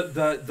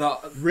the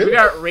Really? We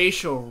got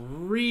racial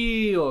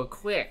real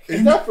quick.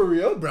 Is that for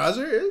real?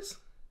 Brazzer is?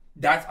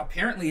 that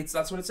apparently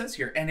that's what it says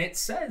here, and it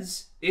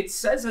says it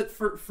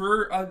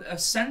for a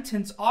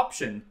sentence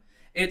option.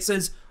 It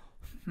says,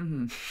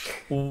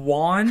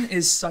 Juan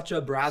is such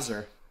a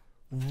brazzer.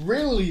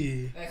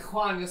 Really? Hey,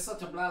 Juan, you're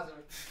such a Brazzer.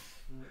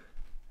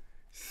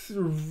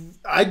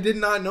 I did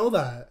not know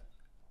that.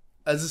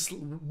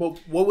 But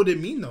what would it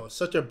mean though?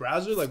 Such a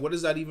Brazzer? Like, what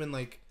is that even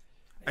like?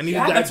 I need to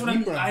dive that's what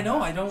deeper on I know.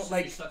 that. I don't You're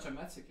like. such a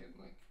Mexican.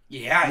 Like,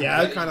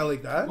 Yeah, kind of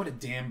like that. What a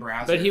damn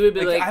brazzer. But he would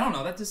be like- I don't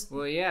know. That just.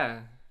 Well, yeah.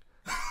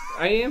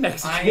 I am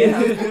Mexican. I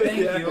am. Thank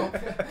you.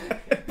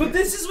 But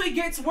this is what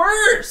gets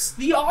worse.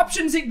 The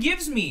options it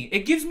gives me.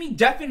 It gives me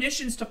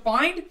definitions to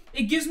find.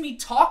 It gives me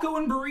taco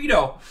and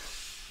burrito.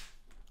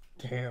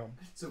 Damn.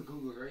 so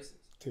Google racist.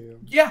 Damn.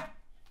 Yeah.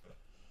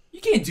 You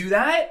can't do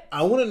that.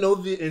 I want to know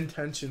the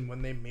intention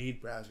when they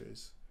made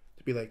Brazzers.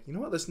 To be like, you know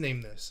what? Let's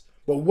name this.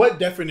 But what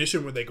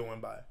definition were they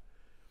going by?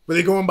 Were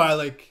they going by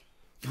like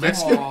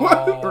Mexican one?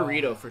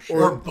 Burrito for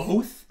sure. Or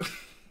both.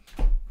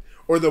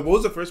 Or what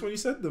was the first one you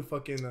said? The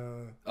fucking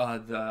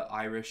The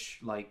Irish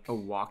like. A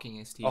walking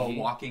STD. Oh,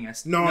 walking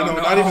STD. No,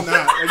 not even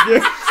that.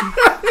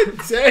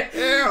 Like, yeah.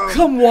 Damn.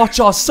 Come watch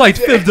our site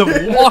filled of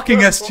walking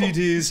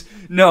STDs.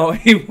 No,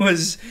 it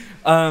was.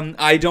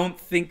 I don't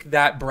think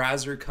that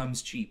Brazzer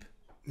comes cheap.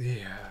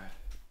 Yeah.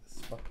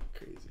 It's fucking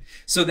crazy.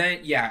 So then,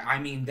 yeah, I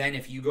mean, then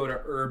if you go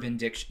to Urban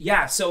Dictionary,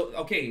 yeah. So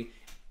okay,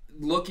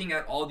 looking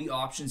at all the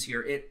options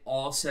here, it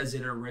all says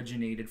it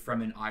originated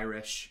from an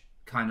Irish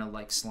kind of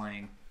like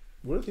slang.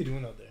 What are they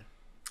doing out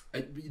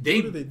there?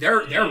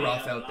 They're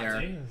rough out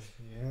there. Yeah.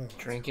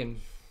 Drinking,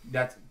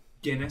 That's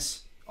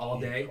Guinness all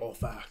day. All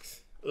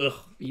facts. Ugh.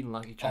 eating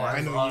Lucky Oh,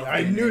 Charms.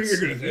 I knew you were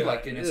gonna You say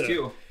like that. Guinness Ugh.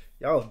 too.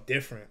 Y'all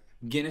different.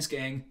 Guinness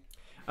Gang.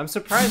 I'm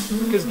surprised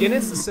because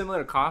Guinness is similar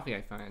to coffee.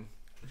 I find.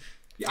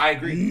 Yeah, I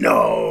agree.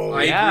 No.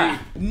 I Yeah.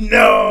 agree.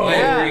 No. I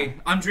Yeah. agree.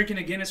 I'm drinking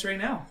a Guinness right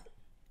now.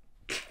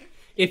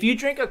 If you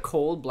drink a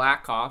cold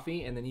black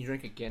coffee and then you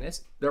drink a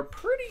Guinness, they're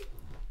pretty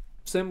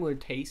similar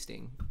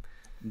tasting.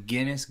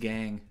 Guinness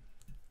Gang.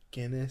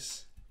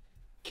 Guinness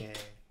Gang.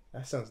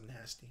 That sounds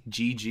nasty.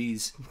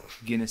 GG's.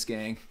 Guinness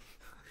Gang.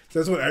 So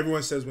that's what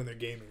everyone says when they're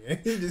gaming.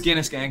 Just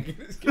Guinness Gang.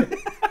 Guinness Gang.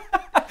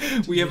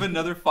 We have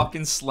another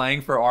fucking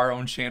slang for our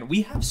own channel.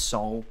 We have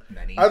so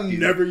many. I'm dude.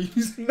 never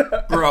using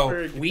that.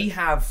 Bro, we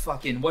have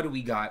fucking, what do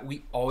we got?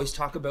 We always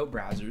talk about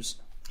Brazzers.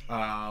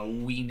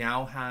 We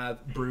now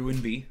have Brew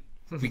and B.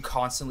 We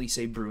constantly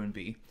say Brew and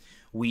B.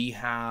 We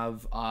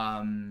have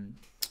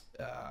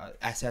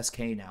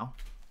SSK now.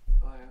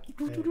 Oh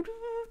yeah.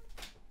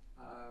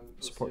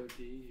 Support.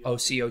 OCOT.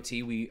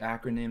 OCOT, we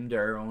acronymed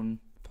our own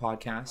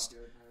podcast.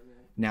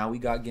 Now we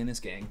got Guinness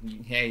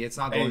Gang. Hey, it's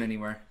not going Hey.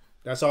 anywhere.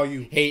 That's all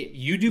you. Hey,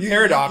 you do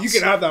Paradox. You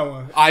can have that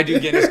one. I do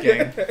Guinness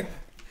Gang.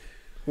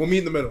 We'll meet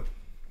in the middle.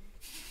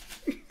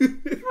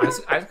 I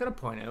just gotta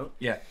point out,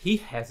 Yeah. he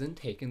hasn't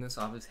taken this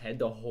off his head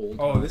the whole time.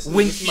 Oh, this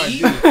When is my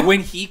he dude. when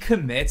he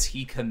commits,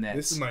 he commits.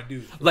 This is my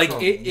dude. like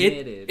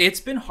Committed.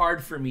 it's been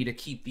hard for me to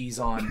keep these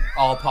on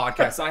all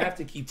podcasts. I have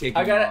to keep taking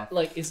I them gotta off.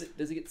 like, does it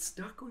get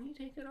stuck when you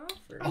take it off?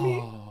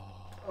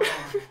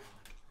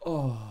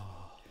 Or?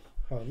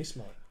 Oh, let me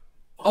smell it.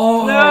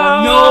 Oh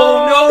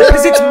no,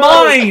 because it's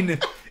mine.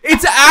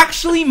 It's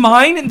actually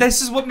mine, and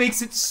this is what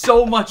makes it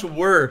so much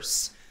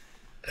worse.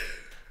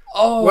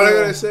 Oh, What I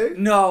gotta say?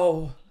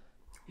 No.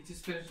 He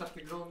just finished up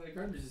the girl in the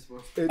garbage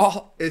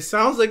disposal. It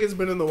sounds like it's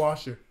been in the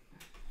washer.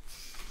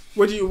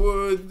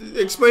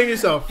 Explain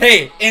yourself?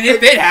 Hey, and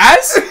if it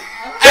has,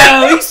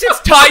 at least it's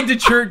tied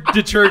to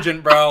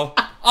detergent, bro.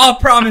 I'll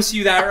promise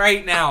you that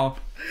right now.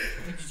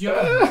 Did you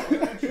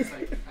have she's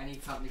like, I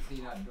need something to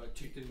clean up. You're like,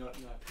 take the nut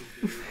nut.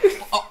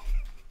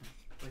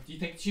 Like, do you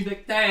think she'd be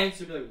like, thanks?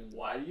 She'd be like,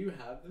 why do you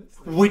have this?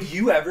 Like, Would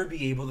you ever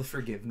be able to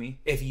forgive me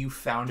if you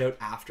found out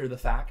after the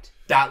fact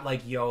that,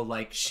 like, yo,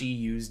 like, she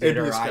used it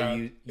It'd be or a I scab.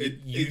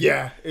 used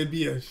Yeah, it'd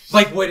be a.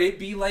 Like, would it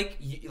be like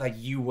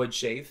you would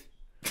shave?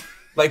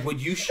 Like,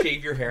 would you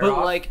shave your hair But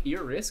off? like,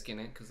 you're risking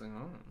it because like, I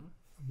don't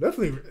know.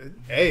 Definitely.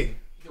 Hey.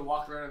 he could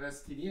walk around with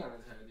STD on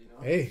his head, you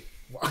know? Hey.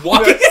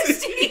 Walking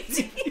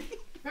STD.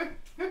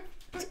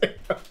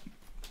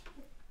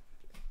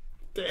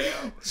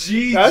 Damn.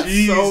 GG's,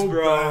 That's so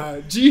bro.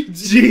 bad.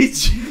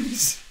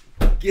 GG's.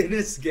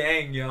 Guinness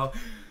Gang, yo.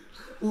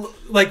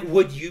 Like,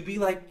 would you be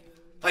like,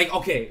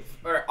 okay,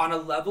 or on a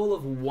level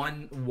of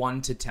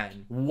 1 to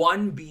 10,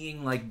 1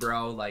 being like,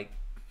 bro, like,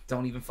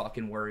 don't even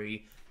fucking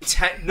worry.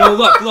 10, no,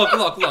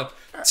 look.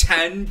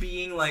 10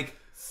 being like,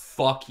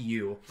 fuck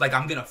you. Like,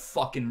 I'm gonna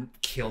fucking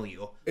kill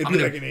you. It'd I'm be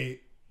gonna, like an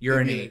 8.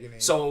 You're it'd an be 8. like an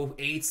 8. So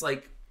 8's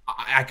like,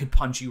 I could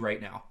punch you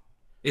right now.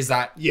 Is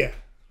that? Yeah,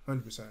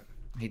 100%.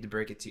 I hate to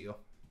break it to you.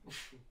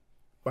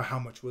 But how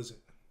much was it?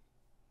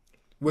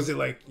 Was it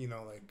like,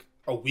 like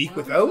a week Why are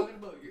we without? talking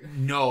about you?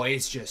 No,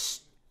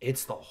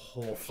 it's the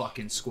whole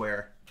fucking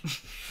square.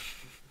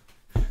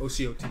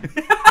 OCOT.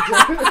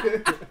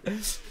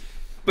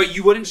 But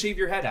you wouldn't shave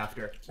your head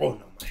after. Oh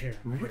no, my hair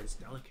is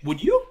delicate.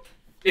 Would you?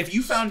 If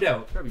you found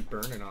out. Probably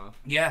burning off.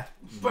 Yeah.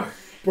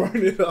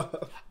 Burn it off.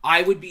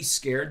 I would be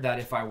scared that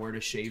if I were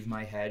to shave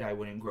my head, I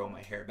wouldn't grow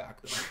my hair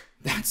back though.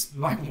 That's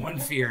my one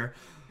fear.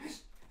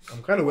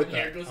 I'm kind of with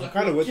Hair that. goes I'm up,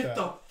 kind of with get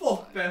that. the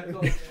fuck back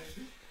on, man.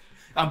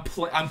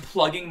 I'm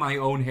plugging my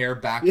own hair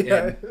back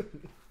Yeah. in.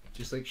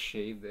 Just like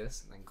shave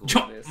this and then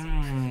glue this.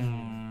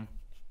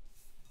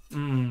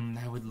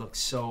 That would look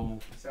so...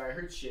 Sorry, I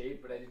heard shade,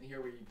 but I didn't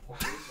hear where you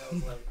pointed. I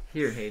was like,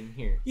 Here, Hayden.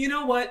 Here. You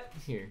know what?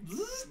 Here.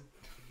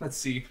 Let's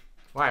see.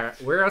 Why?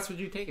 Where else would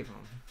you take it from?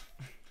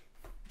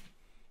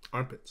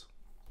 Armpits.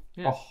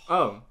 Yeah.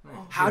 Oh.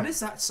 How does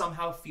that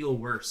somehow feel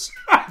worse?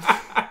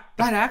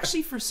 That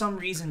actually, for some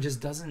reason, just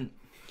doesn't...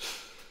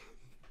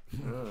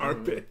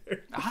 Armpit.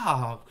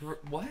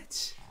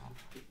 What?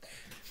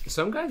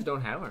 Some guys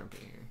don't have armpit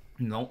hair.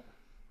 Nope.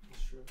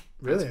 it's true.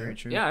 Really? That's very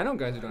true. Yeah, I know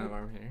guys who don't have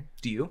armpit hair.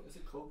 Do you? Is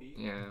it Kobe?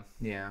 Yeah.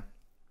 Yeah.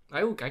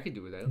 I could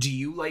do without. Do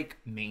you, like,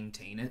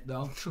 maintain it,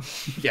 though?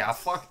 Yeah,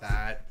 fuck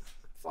that.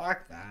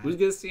 Fuck that. Who's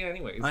gonna see it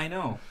anyways? I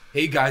know.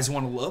 Hey, guys,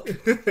 want to look?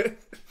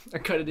 I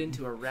cut it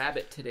into a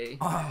rabbit today.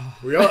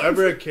 Were y'all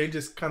ever a kid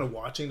just kind of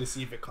watching to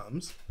see if it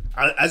comes?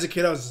 As a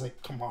kid, I was just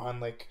like, come on,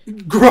 like...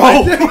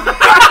 Grow!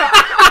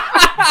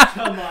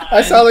 Come on.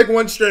 I saw like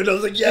one strand, I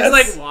was like, yes!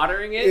 Just like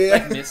watering it, Yeah.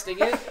 like misting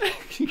it.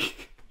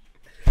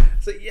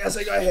 It's like, yes,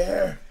 I got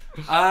hair.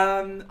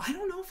 I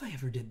don't know if I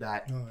ever did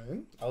that. No,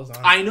 I was on.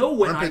 I know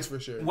when Armpits for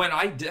sure. when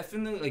I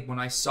definitely, like, when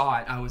I saw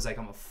it, I was like,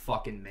 I'm a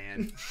fucking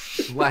man.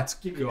 Let's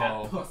Give me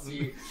that go.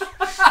 pussy.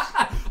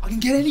 I can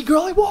get any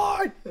girl I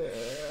want.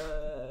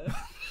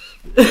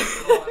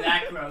 Oh,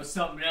 that grows.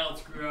 Something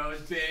else grows,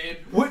 babe.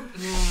 What?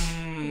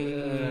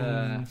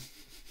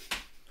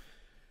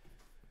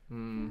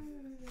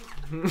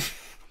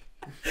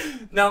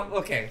 Now,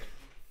 okay.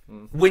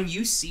 When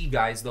you see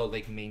guys though,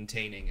 like,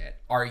 maintaining it,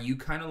 are you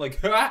kind of like,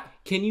 ah?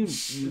 Can you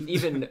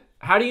even?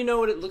 How do you know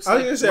what it looks I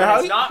was like? gonna say, when how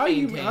it's you- not how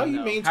you- maintained, how you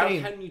though?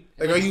 maintain? How can you?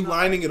 Like, are you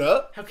lining it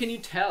up? How can you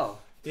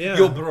tell? Yeah.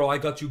 Yo, bro, I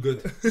got you good.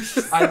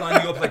 I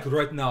line you up like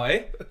right now,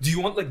 eh? Do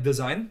you want like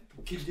design?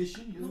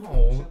 Condition? You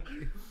No.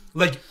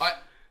 Like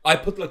I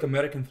put like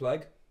American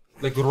flag,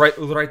 like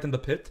right in the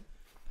pit.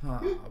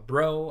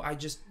 Bro, I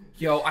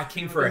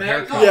came for a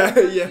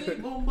haircut. Yeah.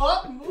 Boom,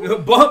 bop,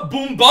 boom.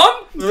 Boom,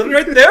 bum,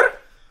 right there.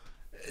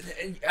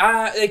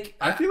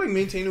 I feel like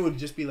maintaining would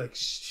just be like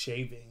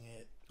shaving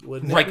it,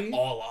 wouldn't it like be?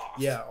 all off.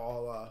 Yeah,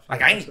 all off. Like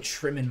Yeah, I that's ain't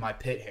trimming my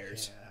pit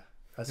hairs. Yeah,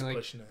 that's like,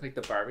 pushing it. like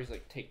the barbers,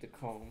 like take the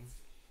comb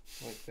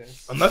like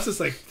this. Unless it's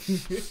like,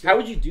 How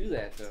would you do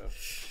that though?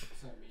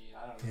 I mean,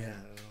 I don't know. yeah.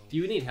 Do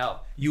you need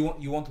help? You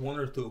want one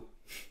or two?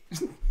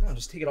 No,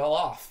 just take it all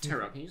off.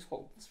 Tyrell, can you just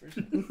hold this for a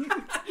second?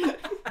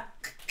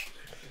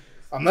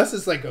 Unless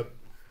it's like a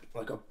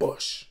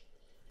bush,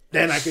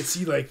 then I could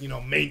see like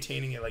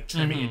maintaining it, like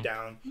trimming it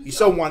down. You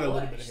still want a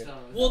little bit of hair.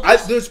 Well,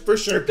 There's for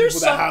sure there's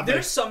people that have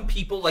there's some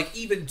people like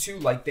even too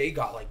like they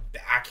got like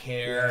back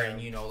hair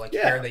and like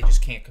Yeah. hair they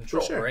just can't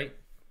control, sure. right?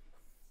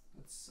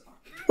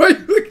 Why are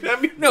you looking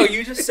at me? No,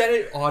 you just said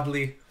it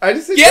oddly. I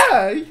just said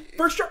Yeah. yeah.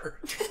 For sure.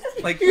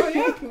 Like, oh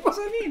yeah, what does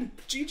that mean?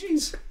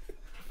 GG's.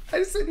 I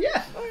just said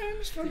yeah. I'm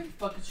just Take your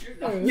fucking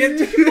shirt off. Yeah,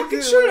 take your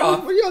fucking shirt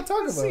off. What are y'all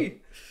talking Let's about?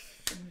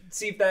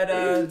 see if that What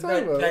are you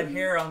talking about? that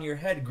hair on your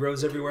head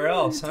grows everywhere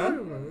else, huh?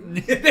 talking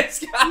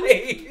This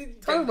guy.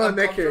 Talking about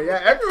neck hair. Yeah,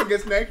 everyone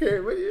gets neck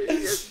hair. But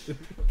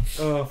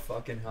Oh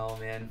fucking hell,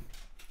 man.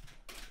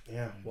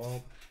 yeah,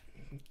 well,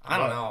 I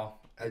don't know.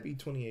 I'd be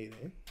 28,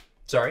 eh?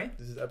 Sorry.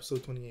 This is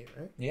episode 28,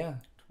 right? Yeah.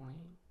 20.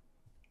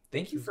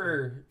 Thank you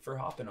for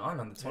hopping on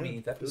the 20th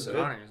It was episode.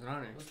 an honor. It was an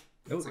honor.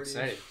 It was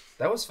excited.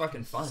 That was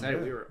fucking fun.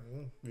 Excited. We were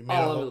Yeah, we made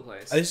all a over whole- the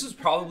place. This is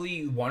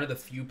probably one of the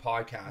few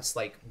podcasts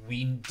like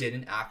we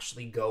didn't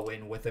actually go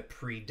in with a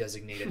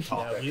pre-designated Yeah,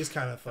 topic. we just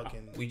kind of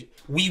fucking.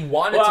 we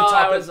wanted Well, to talk.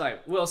 I was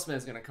like, Will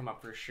Smith's gonna come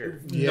up for sure.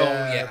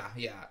 Yeah.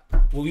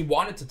 Well, we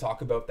wanted to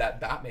talk about that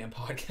Batman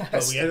podcast.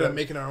 But we ended up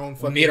making our own We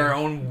fucking. made our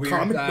own weird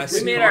comic ass. book.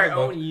 We made comic our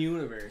book. own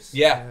universe.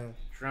 Yeah,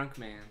 Drunk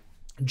man.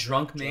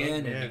 drunk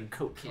man, man. and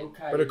Coke kid.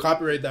 Okay. Better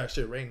copyright that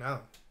shit right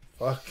now.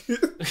 Fuck.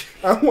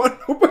 I want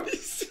nobody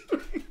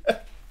stealing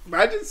that.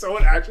 Imagine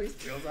someone actually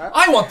steals that.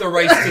 I want the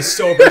rights to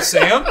Sober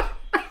Sam.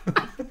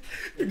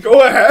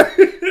 Go ahead.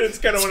 It's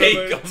kind of one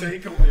Take of the 'em.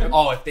 take 'em, man.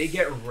 Oh, if they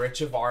get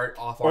rich of art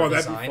off our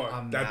that'd design, be fucked.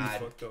 I'm That'd mad.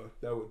 be fucked though.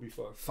 That would be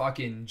fucked.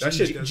 Fucking That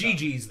shit GG, does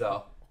GG's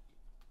though.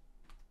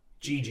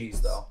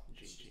 GG's though.